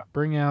 fucking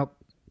bring out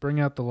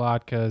the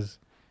latkes,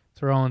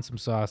 throw in some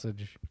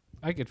sausage.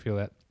 I could feel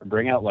that.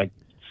 Bring out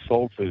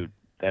soul food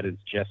that is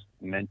just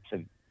meant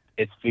to.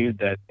 It's food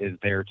that is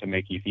there to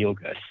make you feel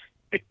good.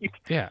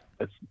 Yeah,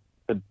 that's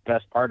the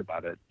best part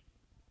about it.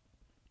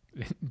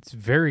 It's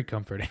very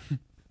comforting.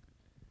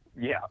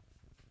 Yeah.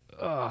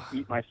 Ugh.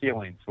 Eat my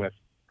feelings with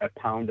a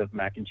pound of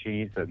mac and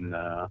cheese and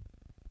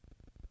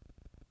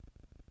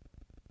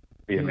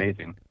be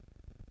amazing.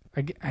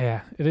 It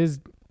is.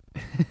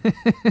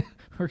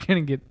 we're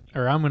gonna get,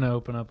 or I'm gonna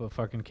open up a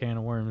fucking can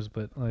of worms.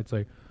 But it's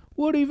like,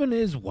 what even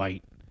is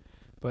white?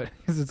 But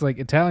because it's like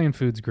Italian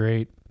food's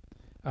great,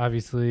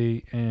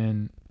 obviously,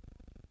 and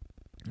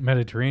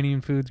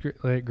Mediterranean food's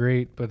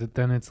great. But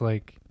then it's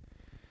like,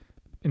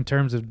 in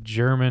terms of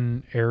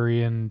German,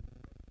 Aryan,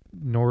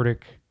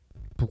 Nordic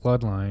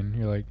bloodline,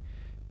 you're like,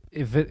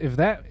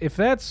 if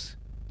that's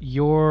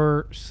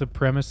your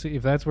supremacy,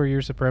 if that's where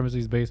your supremacy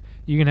is based,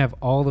 you can have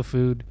all the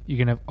food, you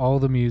can have all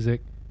the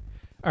music.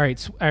 All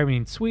right, I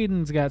mean,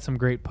 Sweden's got some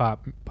great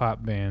pop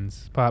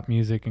bands, pop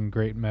music, and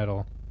great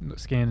metal.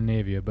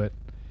 Scandinavia, but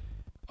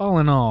all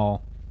in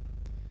all,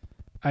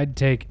 I'd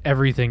take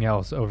everything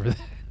else over that.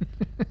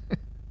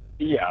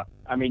 Yeah,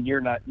 I mean,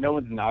 no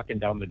one's knocking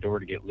down the door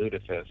to get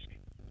lutefisk,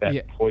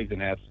 that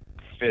poison-ass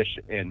fish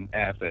in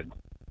acid.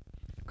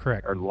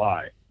 Correct. Or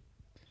lye.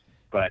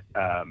 But,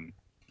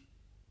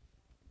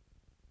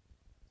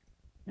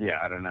 yeah,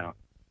 I don't know.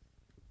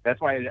 That's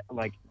why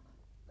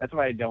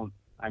I don't,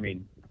 I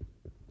mean,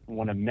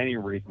 one of many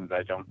reasons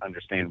I don't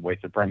understand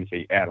white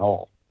supremacy at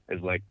all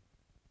is, like,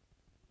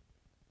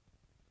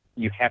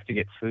 you have to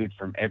get food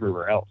from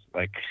everywhere else.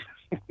 Like,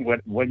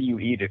 what do you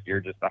eat if you're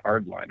just a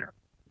hardliner?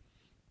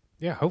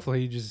 Yeah,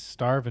 hopefully you just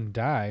starve and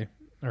die,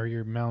 or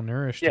you're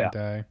malnourished and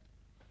die.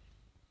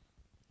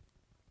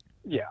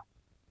 Yeah.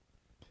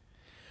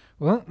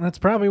 Well, that's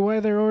probably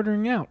why they're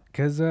ordering out,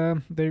 because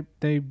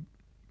they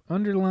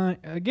underline,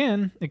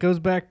 again, it goes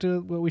back to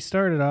what we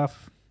started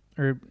off,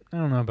 or I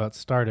don't know about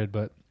started,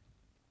 but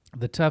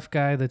the tough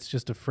guy that's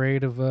just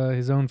afraid of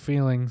his own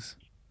feelings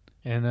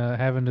and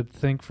having to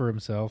think for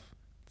himself.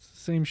 It's the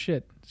same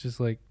shit. It's just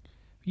like,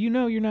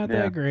 you're not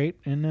that great,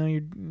 and now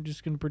you're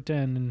just going to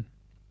pretend, and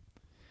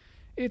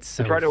it's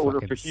so try to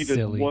order fucking fajitas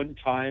silly. one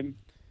time.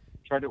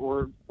 Tried to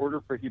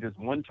order fajitas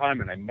one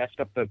time, and I messed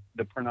up the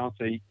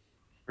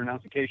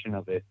pronunciation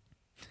of it.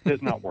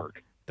 Does not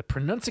work. The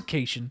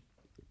pronunciation.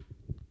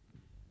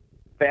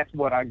 That's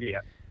what I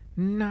get.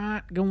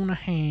 Not gonna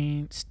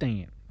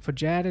handstand.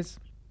 Fajitas.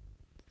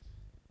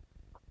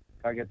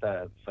 I get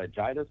the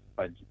fajitas.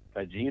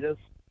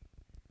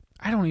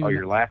 I don't even. Oh,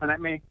 you're laughing at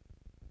me?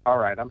 All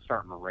right, I'm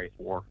starting a race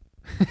war.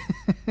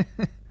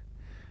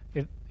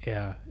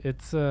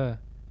 It's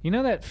you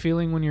know that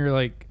feeling when you're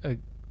like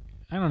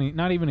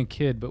not even a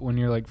kid, but when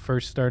you're like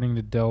first starting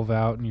to delve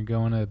out and you're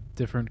going to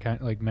different kind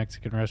like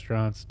Mexican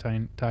restaurants,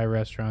 Thai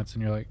restaurants,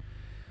 and you're like,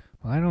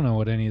 well, I don't know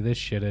what any of this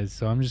shit is,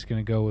 so I'm just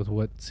gonna go with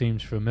what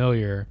seems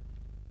familiar.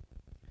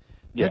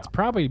 Yeah. That's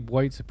probably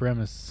white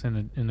supremacists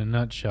in a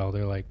nutshell.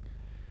 They're like,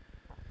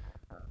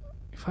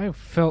 if I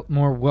felt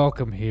more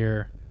welcome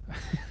here.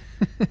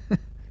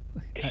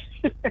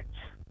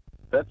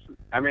 That's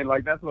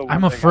the one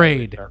I'm thing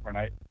afraid.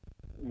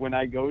 When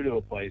I go to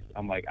a place,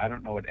 I'm like, I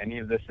don't know what any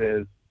of this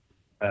is.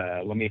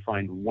 Let me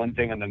find one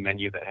thing on the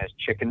menu that has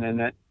chicken in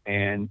it,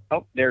 and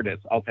oh, there it is.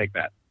 I'll take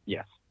that.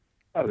 Yes.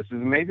 Oh, this is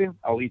amazing.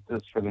 I'll eat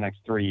this for the next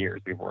 3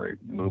 years before I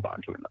move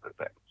on to another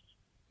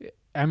thing.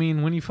 I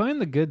mean, when you find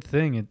the good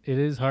thing, it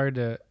is hard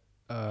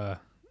to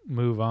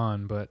move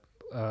on. But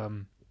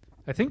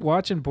I think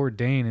watching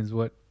Bourdain is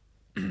what.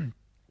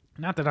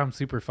 Not that I'm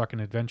super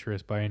fucking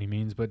adventurous by any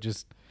means, but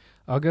just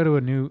I'll go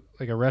to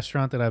a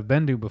restaurant that I've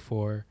been to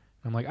before.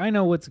 I'm like, I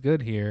know what's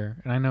good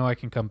here, and I know I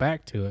can come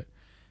back to it.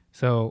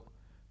 So,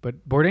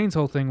 but Bourdain's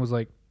whole thing was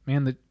like,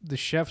 man, the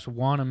chefs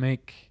want to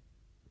make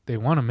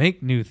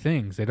new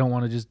things. They don't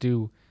want to just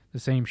do the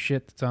same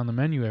shit that's on the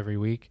menu every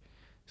week.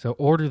 So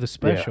order the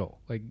special.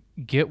 Yeah. Like,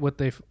 get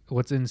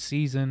what's in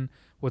season,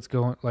 what's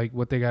going, like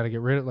what they got to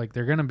get rid of. Like,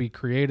 they're gonna be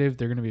creative.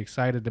 They're gonna be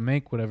excited to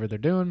make whatever they're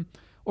doing.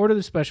 Order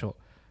the special.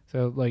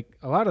 So, like,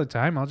 a lot of the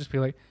time, I'll just be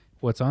like,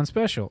 what's on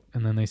special?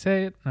 And then they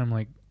say it, and I'm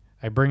like,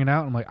 I bring it out,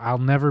 and I'm like, I'll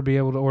never be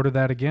able to order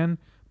that again,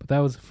 but that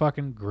was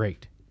fucking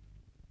great.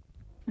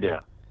 Yeah.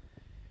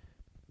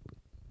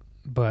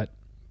 But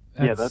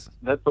that's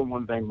the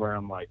one thing where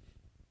I'm like,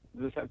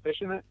 does this have fish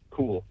in it?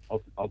 Cool.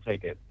 I'll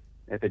take it.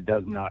 If it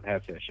does not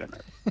have fish in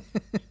it.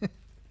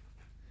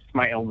 It's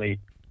my only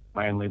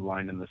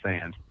line in the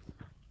sand.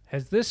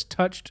 Has this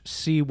touched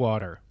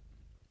seawater?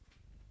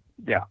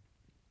 Yeah.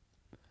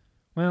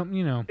 Well,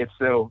 you know. It's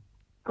so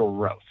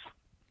gross.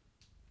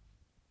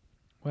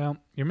 Well,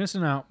 you're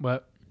missing out,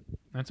 but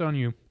that's on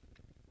you.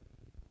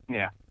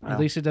 Yeah. Well, at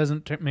least it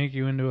doesn't make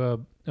you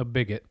into a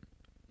bigot.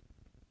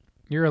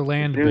 You're a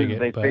land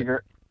bigot,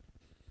 but...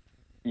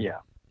 Yeah.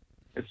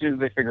 As soon as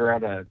they figure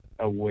out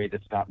a way to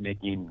stop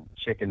making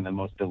chicken the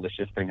most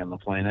delicious thing on the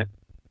planet,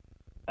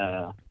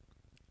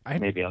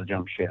 maybe I'll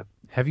jump ship.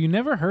 Have you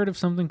never heard of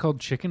something called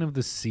chicken of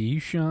the sea,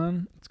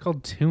 Sean? It's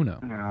called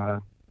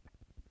tuna.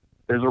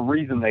 There's a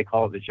reason they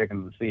call it the chicken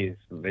of the seas.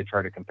 They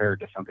try to compare it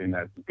to something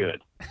that's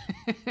good.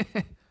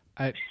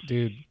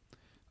 Dude,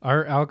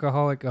 our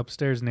alcoholic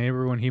upstairs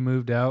neighbor, when he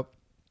moved out,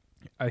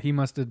 he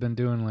must have been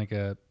doing like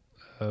a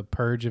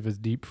purge of his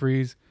deep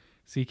freeze.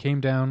 So he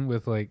came down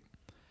with like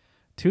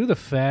 2 of the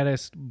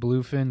fattest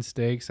bluefin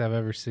steaks I've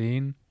ever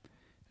seen.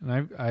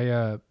 And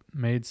I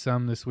made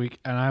some this week,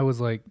 and I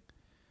was like,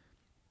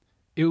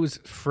 it was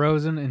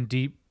frozen and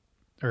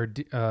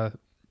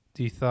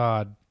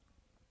thawed.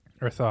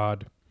 or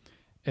thawed,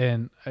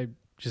 and I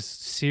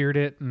just seared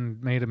it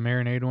and made a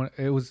marinade one.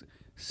 It was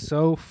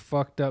so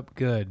fucked up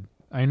good.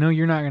 I know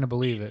you're not gonna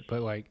believe it,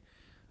 but like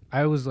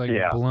I was like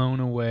blown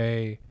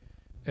away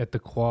at the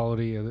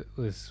quality of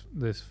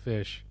this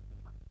fish,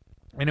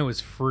 and it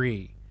was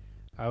free.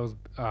 It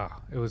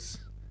was.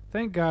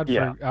 Thank God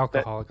for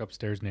alcoholic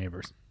upstairs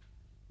neighbors.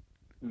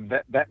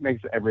 That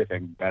makes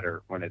everything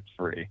better when it's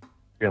free.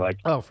 You're like,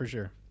 oh, for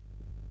sure.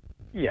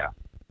 Yeah,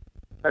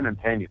 I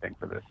didn't pay anything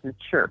for this.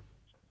 Sure.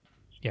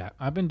 Yeah,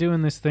 I've been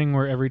doing this thing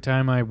where every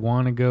time I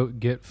want to go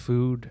get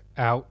food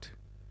out,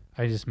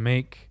 I just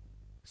make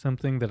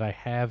something that I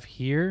have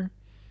here,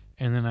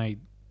 and then I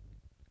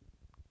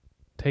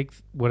take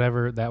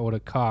whatever that would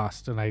have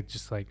cost, and I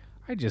just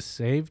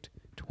saved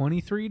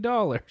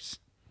 $23.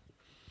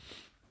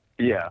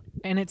 Yeah.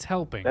 And it's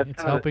helping.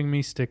 It's helping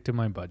me stick to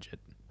my budget.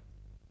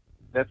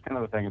 That's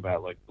kind of the thing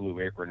about like Blue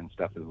Apron and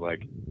stuff is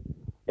like,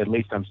 at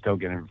least I'm still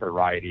getting a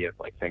variety of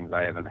like things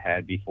I haven't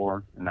had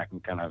before, and I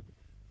can kind of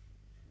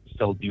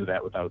still do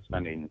that without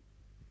spending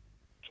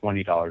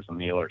 $20 a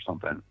meal or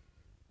something.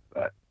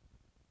 But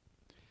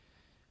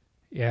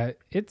yeah,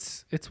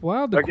 it's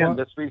wild. Again,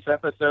 this week's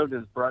episode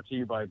is brought to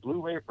you by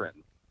Blue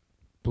Apron.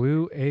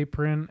 Blue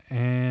Apron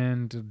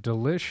and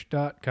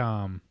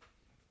Delish.com.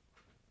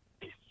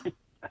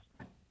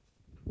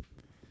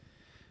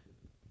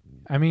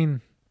 I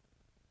mean,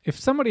 if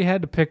somebody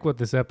had to pick what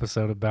this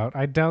episode about,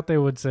 I doubt they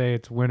would say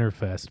it's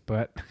Winterfest,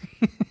 but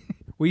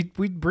we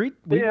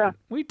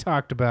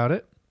talked about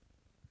it.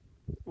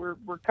 We're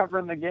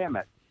covering the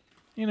gamut.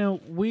 You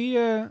know, we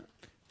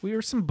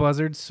were some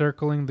buzzards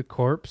circling the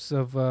corpse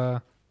of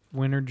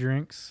winter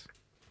drinks.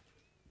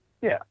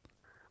 Yeah.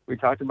 We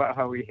talked about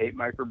how we hate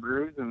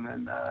microbrews and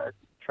then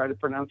try to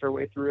pronounce our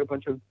way through a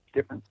bunch of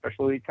different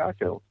specialty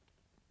cocktails.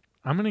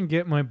 I'm going to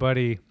get my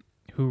buddy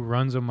who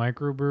runs a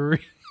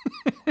microbrewery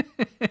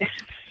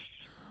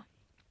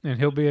and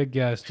he'll be a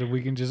guest and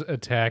we can just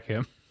attack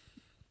him.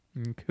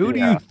 Who do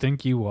you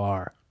think you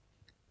are?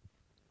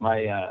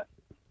 My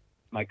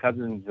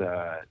cousin's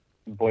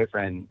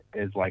boyfriend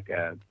is like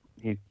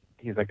he's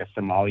like a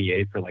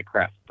sommelier for like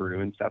craft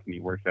brew and stuff, and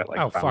he works at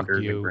like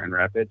Founders in Grand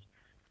Rapids.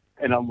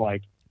 And I'm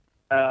like,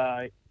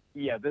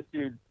 yeah, this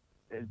dude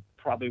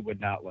probably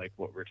would not like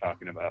what we're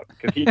talking about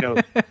because he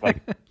knows like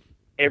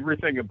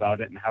everything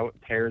about it and how it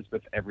pairs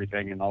with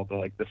everything and all the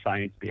like the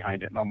science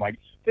behind it. And I'm like,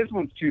 this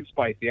one's too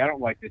spicy. I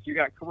don't like this. You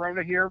got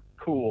Corona here?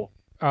 Cool.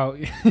 Oh,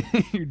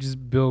 you're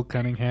just Bill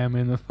Cunningham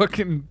in the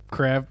fucking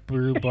craft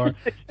brew bar.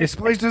 This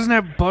place doesn't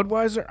have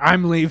Budweiser?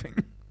 I'm leaving.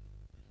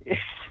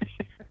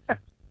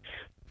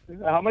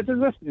 How much is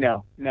this?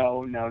 No.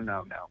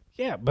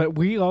 Yeah, but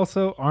we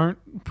also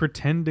aren't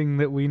pretending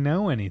that we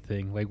know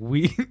anything. Like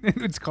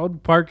it's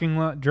called Parking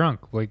Lot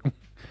Drunk. Like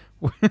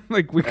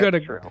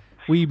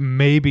we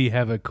maybe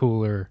have a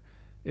cooler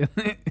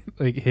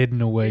like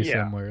hidden away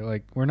somewhere.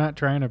 Like we're not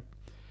trying to.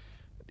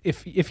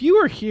 If you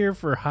are here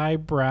for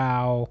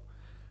highbrow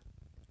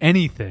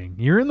anything,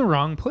 you're in the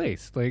wrong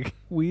place. Like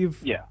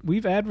we've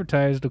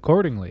advertised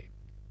accordingly.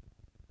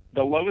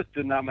 The lowest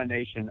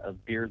denomination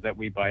of beers that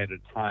we buy at a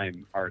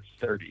time are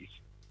 30s.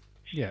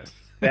 Yes.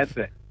 That's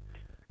it.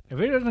 If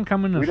it doesn't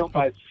come in, we don't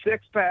buy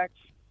 6-packs.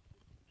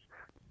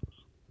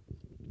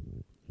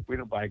 We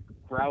don't buy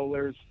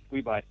growlers.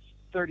 We buy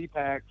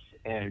 30-packs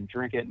and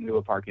drink it into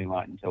a parking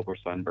lot until we're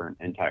sunburned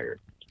and tired.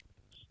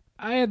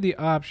 I had the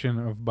option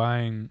of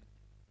buying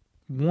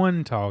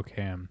one tall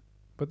can,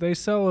 but they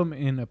sell them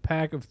in a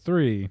pack of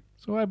 3,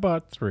 so I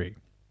bought 3.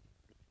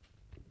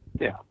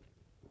 Yeah.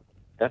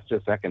 That's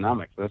just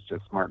economics. That's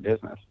just smart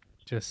business.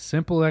 Just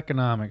simple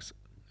economics.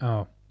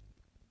 Oh.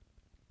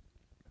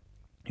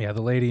 Yeah,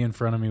 the lady in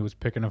front of me was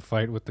picking a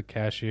fight with the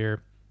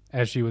cashier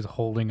as she was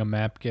holding a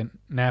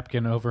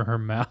napkin over her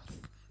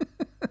mouth.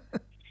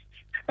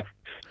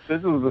 This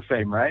is the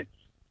same, right?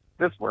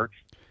 This works.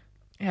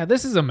 Yeah,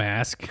 this is a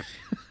mask.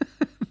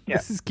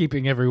 This is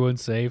keeping everyone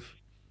safe.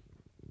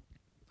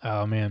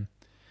 Oh, man.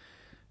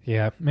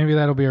 Yeah, maybe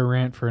that'll be a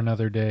rant for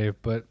another day,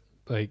 but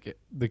like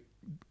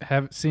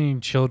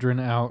seeing children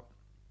out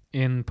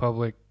in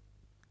public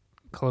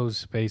closed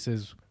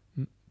spaces,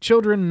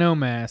 children no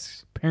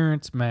masks,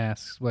 parents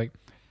masks, like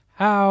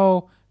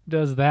how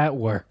does that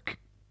work?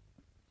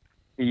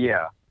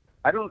 Yeah,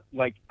 I don't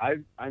like.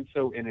 I'm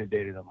so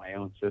inundated on my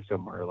own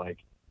system where like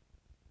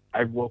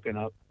I've woken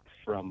up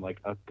from like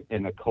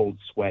in a cold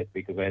sweat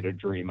because I had a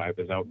dream I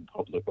was out in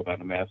public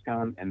without a mask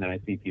on, and then I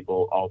see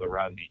people all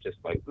around me just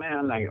like, man,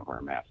 I'm not gonna wear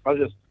a mask. I'll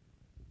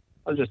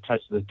just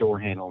touch the door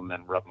handle and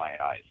then rub my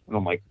eyes. And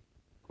I'm like,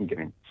 I'm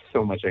getting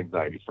so much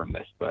anxiety from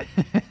this, but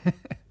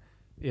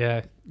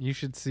yeah, you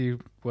should see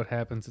what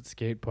happens at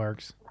skate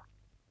parks.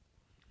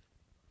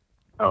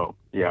 Oh,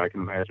 yeah, I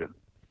can imagine.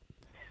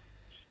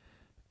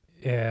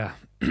 Yeah.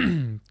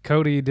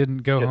 Cody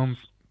didn't go home.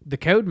 The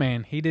Code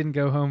Man, he didn't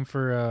go home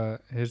for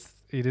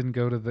he didn't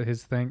go to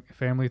his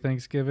family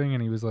Thanksgiving,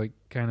 and he was like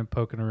kind of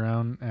poking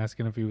around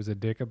asking if he was a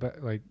dick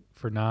about like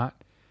for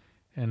not.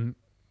 And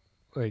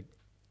like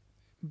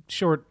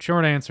short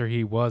answer,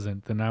 he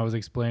wasn't. Then I was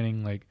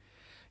explaining like,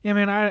 yeah,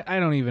 man, I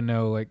don't even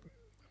know. Like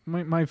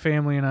my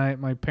family and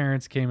my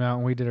parents came out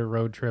and we did a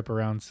road trip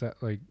around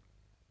like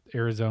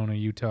Arizona,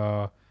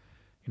 Utah.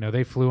 You know,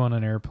 they flew on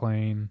an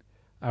airplane.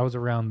 I was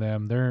around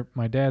them.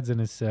 My dad's in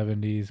his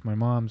 70s. My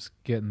mom's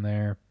getting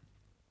there.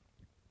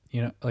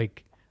 You know,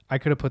 like I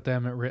could have put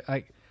them at risk.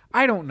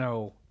 I don't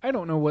know. I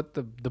don't know what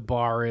the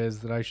bar is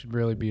that I should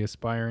really be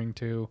aspiring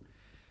to.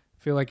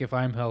 I feel like if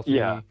I'm healthy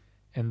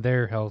and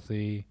they're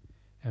healthy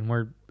and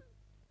we're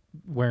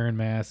wearing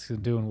masks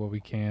and doing what we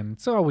can,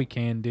 it's all we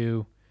can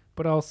do.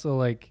 But also,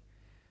 like,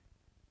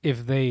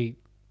 if they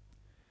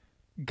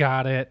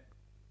got it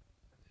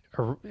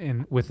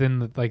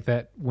within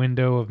that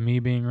window of me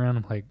being around,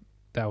 I'm like,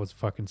 that was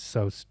fucking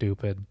so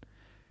stupid.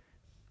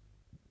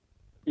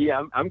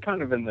 Yeah, I'm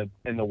kind of in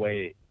the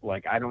way,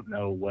 like, I don't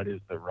know what is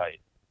the right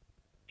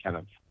kind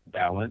of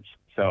balance.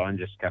 So I'm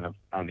just kind of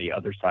on the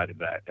other side of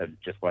that. And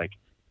just like,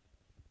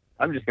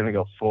 I'm just going to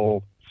go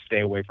full stay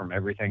away from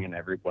everything and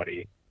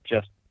everybody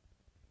just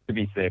to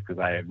be safe, because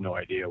I have no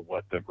idea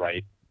what the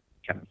right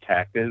kind of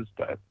tact is.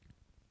 But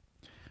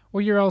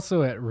well, you're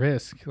also at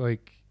risk.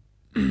 Like,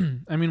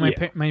 I mean,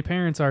 my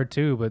parents are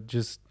too, but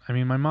just, I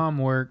mean, my mom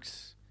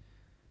works,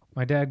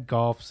 my dad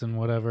golfs and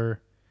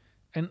whatever.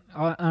 And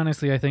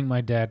honestly, I think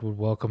my dad would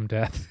welcome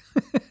death.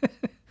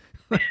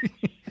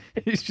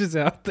 He's just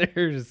out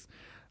there just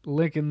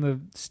licking the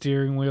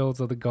steering wheels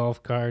of the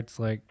golf carts.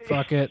 Like,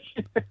 fuck it.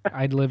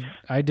 I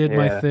did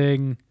my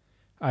thing.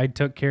 I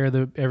took care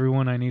of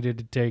everyone I needed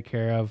to take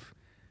care of.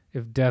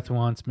 If death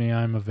wants me,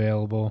 I'm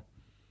available.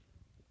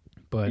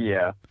 But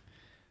yeah.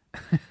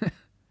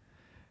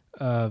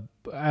 I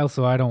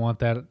don't want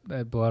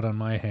that blood on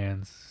my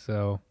hands.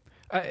 So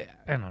I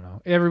don't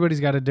know.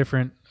 Everybody's got a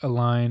different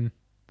line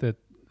that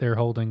they're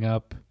holding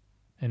up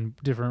and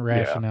different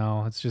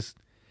rationale. It's just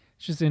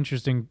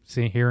interesting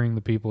hearing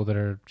the people that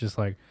are just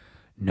like,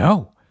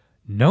 no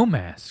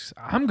masks.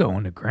 I'm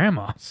going to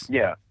grandma's.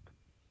 Yeah.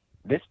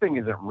 This thing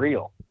isn't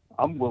real.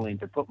 I'm willing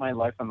to put my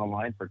life on the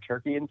line for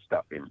turkey and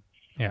stuffing.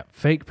 Yeah.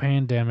 Fake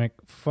pandemic.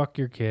 Fuck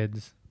your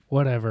kids.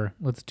 Whatever.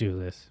 Let's do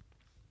this.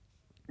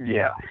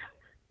 Yeah.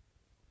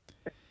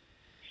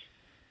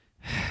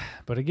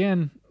 But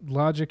again,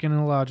 logic in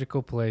a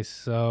logical place.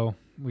 So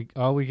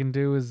all we can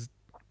do is,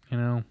 you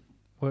know,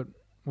 what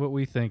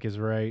we think is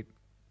right,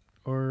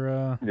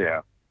 or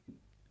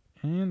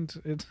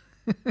and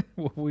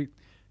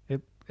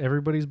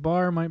everybody's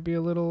bar might be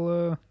a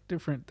little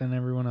different than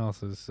everyone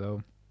else's.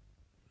 So,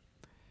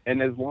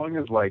 and as long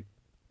as like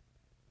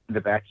the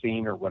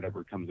vaccine or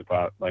whatever comes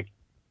about, like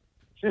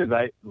as soon as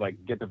I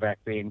like get the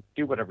vaccine,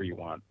 do whatever you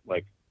want.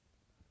 Like,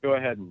 go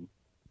ahead and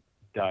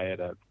die at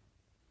a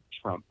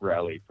Trump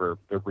rally for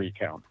the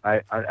recount.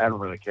 I don't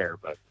really care,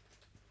 but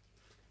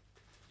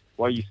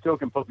while you still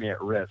can put me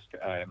at risk,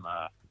 I'm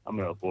going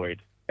to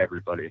avoid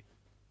everybody.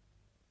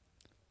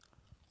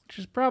 Which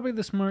is probably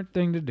the smart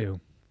thing to do.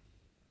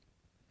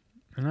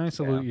 And I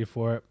salute you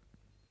for it.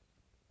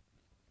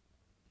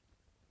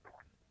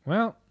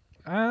 Well,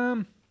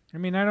 I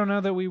mean, I don't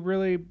know that we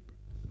really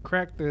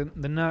cracked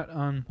the nut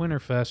on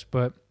Winterfest,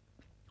 but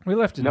we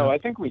left it. No, up. I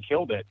think we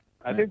killed it.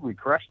 I think we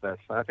crushed this.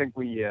 I think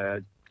we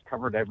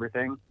covered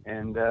everything,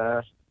 and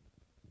I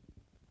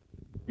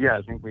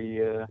think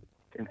we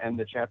can end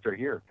the chapter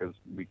here because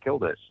we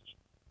killed it.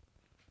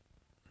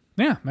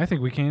 Yeah, I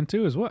think we can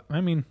too. I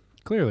mean,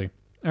 clearly.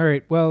 All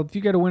right. Well, if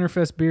you got a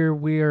Winterfest beer,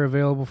 we are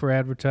available for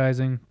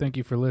advertising. Thank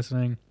you for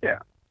listening. Yeah.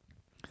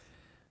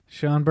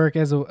 Sean Burke,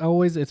 as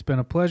always, it's been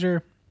a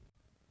pleasure.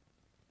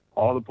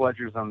 All the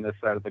pleasures on this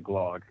side of the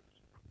glog.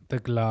 The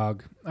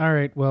glog. All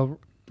right. Well,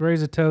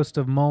 raise a toast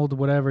of mulled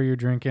whatever you're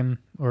drinking,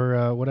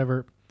 or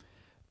whatever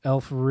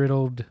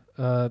elf-riddled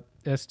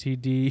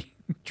STD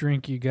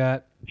drink you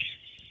got.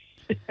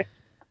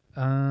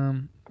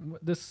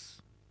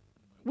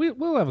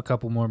 We'll have a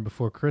couple more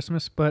before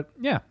Christmas, but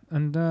yeah.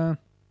 And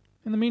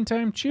in the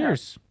meantime,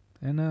 cheers,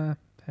 and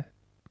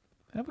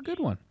have a good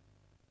one.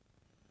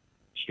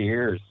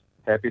 Cheers.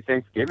 Happy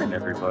Thanksgiving,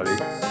 everybody.